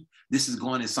our children. This is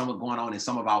going on in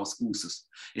some of our school systems.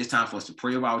 It's time for us to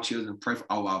pray over our children, pray for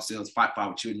all ourselves, fight for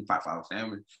our children, fight for our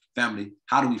family.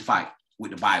 How do we fight?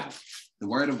 With the Bible. The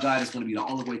word of God is going to be the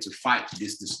only way to fight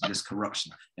this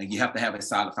corruption. And you have to have a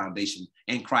solid foundation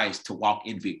in Christ to walk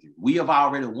in victory. We have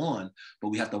already won, but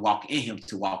we have to walk in him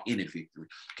to walk in victory.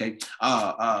 Okay.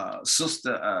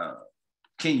 Sister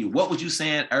Kenya, what was you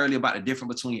saying earlier about the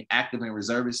difference between active and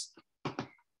reservist?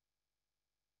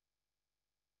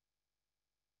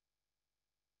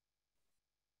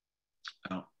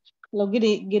 Hello, good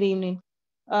evening.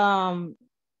 What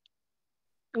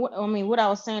I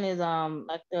was saying is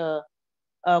like the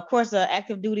of course the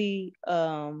active duty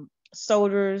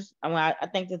soldiers. I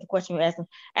think that's the question you're asking.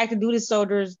 Active duty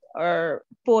soldiers are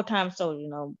full-time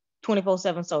soldiers,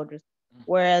 24/7 soldiers,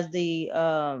 whereas the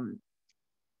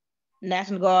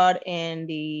National Guard and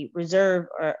the Reserve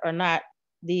are not.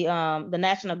 The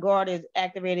National Guard is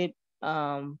activated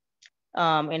and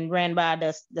ran by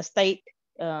the state.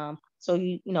 So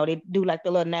they do like the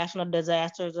little national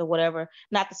disasters or whatever.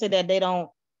 Not to say that they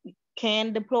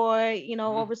can deploy,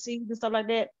 overseas and stuff like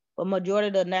that. But majority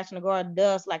of the National Guard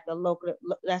does like the local.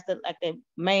 That's the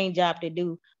main job they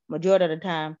do majority of the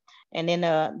time. And then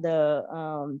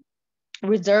the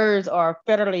reserves are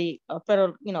federally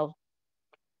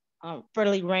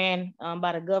ran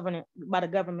by the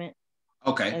government.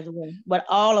 Okay. As well. But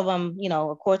all of them,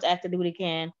 of course, active duty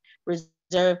can,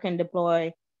 reserve can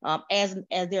deploy as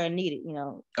they are needed.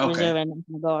 Okay. Reserve and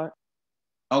National Guard.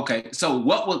 Okay, so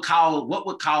what would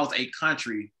cause a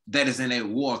country that is in a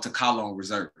war to call on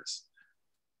reservists?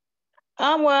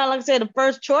 Well, like I said, the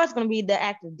first choice is going to be the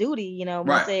active duty.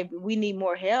 Right. Say we need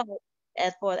more help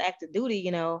as far as active duty,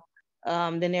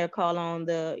 then they'll call on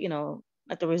the,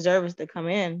 like the reservists to come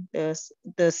in, the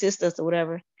assist us or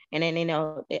whatever, and then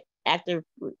the active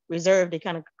reserve, they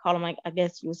kind of call them, like, I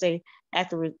guess you would say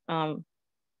active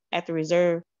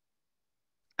reserve.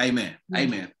 Amen. Mm-hmm.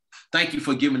 Amen. Thank you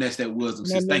for giving us that wisdom,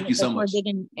 sis. Thank you so much.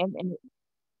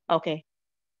 Okay.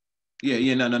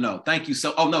 Yeah, no. Thank you.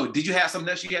 So, no, did you have something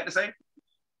else you had to say?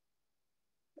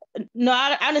 No,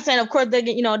 I understand. Of course,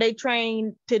 they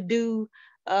train to do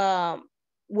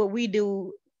what we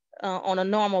do on a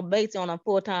normal basis, on a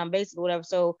full-time basis, or whatever.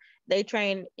 So they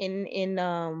train in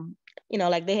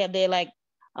like they have their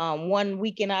 1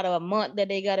 weekend out of a month that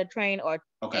they got to train, or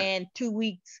and 2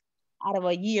 weeks out of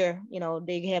a year,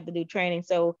 they have to do training.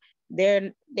 So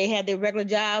they have their regular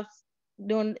jobs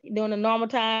during the normal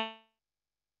time.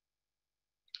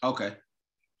 Okay.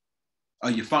 Oh,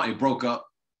 your phone, it broke up.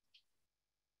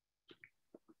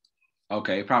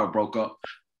 Okay, it probably broke up.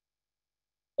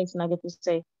 I get to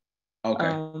say.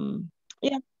 Okay.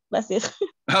 Yeah, that's it.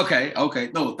 Okay.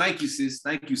 No, thank you, sis.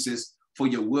 Thank you, sis, for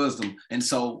your wisdom. And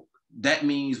so that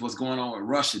means what's going on with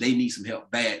Russia, they need some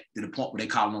help bad, to the point where they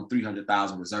call on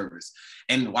 300,000 reservists.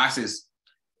 And watch this.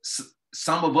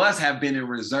 Some of us have been in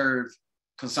reserve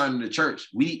concerning the church.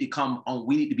 We need to come on.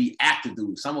 We need to be active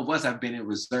duty. Some of us have been in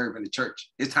reserve in the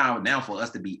church. It's time now for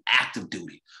us to be active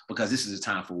duty, because this is a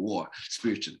time for war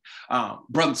spiritually.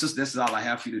 Brothers and sisters, this is all I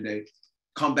have for you today.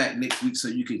 Come back next week so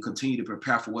you can continue to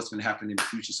prepare for what's going to happen in the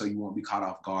future, so you won't be caught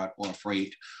off guard or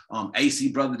afraid.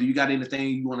 AC, brother, do you got anything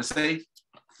you want to say?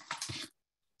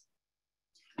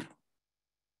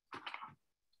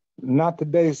 Not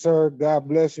today, sir. God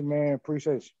bless you, man.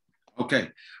 Appreciate you.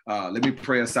 Okay. Let me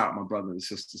pray us out, my brothers and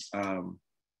sisters.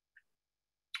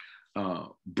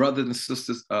 Brothers and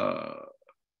sisters,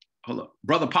 hold up.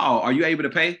 Brother Paul, are you able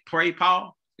to pray,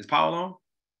 Paul? Is Paul on?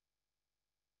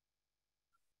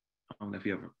 I don't know if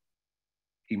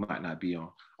he might not be on.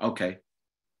 Okay.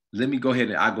 I'll go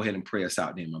ahead and pray us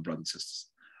out then, my brothers and sisters.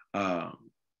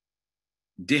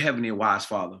 Dear Heavenly and wise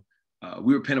Father,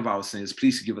 we repent of our sins.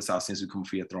 Please forgive us our sins. We come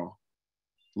before your throne.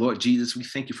 Lord Jesus, we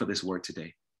thank you for this word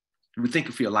today. We thank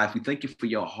you for your life. We thank you for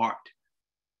your heart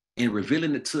in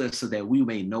revealing it to us, so that we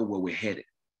may know where we're headed,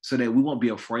 so that we won't be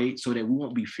afraid, so that we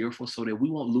won't be fearful, so that we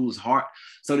won't lose heart,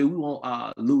 so that we won't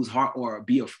lose heart or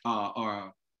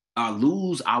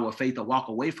lose our faith or walk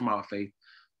away from our faith.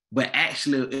 But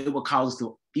actually, it will cause us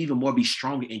to even more be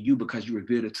stronger in you, because you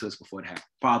revealed it to us before it happened.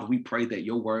 Father, we pray that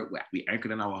your word will be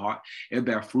anchored in our heart. It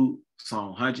bear fruit,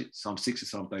 Psalm 100, Psalm 60,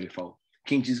 Psalm 34.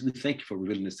 King Jesus, we thank you for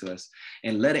revealing this to us,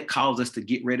 and let it cause us to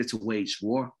get ready to wage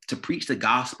war, to preach the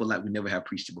gospel like we never have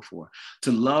preached it before,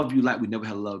 to love you like we never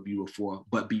have loved you before,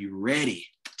 but be ready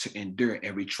to endure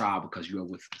every trial, because you are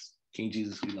with us. King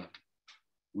Jesus, we love you.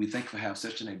 We thank you for having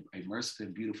such a merciful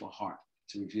and beautiful heart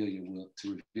to reveal your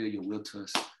will to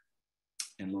us.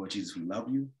 And Lord Jesus, we love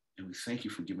you, and we thank you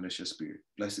for giving us your spirit.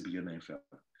 Blessed be your name forever.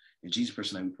 In Jesus'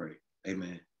 personal name we pray.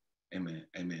 Amen. Amen.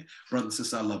 Amen. Brothers and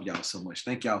sisters, I love y'all so much.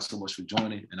 Thank y'all so much for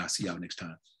joining, and I'll see y'all next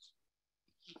time.